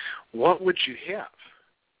 What would you have?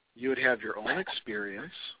 You would have your own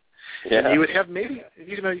experience. Yeah. And you would have maybe,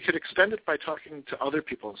 you could extend it by talking to other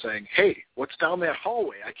people and saying, hey, what's down that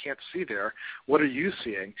hallway? I can't see there. What are you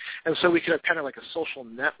seeing? And so we could have kind of like a social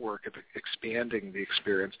network of expanding the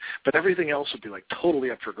experience, but everything else would be like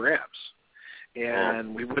totally up for grabs.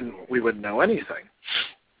 And we wouldn't know anything.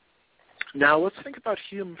 Now let's think about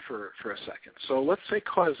Hume for a second. So let's say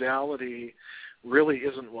causality really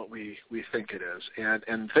isn't what we think it is,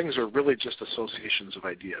 and things are really just associations of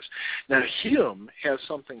ideas. Now, Hume has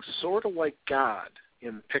something sort of like God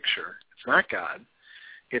in the picture. It's not God.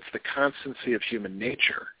 It's the constancy of human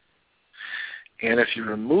nature. And if you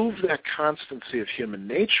remove that constancy of human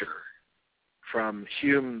nature from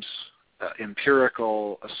Hume's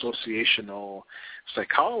empirical, associational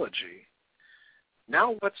psychology,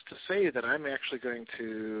 now what's to say that I'm actually going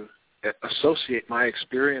to associate my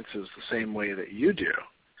experiences the same way that you do,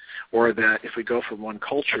 or that if we go from one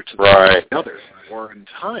culture to the other, or in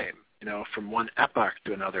time, from one epoch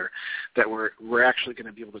to another, that we're actually going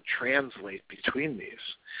to be able to translate between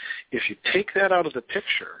these. If you take that out of the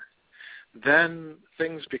picture, then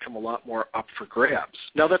things become a lot more up for grabs.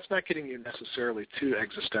 Now, that's not getting you necessarily to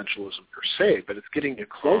existentialism per se, but it's getting you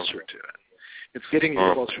closer to it. It's getting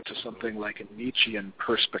you closer to something like a Nietzschean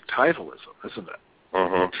perspectivalism, isn't it?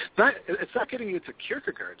 It's not getting you to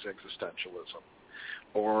Kierkegaard's existentialism,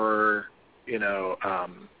 or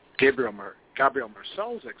Gabriel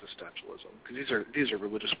Marcel's existentialism, because these are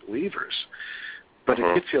religious believers. But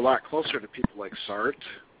it gets you a lot closer to people like Sartre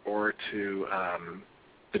or to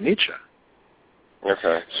the Nietzsche.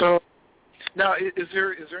 Okay. So now, is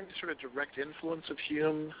there any sort of direct influence of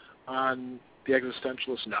Hume on the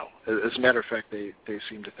existentialists? No. As a matter of fact, they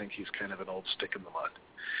seem to think he's kind of an old stick in the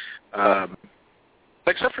mud.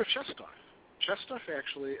 Except for Shestov. Shestov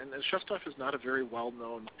actually, and Shestov is not a very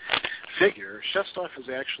well-known figure. Shestov is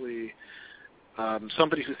actually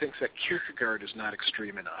somebody who thinks that Kierkegaard is not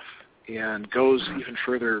extreme enough and goes even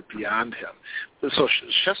further beyond him. So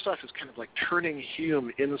Shestov is kind of like turning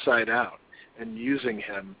Hume inside out and using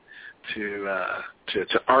him to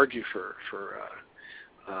argue for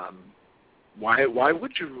why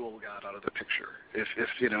would you rule God out of the picture? If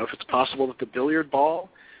it's possible that the billiard ball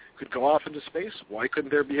could go off into space, why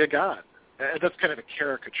couldn't there be a God? that's kind of a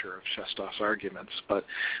caricature of Shestoff's arguments, but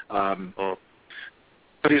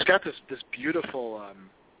he's got this beautiful.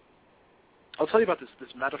 I'll tell you about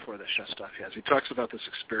this metaphor that Shestoff has. He talks about this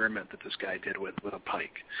experiment that this guy did with a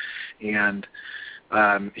pike, and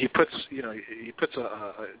he puts a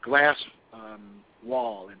glass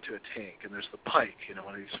wall into a tank, and there's the pike,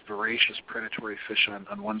 one of these voracious predatory fish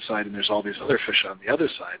on one side, and there's all these other fish on the other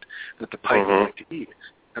side that the pike would like to eat.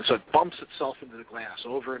 And so it bumps itself into the glass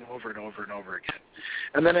over and over and over and over again.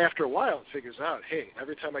 And then after a while, it figures out, hey,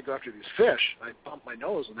 every time I go after these fish, I bump my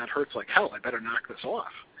nose, and that hurts like hell. I better knock this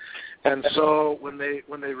off. And so when they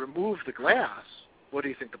remove the glass, what do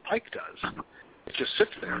you think the pike does? It just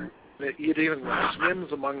sits there. It even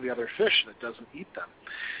swims among the other fish, and it doesn't eat them.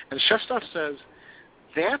 And Shestoff says,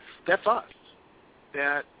 that's us.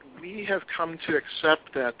 That we have come to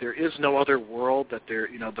accept that there is no other world, that there,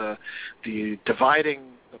 the dividing,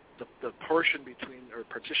 the portion between, or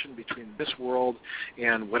partition between this world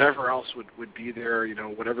and whatever else would be there,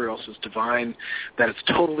 whatever else is divine, that it's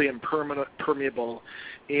totally impermeable.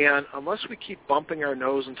 And unless we keep bumping our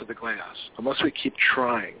nose into the glass, unless we keep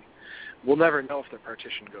trying, we'll never know if the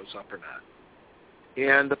partition goes up or not.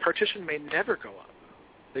 And the partition may never go up.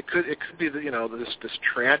 It could be this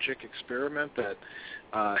tragic experiment that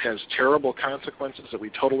has terrible consequences, that we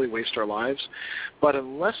totally waste our lives. But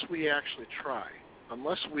unless we actually try,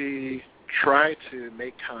 unless we try to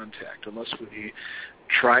make contact, unless we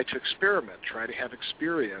try to experiment, try to have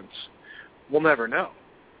experience, we'll never know.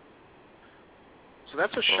 So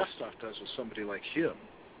that's what Shestoff does with somebody like Hume.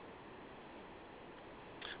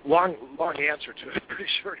 Long answer to a pretty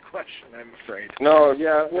short question, I'm afraid. No,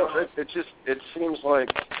 yeah, well, it seems like,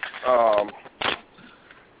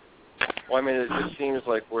 it just seems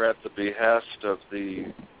like we're at the behest of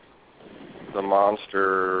the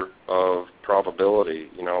monster of probability.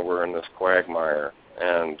 We're in this quagmire,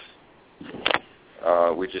 and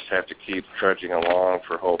we just have to keep trudging along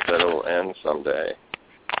for hope that it'll end someday.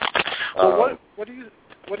 Well, what do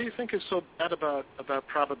you think is so bad about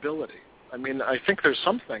probability? I think there's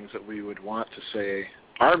some things that we would want to say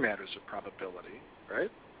are matters of probability, right?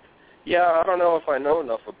 Yeah, I don't know if I know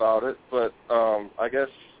enough about it, but I guess,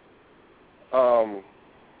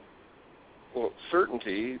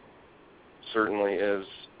 certainty certainly is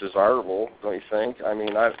desirable, don't you think? I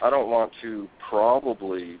don't want to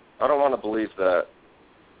believe that,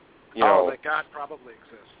 that God probably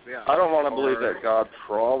exists, yeah. I don't want to believe that God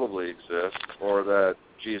probably exists, or that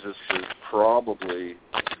Jesus is probably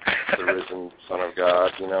the risen Son of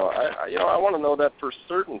God. I want to know that for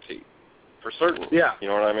certainty, for certain. Yeah. You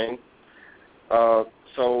know what I mean?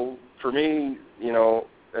 So for me,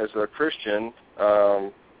 as a Christian,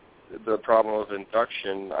 the problem of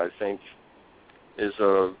induction, I think, is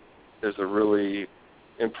a really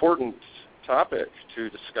important topic to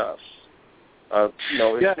discuss.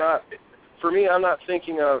 It's not, for me, I'm not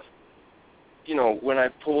thinking of, when I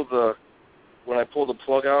pull the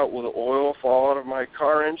plug out, will the oil fall out of my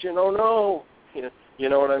car engine? Oh no, you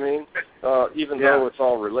know what I mean? Even though it's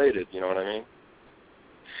all related, you know what I mean?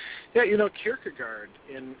 Yeah, Kierkegaard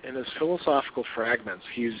in his philosophical fragments,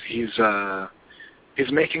 he's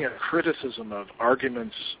making a criticism of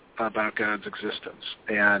arguments about God's existence,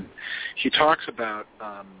 and he talks about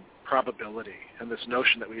probability and this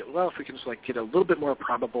notion that if we can just get a little bit more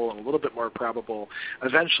probable and a little bit more probable,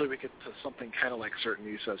 eventually we get to something kind of like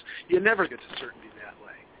certainty. He says you never get to certainty that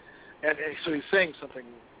way, and so he's saying something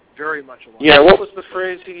very much along. Yeah, what was the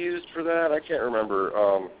phrase he used for that? I can't remember.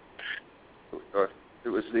 It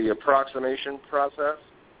was the approximation process.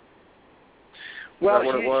 Well,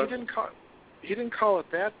 he didn't call it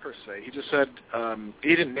that per se. He just said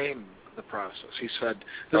he didn't name the process. He said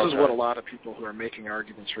this is what a lot of people who are making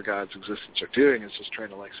arguments for God's existence are doing, is just trying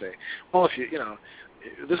to say, well,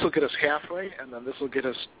 if this will get us halfway, and then this will get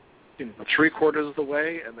us 3/4 of the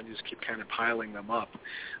way, and then you just keep kind of piling them up.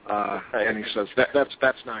 And he says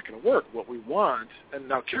that's not going to work. What we want, and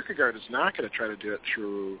now Kierkegaard is not going to try to do it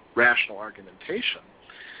through rational argumentation.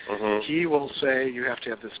 Mm-hmm. He will say you have to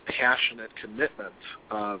have this passionate commitment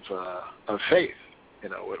of faith.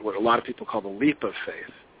 What a lot of people call the leap of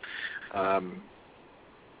faith.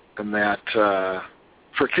 And that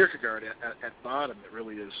for Kierkegaard, at bottom, it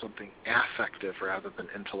really is something affective rather than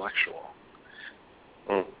intellectual.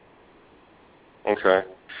 Mm. Okay.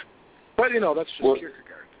 But, that's just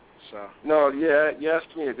Kierkegaard. So. No, yeah, you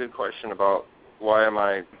asked me a good question about why am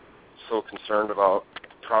I so concerned about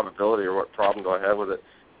probability, or what problem do I have with it.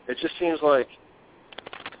 It just seems like,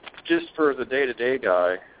 just for the day-to-day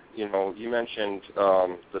guy, you mentioned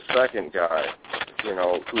the second guy,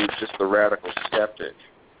 who's just the radical skeptic.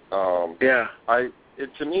 Yeah.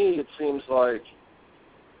 To me, it seems like,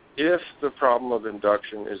 if the problem of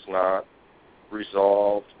induction is not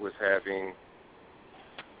resolved with having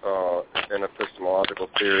an epistemological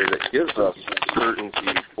theory that gives us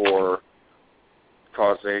certainty for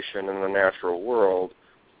causation in the natural world,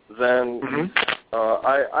 then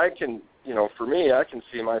I can, for me, I can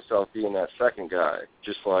see myself being that second guy.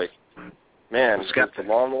 Just like, man, is the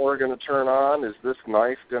lawnmower going to turn on? Is this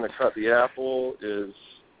knife going to cut the apple?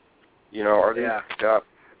 Are these steps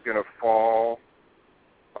going to fall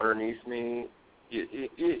underneath me?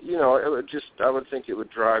 It would just, I would think it would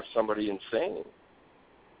drive somebody insane.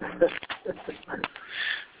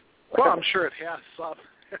 Well, I'm sure it has some,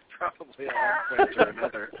 probably at one point or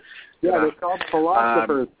another. Yeah, they're called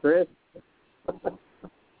philosophers, Chris.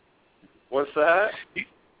 What's that?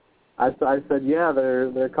 I said, yeah,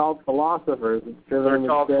 they're called philosophers. It's driven They're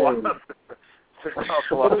called philosophers.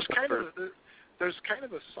 Well, there's kind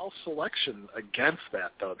of a self-selection against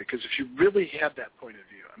that, though, because if you really had that point of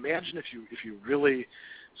view, imagine if you really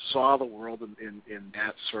saw the world in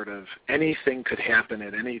that sort of anything could happen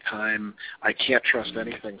at any time, I can't trust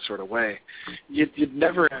anything sort of way, you'd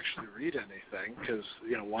never actually read anything because,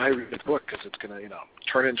 why read a book? Because it's going to,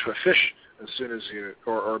 turn into a fish as soon as you,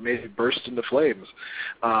 or maybe burst into flames.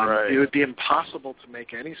 It would be impossible to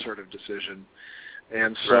make any sort of decision.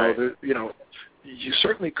 And so, you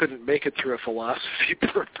certainly couldn't make it through a philosophy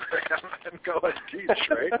program and go and teach,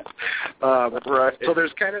 right? So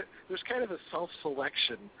there's kind of a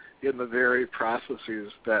self-selection in the very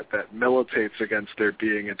processes that militates against there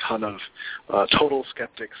being a ton of total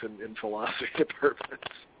skeptics in philosophy departments.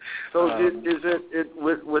 So is it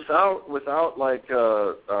without like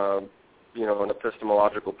an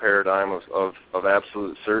epistemological paradigm of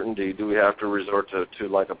absolute certainty? Do we have to resort to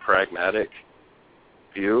like a pragmatic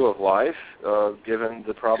view of life, given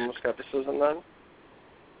the problem of skepticism, then?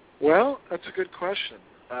 Well, that's a good question.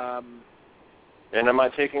 And am I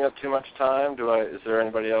taking up too much time? Is there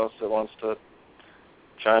anybody else that wants to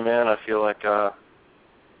chime in? I feel like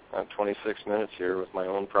I'm 26 minutes here with my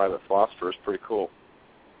own private philosopher. It's pretty cool.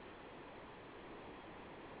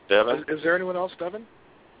 Devin? Is there anyone else, Devin?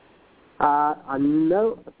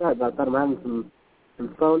 No. Sorry about that. I'm having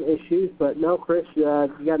some phone issues, but no, Chris, you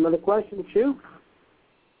got another question? Shoot.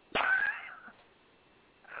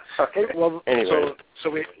 Okay. Well, anyway. so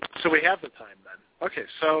we have the time then. Okay,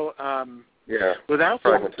 so without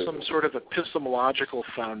some sort of epistemological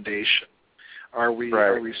foundation, are we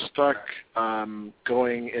stuck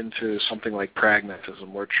going into something like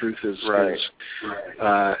pragmatism, where truth is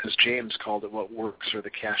as James called it, what works or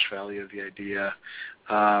the cash value of the idea?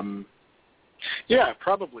 Yeah,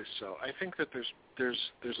 probably so. I think that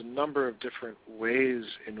there's a number of different ways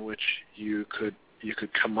in which you could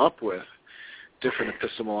come up with different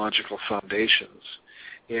epistemological foundations,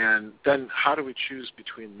 and then how do we choose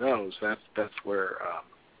between those? That's where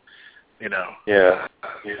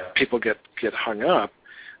people get hung up.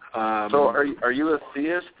 So are you a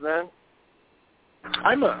theist then?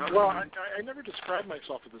 I never describe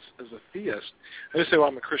myself as a theist. I just say,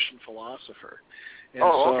 I'm a Christian philosopher. And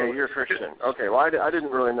okay, you're a Christian. Okay, well, I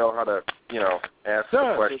didn't really know how to, ask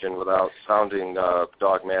the question without sounding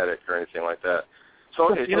dogmatic or anything like that. So,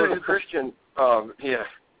 okay, so as a Christian,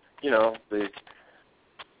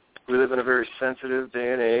 we live in a very sensitive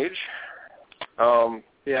day and age.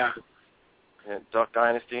 Duck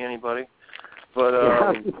Dynasty, anybody? But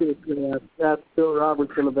ask Bill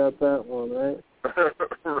Robertson about that one, right?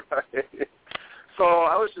 Right. So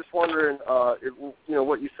I was just wondering,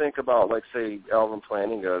 what you think about, like, say, Alvin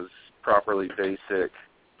Plantinga's properly basic,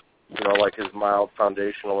 like his mild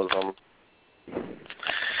foundationalism.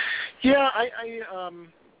 Yeah,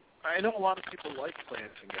 I know a lot of people like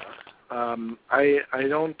Plantinga. I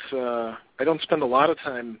don't spend a lot of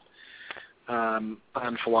time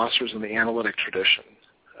on philosophers in the analytic tradition.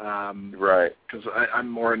 Because I'm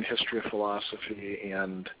more in history of philosophy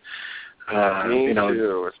and. Me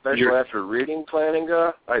too, especially after reading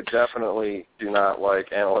Plantinga. I definitely do not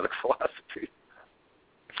like analytic philosophy.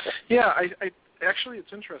 Yeah, I actually,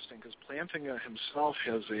 it's interesting because Plantinga himself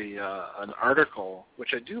has an article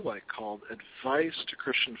which I do like called "Advice to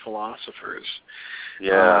Christian Philosophers."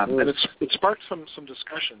 Yeah, and it sparked some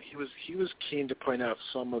discussion. He was keen to point out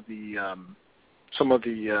some of the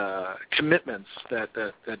commitments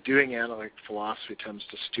that doing analytic philosophy tends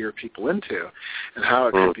to steer people into, and how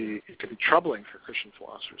it could be troubling for Christian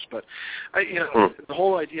philosophers. But the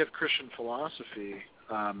whole idea of Christian philosophy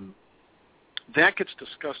that gets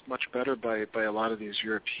discussed much better by a lot of these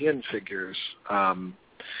European figures.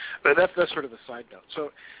 But that's sort of a side note.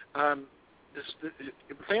 So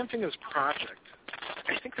Plantinga's project,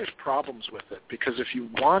 I think there's problems with it, because if you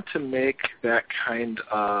want to make that kind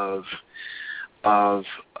of of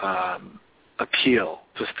appeal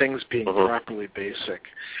to things being properly basic.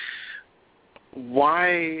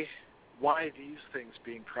 Why these things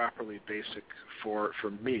being properly basic for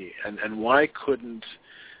me, and why couldn't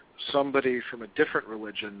somebody from a different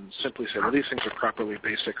religion simply say, well, these things are properly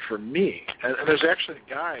basic for me? And there's actually a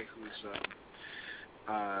guy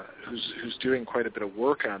who's doing quite a bit of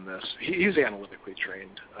work on this. He's analytically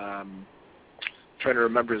trained. Trying to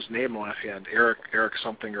remember his name offhand, Eric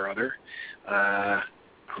something or other,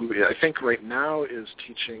 who I think right now is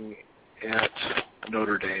teaching at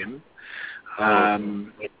Notre Dame.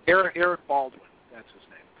 Eric Baldwin, that's his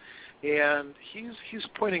name, and he's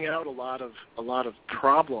pointing out a lot of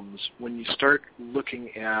problems when you start looking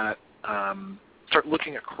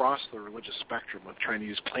across the religious spectrum with trying to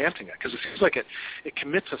use planting it, because it seems like it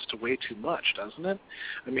commits us to way too much, doesn't it?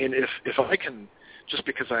 I mean, if I can, just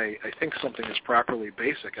because I think something is properly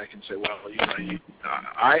basic, I can say, well,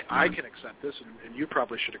 I can accept this, and you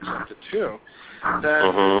probably should accept it too.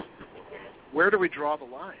 Then where do we draw the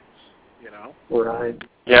lines? Right.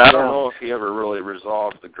 Yeah, I don't know if he ever really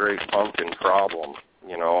resolved the great pumpkin problem.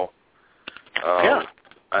 I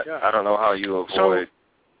don't know how you avoid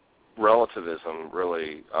relativism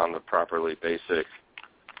really on the properly basic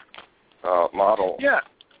model. Yeah,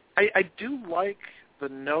 I do like the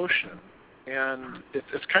notion, and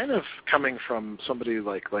it's kind of coming from somebody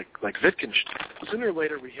like Wittgenstein. Sooner or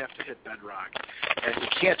later, we have to hit bedrock, and you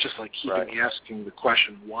can't just keep asking the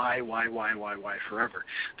question why forever.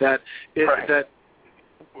 That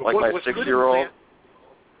like my 6-year-old.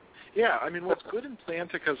 Yeah, I mean, what's good in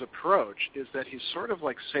Plantinga's approach is that he's sort of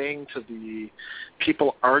saying to the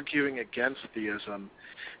people arguing against theism,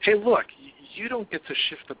 hey, look, you don't get to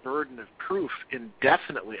shift the burden of proof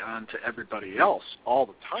indefinitely onto everybody else all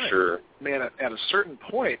the time. Sure. Man, at a certain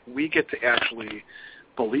point, we get to actually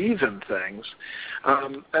believe in things.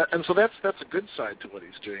 And so that's a good side to what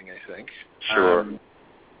he's doing, I think. Sure.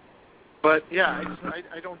 But, yeah,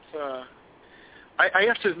 I don't... I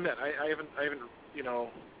have to admit, I haven't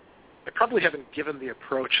I probably haven't given the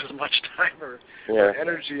approach as much time or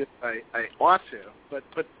energy as I ought to.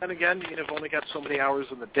 But then again, you've only got so many hours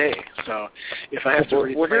in the day. So if I have to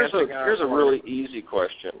read here's a really easy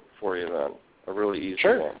question for you then, a really easy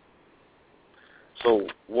one. So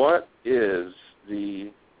what is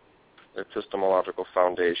the epistemological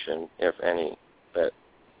foundation, if any, that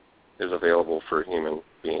is available for human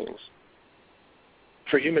beings?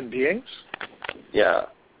 For human beings? Yeah.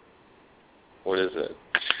 What is it?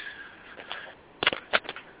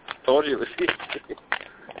 Told you it was easy.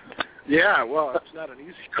 Yeah, well, it's not an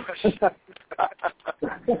easy question.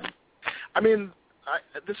 I mean,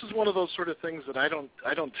 this is one of those sort of things that I don't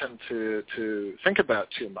tend to think about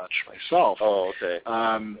too much myself. Oh, okay.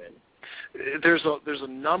 There's a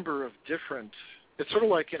number of different. It's sort of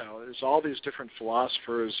like there's all these different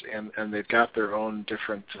philosophers, and they've got their own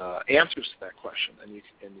different answers to that question, and you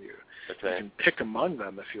can pick among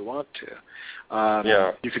them if you want to.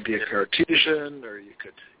 You could be a Cartesian, or you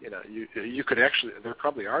could actually. There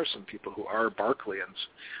probably are some people who are Berkeleyans,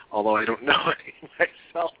 although I don't know any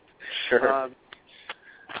myself. Sure.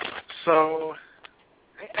 So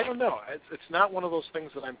I don't know. It's not one of those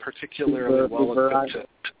things that I'm particularly well equipped to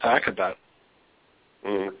talk about.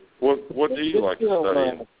 Mm. What do you like to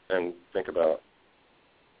study and think about?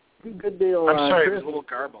 Good deal. I'm sorry, Chris, it was a little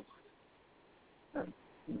garbled.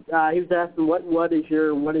 He was asking what is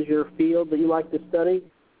your field that you like to study?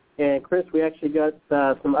 And Chris, we actually got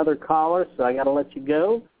some other callers, so I got to let you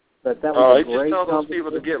go. But that was a great. Just tell those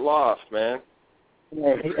people to get lost, man.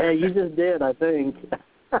 Hey, you just did, I think.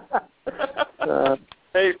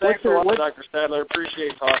 Hey, thanks a lot, Dr. Sadler.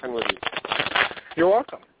 Appreciate talking with you. You're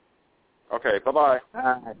welcome. Okay, bye-bye. All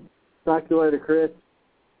right. Talk to you later, Chris.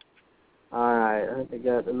 All right. I think I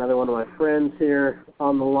got another one of my friends here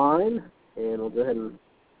on the line, and we'll go ahead and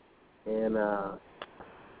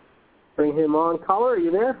bring him on. Caller, are you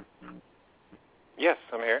there? Yes,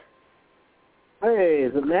 I'm here. Hey,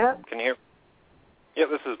 is it Matt? Can you hear? Yeah,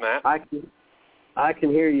 this is Matt. I can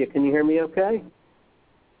hear you. Can you hear me okay?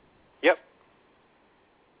 Yep.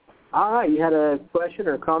 All right. You had a question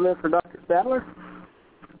or a comment for Dr. Sadler?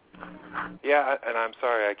 Yeah, and I'm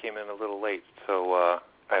sorry I came in a little late, so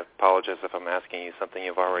I apologize if I'm asking you something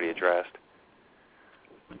you've already addressed.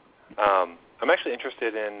 I'm actually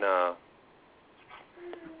interested in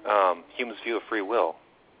Hume's view of free will.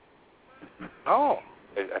 Oh.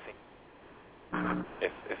 I think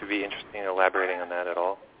if it'd be interesting in elaborating on that at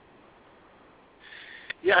all.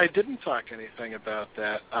 Yeah, I didn't talk anything about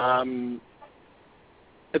that.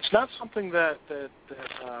 It's not something that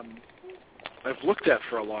I've looked at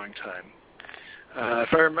for a long time.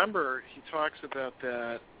 If I remember, he talks about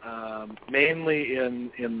that mainly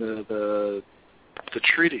in the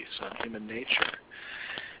treatise on human nature.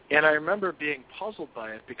 And I remember being puzzled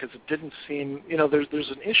by it because it didn't seem, there's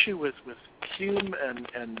an issue with Hume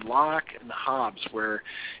and Locke and Hobbes where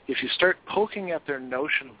if you start poking at their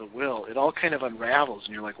notion of the will, it all kind of unravels,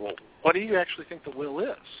 and you're like, well, what do you actually think the will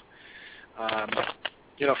is?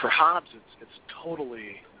 For Hobbes, it's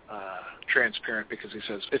totally transparent because he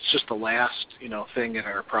says it's just the last, thing in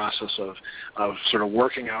our process of sort of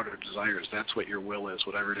working out our desires. That's what your will is,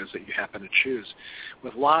 whatever it is that you happen to choose.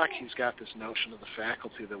 With Locke, he's got this notion of the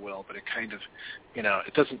faculty of the will, but it kind of,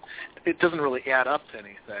 it doesn't really add up to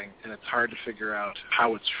anything, and it's hard to figure out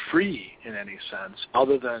how it's free in any sense,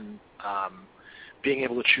 other than being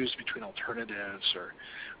able to choose between alternatives or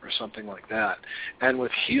something like that. And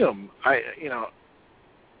with Hume,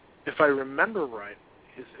 if I remember right,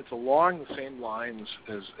 it's along the same lines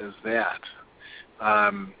as that.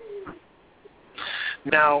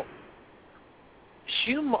 Now,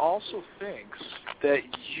 Hume also thinks that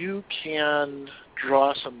you can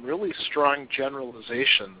draw some really strong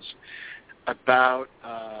generalizations about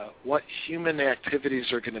what human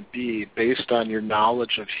activities are going to be based on your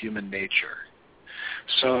knowledge of human nature.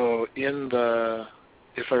 So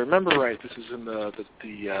if I remember right, this is in the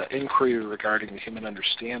inquiry regarding the human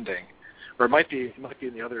understanding, or it might be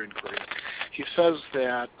in the other inquiry. He says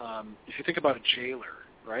that if you think about a jailer,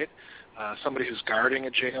 right, somebody who's guarding a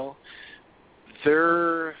jail,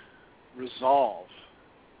 their resolve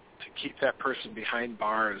to keep that person behind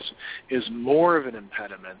bars is more of an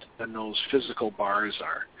impediment than those physical bars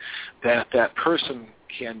are. That person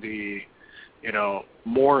can be,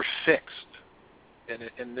 more fixed.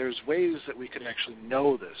 And there's ways that we can actually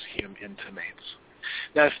know this, Hume intimates.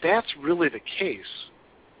 Now, if that's really the case,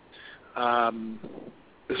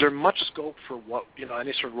 is there much scope for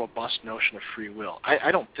any sort of robust notion of free will?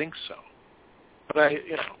 I don't think so. But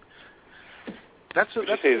that's an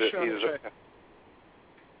issue on which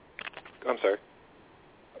I'm sorry.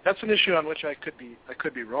 That's an issue on which I could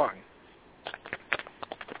be wrong.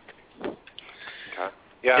 Okay.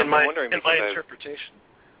 Yeah, I'm wondering in my interpretation.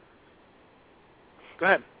 Go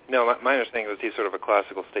ahead. No, my understanding was he's sort of a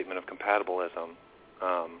classical statement of compatibilism.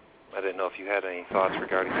 I didn't know if you had any thoughts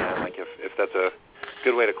regarding that, like if that's a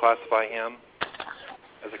good way to classify him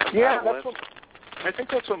as a compatibilist. Yeah, I think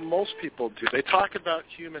that's what most people do. They talk about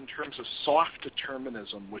Hume in terms of soft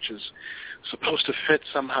determinism, which is supposed to fit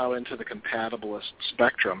somehow into the compatibilist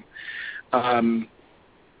spectrum. Hume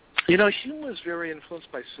was very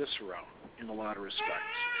influenced by Cicero in a lot of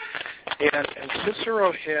respects. And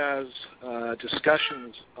Cicero has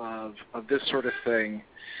discussions of this sort of thing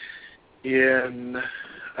in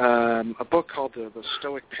a book called The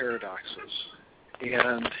Stoic Paradoxes.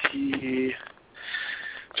 And he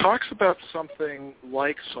talks about something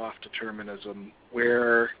like soft determinism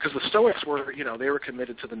where, because the Stoics were, they were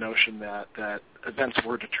committed to the notion that events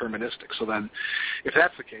were deterministic. So then, if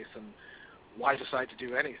that's the case, then why decide to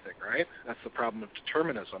do anything, right? That's the problem of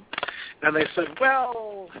determinism. And they said,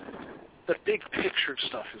 well, the big picture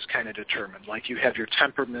stuff is kind of determined. Like you have your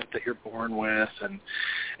temperament that you're born with, and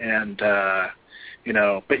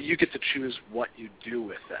but you get to choose what you do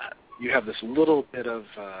with that. You have this little bit of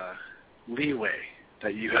leeway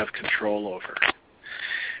that you have control over.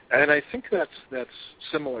 And I think that's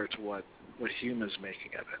similar to what Hume is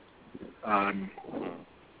making of it.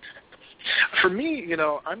 For me,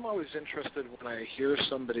 I'm always interested when I hear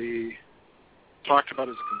somebody talked about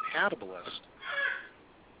as a compatibilist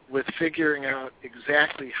with figuring out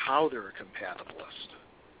exactly how they're a compatibilist.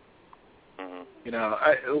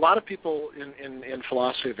 A lot of people in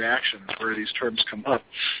philosophy of action, where these terms come up,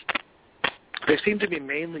 they seem to be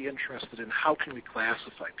mainly interested in how can we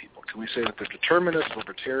classify people. Can we say that they're determinists,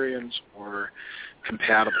 libertarians, or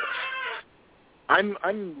compatibilists? I'm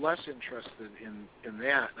less interested in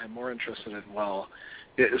that. I'm more interested in,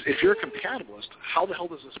 if you're a compatibilist, how the hell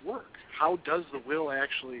does this work? How does the will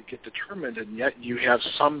actually get determined, and yet you have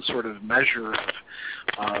some sort of measure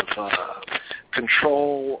of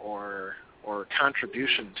control or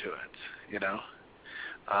contribution to it?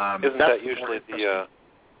 Isn't that usually the?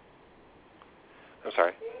 I'm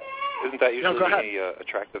sorry. Isn't that usually the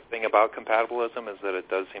attractive thing about compatibilism? Is that it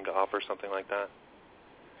does seem to offer something like that?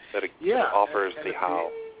 That it offers the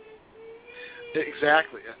how.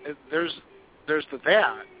 Exactly. There's the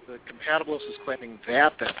compatibilist is claiming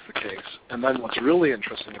that that's the case, and then what's really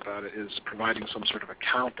interesting about it is providing some sort of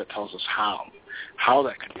account that tells us how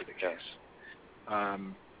that could be the case.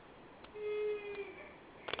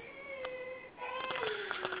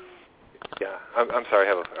 Yeah, I'm sorry. I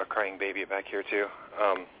have a crying baby back here too.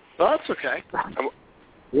 That's okay.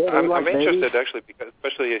 Yeah, I'm interested actually, because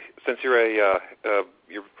especially since you're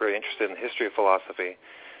you're very interested in the history of philosophy,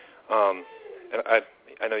 and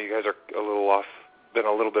I know you guys are been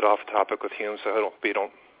a little bit off topic with Hume, so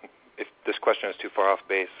if this question is too far off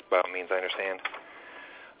base, by all means, I understand.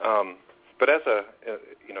 But as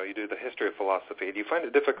you do the history of philosophy, do you find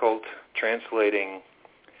it difficult translating,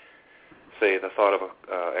 say, the thought of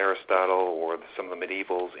Aristotle or some of the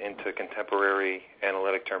medievals into contemporary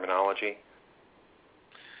analytic terminology?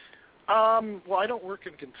 Well, I don't work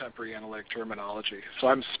in contemporary analytic terminology, so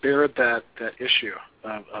I'm spared that issue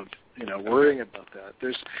of worrying about that.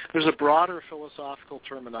 There's a broader philosophical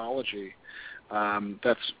terminology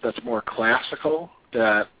that's more classical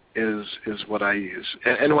that is what I use.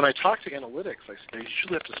 And when I talk to analytics, I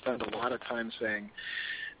usually have to spend a lot of time saying,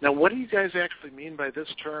 now, what do you guys actually mean by this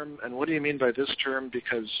term, and what do you mean by this term?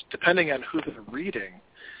 Because depending on who they're reading,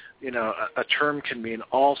 a term can mean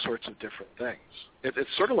all sorts of different things.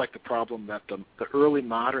 It's sort of like the problem that the early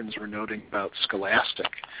moderns were noting about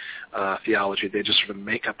scholastic theology. They just sort of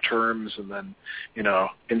make up terms and then,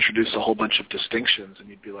 introduce a whole bunch of distinctions, and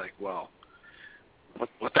you'd be like, well,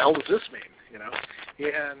 what the hell does this mean?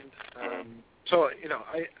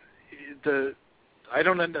 I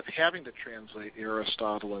don't end up having to translate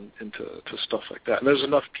Aristotle into stuff like that. And there's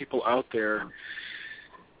enough people out there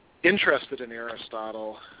interested in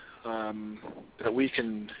Aristotle that we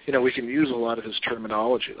can use a lot of his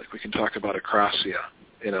terminology. Like we can talk about acrasia,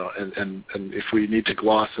 and if we need to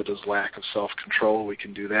gloss it as lack of self-control, we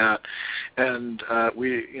can do that. And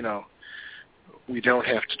we don't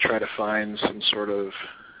have to try to find some sort of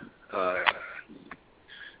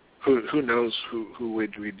who knows who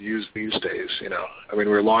we'd use these days. I mean,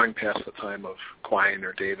 we're long past the time of Quine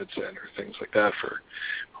or Davidson or things like that for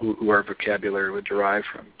who our vocabulary would derive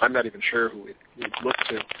from. I'm not even sure who we'd look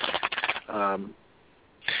to.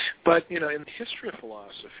 But in the history of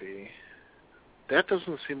philosophy, that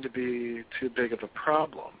doesn't seem to be too big of a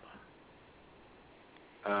problem.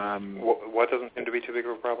 What doesn't seem to be too big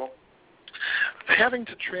of a problem? Having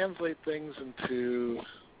to translate things into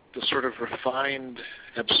the sort of refined,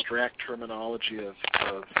 abstract terminology of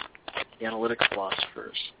analytic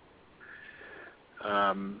philosophers.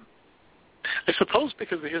 I suppose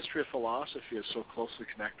because the history of philosophy is so closely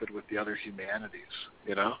connected with the other humanities,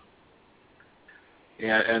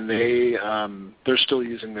 and they're still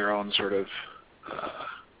using their own sort of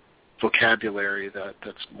vocabulary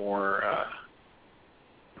that's more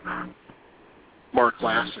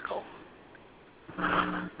classical.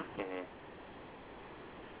 I'm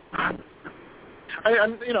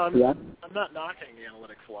not knocking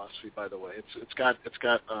analytic philosophy, by the way. It's got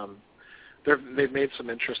they've made some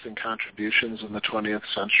interesting contributions in the 20th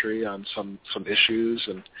century on some issues,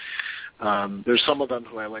 and there's some of them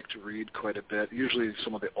who I like to read quite a bit. Usually,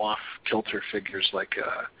 some of the off-kilter figures like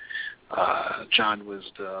John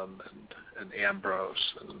Wisdom and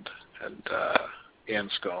Ambrose and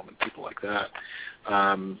Anselm and people like that.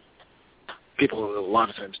 People a lot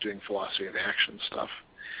of times doing philosophy of action stuff.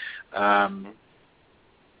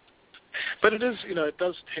 But it is, it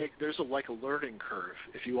does take, there's a learning curve.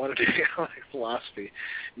 If you want to do analytic philosophy,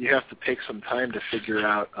 you have to take some time to figure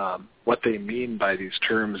out what they mean by these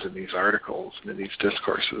terms in these articles and in these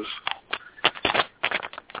discourses.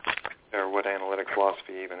 Or what analytic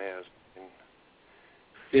philosophy even is.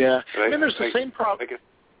 Yeah. There's the same problem.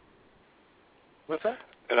 What's that?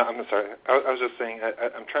 I'm sorry. I was just saying,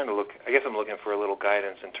 I'm trying to look, I guess I'm looking for a little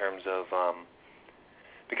guidance in terms of,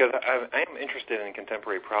 because I am interested in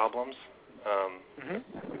contemporary problems.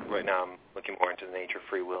 Right now I'm looking more into the nature of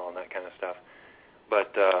free will and that kind of stuff.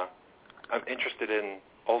 But I'm interested in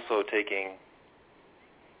also taking,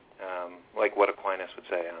 like what Aquinas would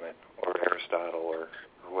say on it, or Aristotle, or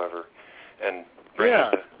whoever, and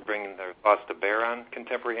bringing their thoughts to bear on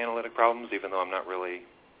contemporary analytic problems, even though I'm not really,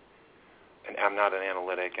 and I'm not an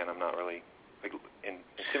analytic, and I'm not really, like, in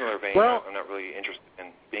similar vein, I'm not really interested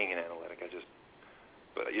in being an analytic.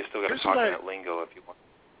 But you still got to talk in that lingo if you want.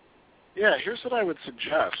 Yeah, here's what I would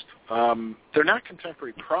suggest. They're not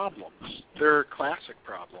contemporary problems. They're classic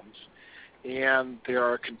problems. And there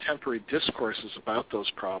are contemporary discourses about those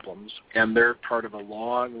problems, and they're part of a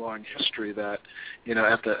long, long history that,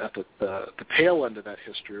 at the tail end of that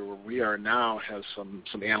history where we are now has some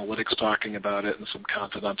analytics talking about it and some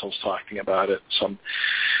continentals talking about it, some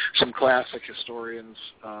classic historians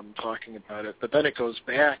talking about it. But then it goes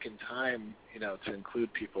back in time, to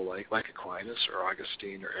include people like Aquinas or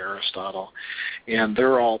Augustine or Aristotle, and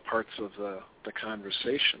they're all parts of the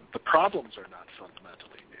conversation. The problems are not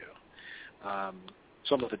fundamentally new.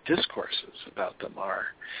 Some of the discourses about them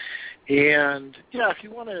are. And if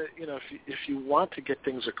you want to, if you want to get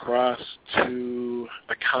things across to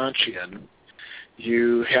a Kantian,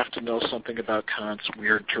 you have to know something about Kant's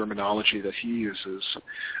weird terminology that he uses,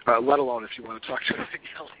 let alone if you want to talk to a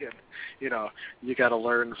Hegelian, you got to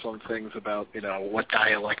learn some things about, what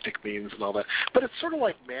dialectic means and all that. But it's sort of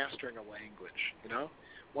like mastering a language,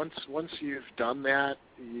 Once you've done that,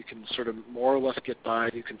 you can sort of more or less get by.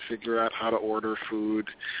 You can figure out how to order food,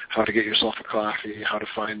 how to get yourself a coffee, how to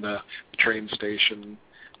find the train station,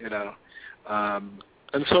 and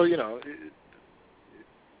so,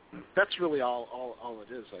 that's really all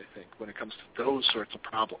it is, I think, when it comes to those sorts of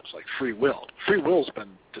problems, like free will. Free will's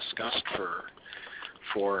been discussed for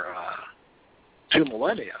 2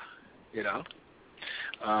 millennia,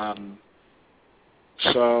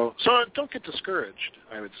 So don't get discouraged,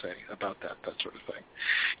 I would say, about that sort of thing.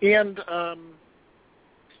 And,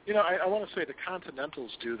 I want to say the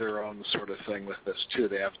Continentals do their own sort of thing with this, too.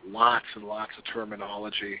 They have lots and lots of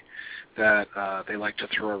terminology that they like to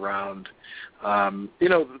throw around.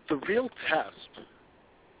 The real test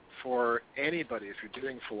for anybody, if you're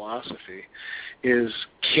doing philosophy, is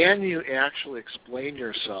can you actually explain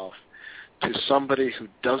yourself to somebody who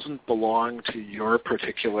doesn't belong to your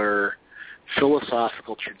particular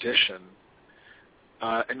philosophical tradition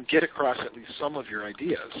and get across at least some of your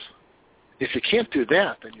ideas. If you can't do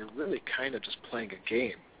that, then you're really kind of just playing a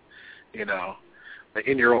game,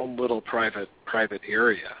 in your own little private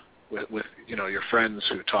area with your friends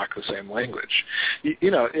who talk the same language.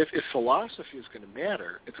 If philosophy is going to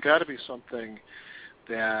matter, it's got to be something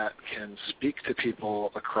that can speak to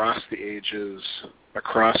people across the ages,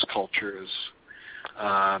 across cultures.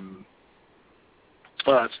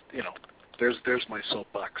 There's my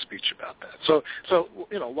soapbox speech about that. So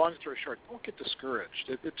long story short, don't get discouraged.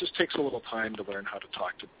 It just takes a little time to learn how to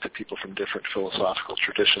talk to people from different philosophical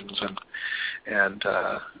traditions, and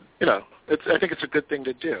I think it's a good thing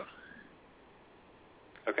to do.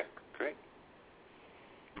 Okay, great.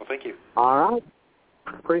 Well, thank you. All right.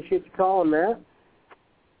 Appreciate you calling, Matt.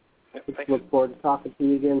 Yep, Look forward to talking to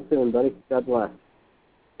you again soon, buddy. God bless.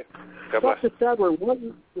 God bless. Dr. Sadler,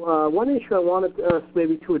 one issue I wanted us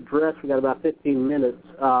maybe to address, we got about 15 minutes.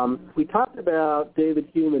 We talked about David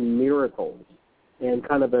Hume and miracles and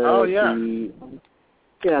kind of the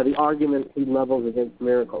argument he levels against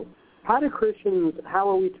miracles. How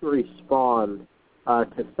are we to respond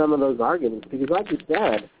to some of those arguments? Because like you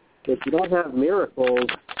said, if you don't have miracles,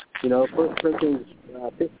 1 Corinthians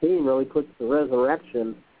 15 really puts the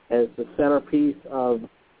resurrection as the centerpiece of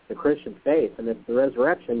the Christian faith, and if the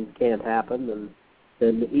resurrection can't happen,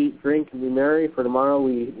 then eat, drink, and be merry, for tomorrow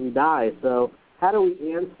we die. So how do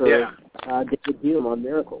we answer David Hume on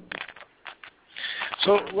miracles?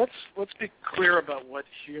 So let's be clear about what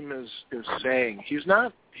Hume is saying. He's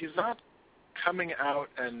not coming out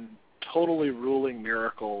and totally ruling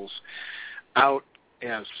miracles out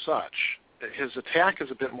as such. His attack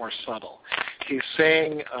is a bit more subtle. He's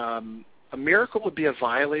saying a miracle would be a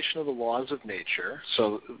violation of the laws of nature,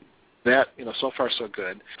 so that, so far so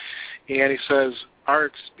good. And he says, our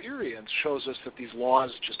experience shows us that these laws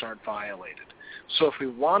just aren't violated. So if we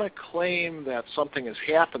want to claim that something has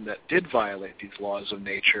happened that did violate these laws of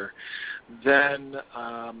nature, then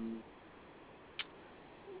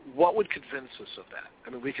what would convince us of that? I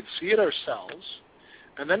mean, we could see it ourselves,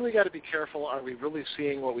 and then we got to be careful. Are we really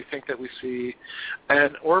seeing what we think that we see?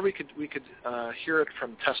 Or we could hear it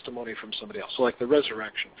from testimony from somebody else. So, like the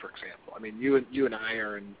resurrection, for example. I mean, you and I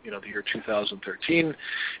are in the year 2013.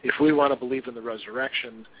 If we want to believe in the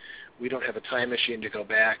resurrection, we don't have a time machine to go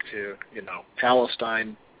back to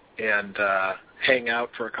Palestine and hang out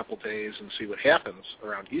for a couple days and see what happens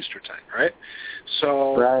around Easter time, right?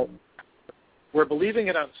 So we're believing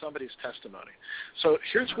it on somebody's testimony. So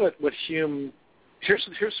here's what Hume. Here's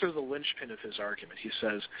sort of the linchpin of his argument. He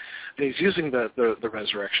says, and he's using the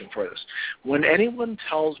resurrection for this. When anyone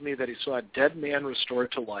tells me that he saw a dead man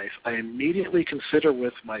restored to life, I immediately consider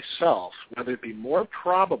with myself whether it be more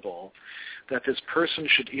probable that this person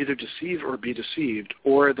should either deceive or be deceived,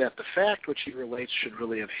 or that the fact which he relates should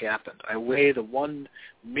really have happened. I weigh the one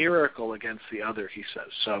miracle against the other, he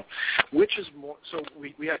says. So which is more? So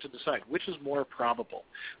we have to decide which is more probable,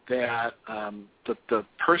 that the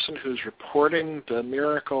person who's reporting the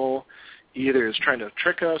miracle either is trying to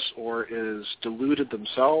trick us or is deluded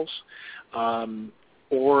themselves,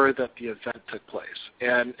 or that the event took place.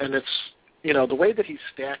 And it's, the way that he's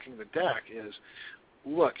stacking the deck is,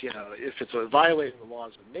 look, if it's violating the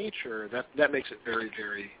laws of nature, that makes it very,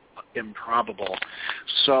 very improbable.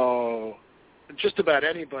 So just about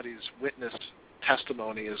anybody's witness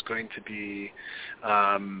testimony is going to be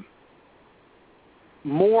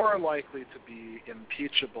more likely to be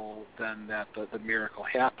impeachable than that the miracle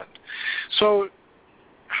happened. So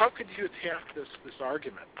how could you attack this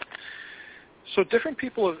argument? So different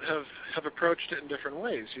people have approached it in different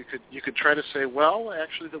ways. You could try to say, well,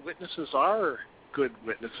 actually the witnesses are good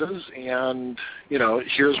witnesses, and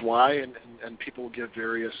here's why, and people will give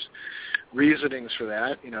various reasonings for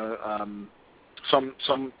that.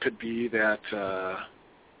 Some could be that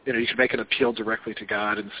you could make an appeal directly to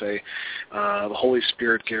God and say the Holy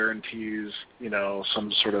Spirit guarantees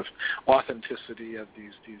some sort of authenticity of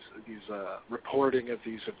these reporting of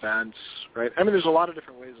these events, right? I mean, there's a lot of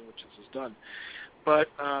different ways in which this is done, but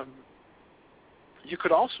you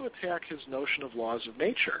could also attack his notion of laws of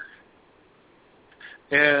nature.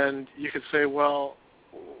 And you could say, well,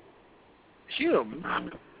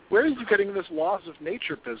 Hume, where are you getting this laws of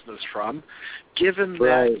nature business from, given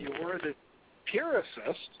that you're the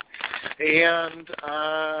empiricist and,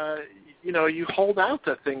 you hold out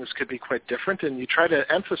that things could be quite different, and you try to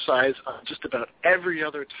emphasize on just about every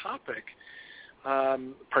other topic,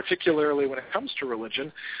 particularly when it comes to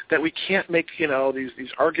religion, that we can't make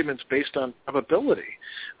these arguments based on probability.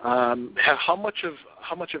 How much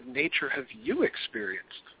of nature have you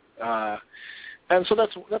experienced? And so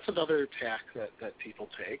that's another tack that people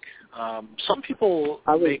take. Some people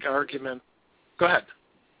make arguments. Go ahead.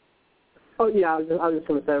 Oh yeah, I was just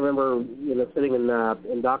going to say. I remember sitting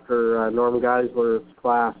in Dr. Norm Geisler's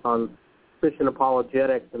class on Christian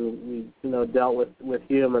apologetics, and we dealt with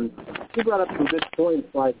Hume, and he brought up some good points,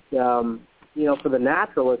 like for the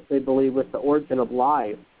naturalists, they believe with the origin of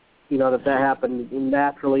life, that happened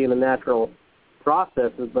naturally in the natural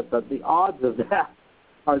processes, but the odds of that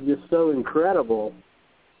are just so incredible.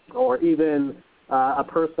 Or even a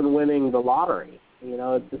person winning the lottery,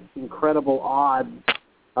 it's just incredible odds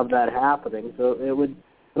of that happening. So it would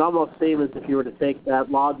almost seem as if you were to take that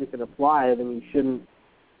logic and apply it, and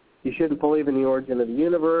you shouldn't believe in the origin of the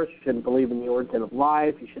universe. You shouldn't believe in the origin of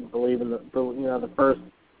life. You shouldn't believe in the first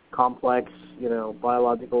complex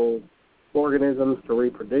biological organisms to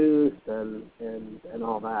reproduce and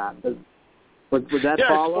all that. Would that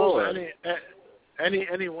follow?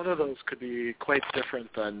 Any one of those could be quite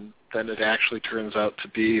different than it actually turns out to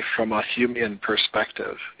be from a Humean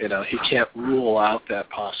perspective. He can't rule out that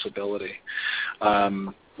possibility.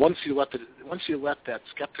 Once you let that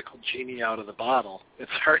skeptical genie out of the bottle,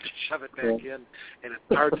 it's hard to shove it back in, and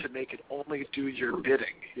it's hard to make it only do your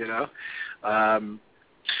bidding.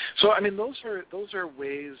 So I mean, those are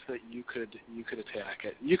ways that you could attack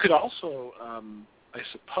it. You could also, I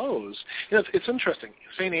suppose, it's interesting.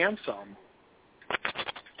 St. Anselm,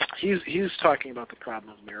 he's talking about the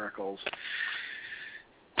problem of miracles,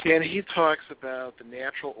 and he talks about the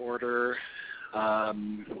natural order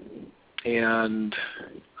and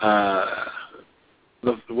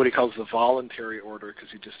what he calls the voluntary order, because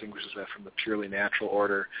he distinguishes that from the purely natural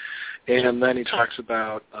order. And then he talks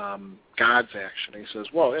about God's action. He says,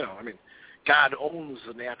 well, God owns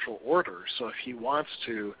the natural order, so if he wants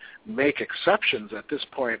to make exceptions at this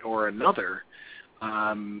point or another,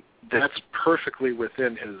 that's perfectly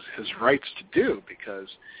within his rights to do, because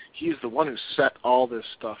he's the one who set all this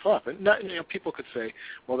stuff up. And people could say,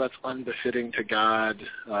 well, that's unbefitting to God.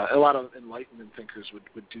 A lot of Enlightenment thinkers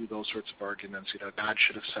would do those sorts of arguments. God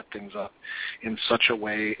should have set things up in such a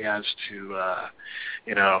way as to,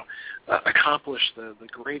 accomplish the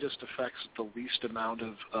greatest effects with the least amount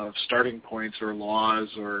of starting points or laws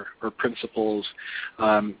or principles.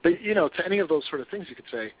 But, to any of those sort of things, you could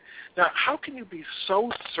say, now, how can you be so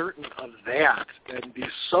certain of that and be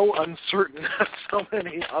so uncertain of so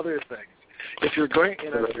many other things? If you're going,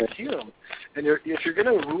 if you're Hume, and if you're going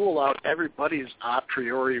to rule out everybody's a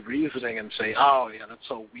priori reasoning and say, oh, yeah, that's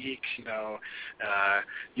so weak,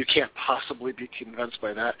 you can't possibly be convinced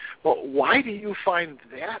by that. Well, why do you find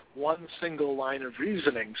that one single line of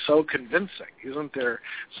reasoning so convincing? Isn't there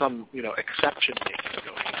some, exception making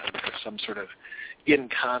going on, or some sort of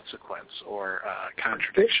inconsequence or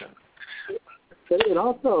contradiction? It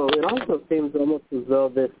also seems almost as though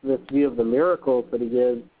this view of the miracles that he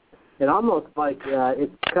gives, it almost like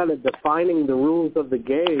it's kind of defining the rules of the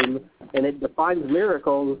game, and it defines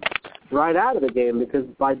miracles right out of the game, because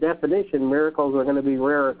by definition, miracles are going to be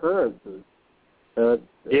rare occurrences. It's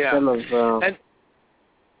kind of, and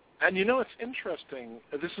it's interesting.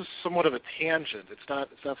 This is somewhat of a tangent. It's not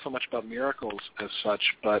so much about miracles as such,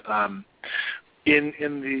 but in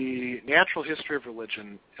the natural history of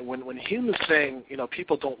religion, when Hume is saying,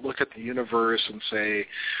 people don't look at the universe and say,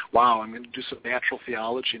 wow, I'm going to do some natural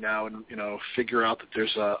theology now and, figure out that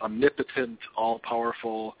there's a omnipotent,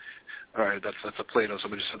 all-powerful, all right, that's a Plato,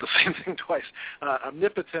 somebody said the same thing twice,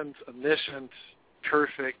 omnipotent, omniscient,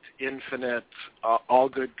 perfect, infinite,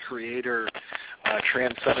 all-good creator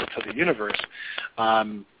transcendent to the universe.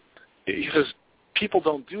 He says people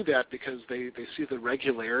don't do that because they see the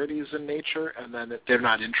regularities in nature, and then they're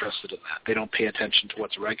not interested in that. They don't pay attention to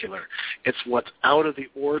what's regular. It's what's out of the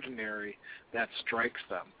ordinary that strikes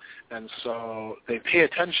them. And so they pay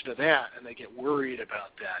attention to that, and they get worried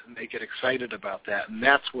about that, and they get excited about that. And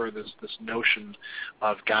that's where this notion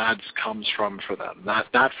of gods comes from for them,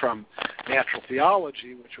 not from natural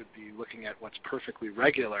theology, which would be looking at what's perfectly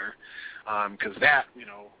regular, because that,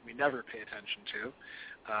 we never pay attention to,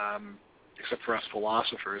 except for us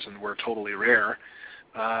philosophers, and we're totally rare.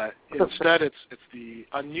 Instead, it's the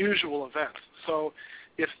unusual events. So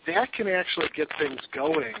if that can actually get things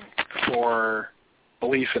going for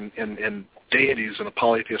belief in deities in a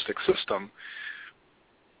polytheistic system,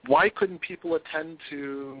 why couldn't people attend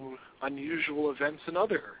to unusual events in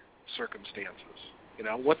other circumstances?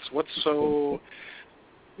 What's so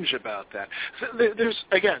strange about that? So there's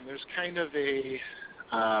kind of a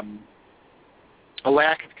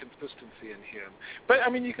lack of consistency in Hume. But I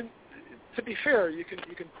mean, to be fair, you can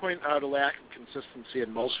point out a lack of consistency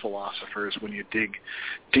in most philosophers when you dig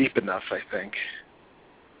deep enough, I think.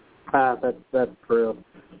 That's true.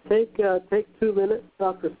 Take 2 minutes,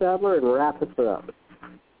 Dr. Sadler, and wrap us up.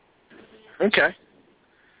 Okay.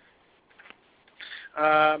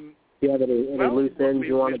 Do you have any loose ends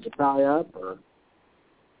you wanted to tie up? Or?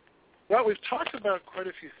 Well, we've talked about quite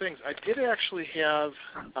a few things. I did actually have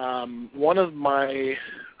one of my,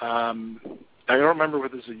 I don't remember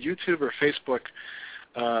whether it was a YouTube or Facebook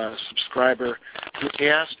subscriber, who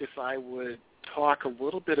asked if I would talk a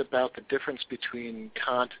little bit about the difference between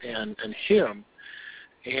Kant and Hume.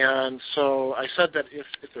 And so I said that if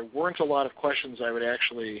there weren't a lot of questions, I would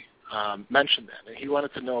actually mention that. And he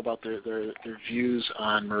wanted to know about their views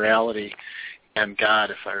on morality and God,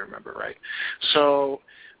 if I remember right. So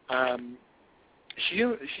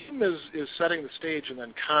Hume is setting the stage, and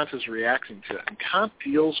then Kant is reacting to it. And Kant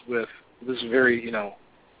deals with this very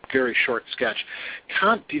short sketch.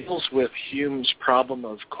 Kant deals with Hume's problem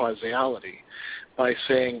of causality by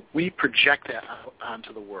saying we project that out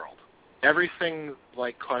onto the world. Everything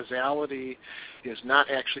like causality is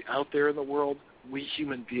not actually out there in the world. We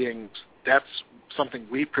human beings, that's something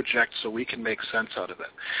we project so we can make sense out of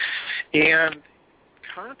it. And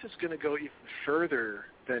Kant is going to go even further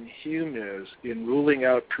than Hume is in ruling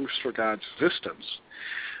out proofs for God's existence.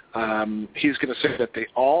 He's going to say that they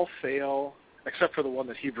all fail, except for the one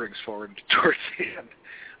that he brings forward towards the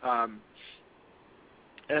end.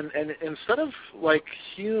 And instead of like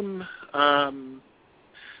Hume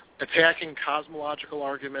attacking cosmological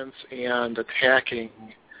arguments and attacking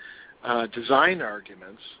design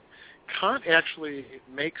arguments, Kant actually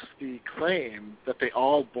makes the claim that they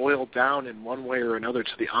all boil down in one way or another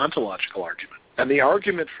to the ontological argument. And the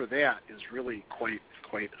argument for that is really quite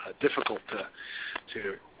difficult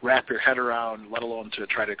to wrap your head around, let alone to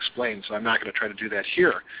try to explain, so I'm not going to try to do that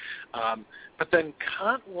here. But then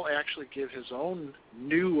Kant will actually give his own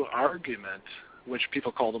new argument, which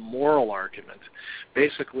people call the moral argument,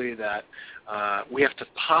 basically that we have to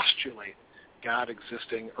postulate God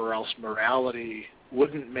existing or else morality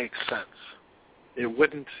wouldn't make sense. It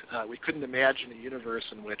wouldn't. We couldn't imagine a universe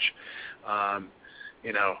in which,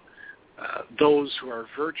 those who are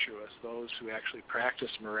virtuous, those who actually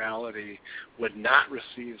practice morality, would not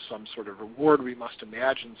receive some sort of reward. We must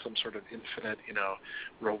imagine some sort of infinite,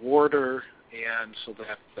 rewarder, and so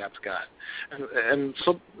that's God. And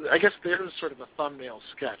so I guess there's sort of a thumbnail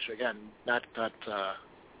sketch. Again, not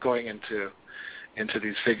going into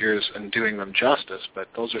these figures and doing them justice, but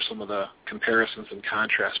those are some of the comparisons and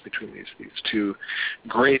contrasts between these two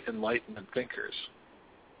great Enlightenment thinkers.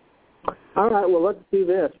 All right, well, let's do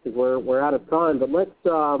this because we're out of time. But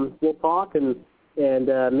we'll talk and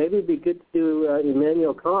maybe it'd be good to do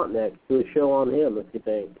Immanuel Kant next, do a show on him if you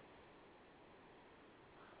think.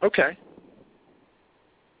 Okay.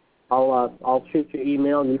 I'll shoot you an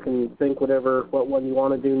email and you can think what one you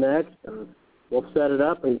want to do next, and we'll set it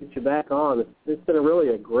up and get you back on. It's been really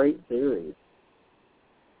a great series.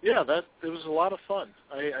 Yeah, it was a lot of fun.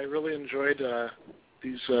 I really enjoyed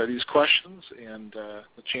these questions and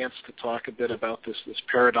the chance to talk a bit about this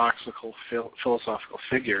paradoxical philosophical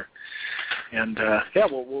figure. And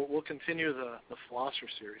we'll continue the philosopher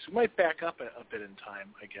series. We might back up a bit in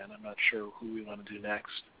time again. I'm not sure who we want to do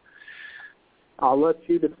next. I'll let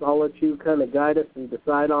you kind of guide us and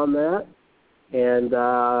decide on that. And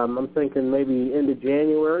I'm thinking maybe end of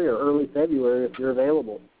January or early February if you're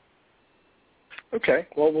available. Okay.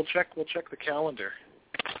 Well, we'll check the calendar.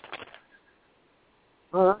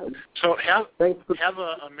 All right. So have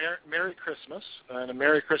a Merry Christmas, and a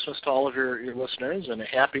Merry Christmas to all of your listeners, and a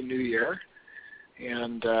Happy New Year.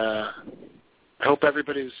 And I hope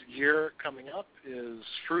everybody's year coming up is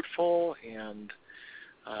fruitful and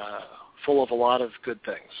full of a lot of good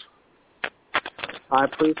things. I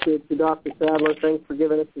appreciate you, Dr. Sadler. Thanks for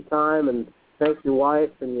giving us your time, and thanks your wife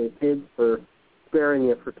and your kids for sparing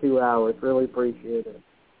you for 2 hours. Really appreciate it.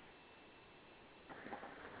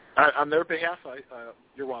 On their behalf,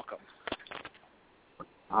 you're welcome.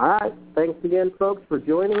 All right. Thanks again, folks, for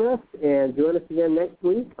joining us, and join us again next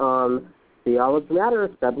week on Theology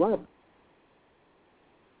Matters. God bless.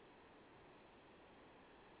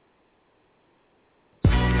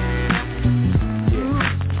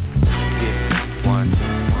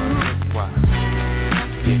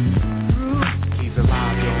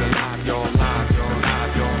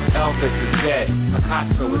 Elvis is dead,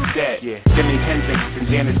 Picasso is dead, Jimi Hendrix and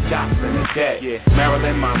Janis Joplin is dead,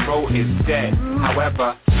 Marilyn Monroe is dead.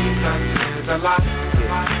 However, Jesus is alive.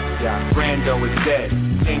 Brando is dead,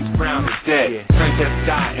 James Brown is dead, Princess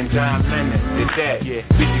Di and John Lennon is dead,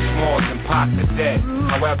 Biggie Smalls and Pac are dead.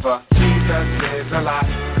 However, Jesus is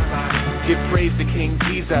alive. Give praise to King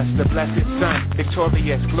Jesus, the blessed Son,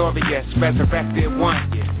 victorious, glorious, resurrected one.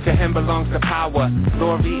 To him belongs the power,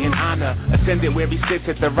 glory, and honor. Ascended where he sits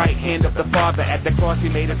at the right hand of the Father. At the cross he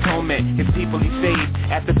made atonement, his people he saved.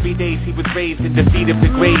 After 3 days he was raised in defeat of the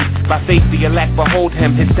grave. By faith the elect behold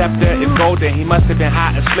him, his scepter is golden. He must have been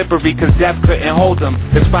hot and slippery, cause death couldn't hold him.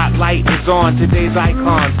 The spotlight is on today's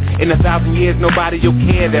icons. In 1,000 years nobody will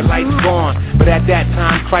care, their light's gone. But at that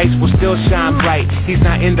time Christ will still shine bright. He's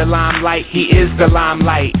not in the limelight, he is the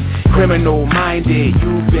limelight. Criminal minded,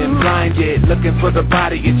 you've been blinded, looking for the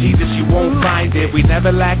body of Jesus, you won't find it. We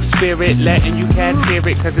never lack spirit, letting you cats hear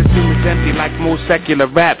it, cause it's too much empty like most secular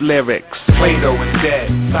rap lyrics. Plato is dead,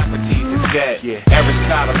 Socrates is dead,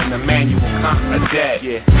 Aristotle and Immanuel Kant are dead,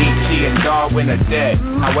 Nietzsche and Darwin are dead.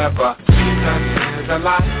 However, Jesus is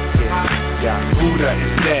alive. Buddha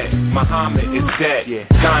is dead, Muhammad is dead,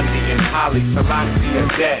 Gandhi and Haile Selassie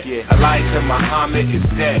are dead, Elijah Muhammad is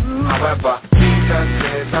dead. However, Jesus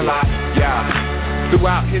is alive.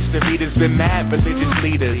 Throughout history there's been mad religious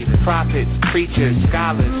leaders, prophets, preachers,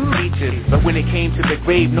 scholars, teachers. But when it came to the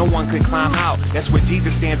grave, no one could climb out. That's where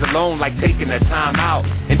Jesus stands alone, like taking a time out.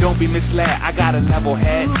 And don't be misled, I got a level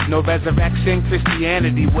head. No resurrection,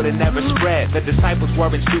 Christianity would have never spread. The disciples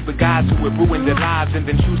weren't stupid guys who would ruin their lives and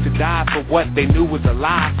then choose to die for what they knew was a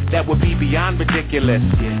lie. That would be beyond ridiculous.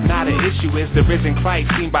 Not an issue is the risen Christ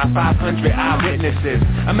seen by 500 eyewitnesses.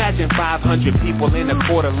 Imagine 500 people in a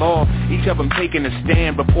court of law, each of them taking a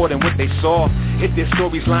stand, reporting what they saw. If their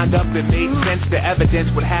stories lined up and made sense, the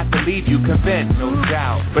evidence would have to leave you convinced, no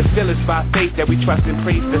doubt. But still it's by faith that we trust and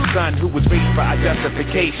praise the Son who was raised for our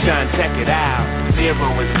justification. Check it out.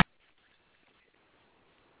 Nero is